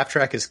laugh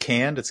track is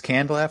canned. It's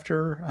canned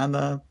laughter on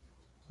the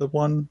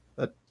one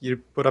that you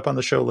put up on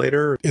the show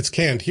later. it's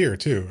canned here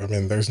too. I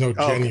mean, there's no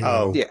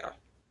genuine Yeah.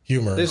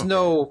 humor. There's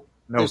no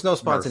No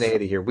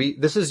spontaneity here.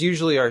 This is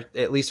usually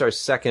at least our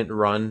second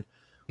run.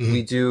 Mhm.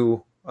 We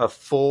do a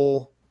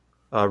full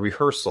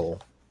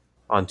rehearsal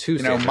on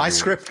Tuesday. My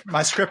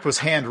script was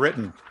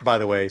handwritten, by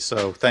the way.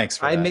 So thanks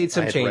for I that. made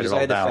some had to write changes. it all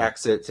I had to down.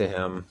 fax it to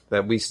him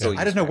that we still.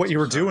 I didn't know what you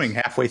were doing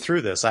halfway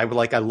through this. I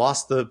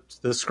lost the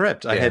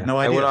script. I had no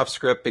idea. I went off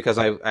script because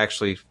I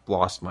actually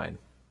lost mine.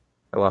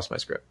 I lost my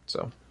script.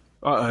 So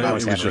It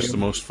was just the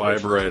most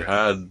fiber I'd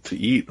had to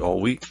eat all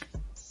week.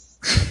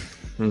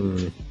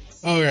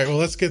 All right, well,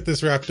 let's get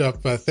this wrapped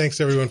up.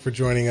 Thanks, everyone, for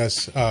joining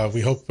us.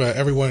 We hope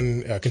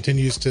everyone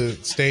continues to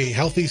stay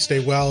healthy, stay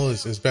well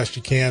as best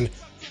you can,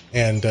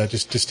 and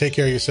just take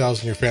care of yourselves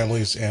and your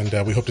families, and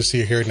we hope to see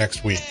you here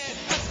next week.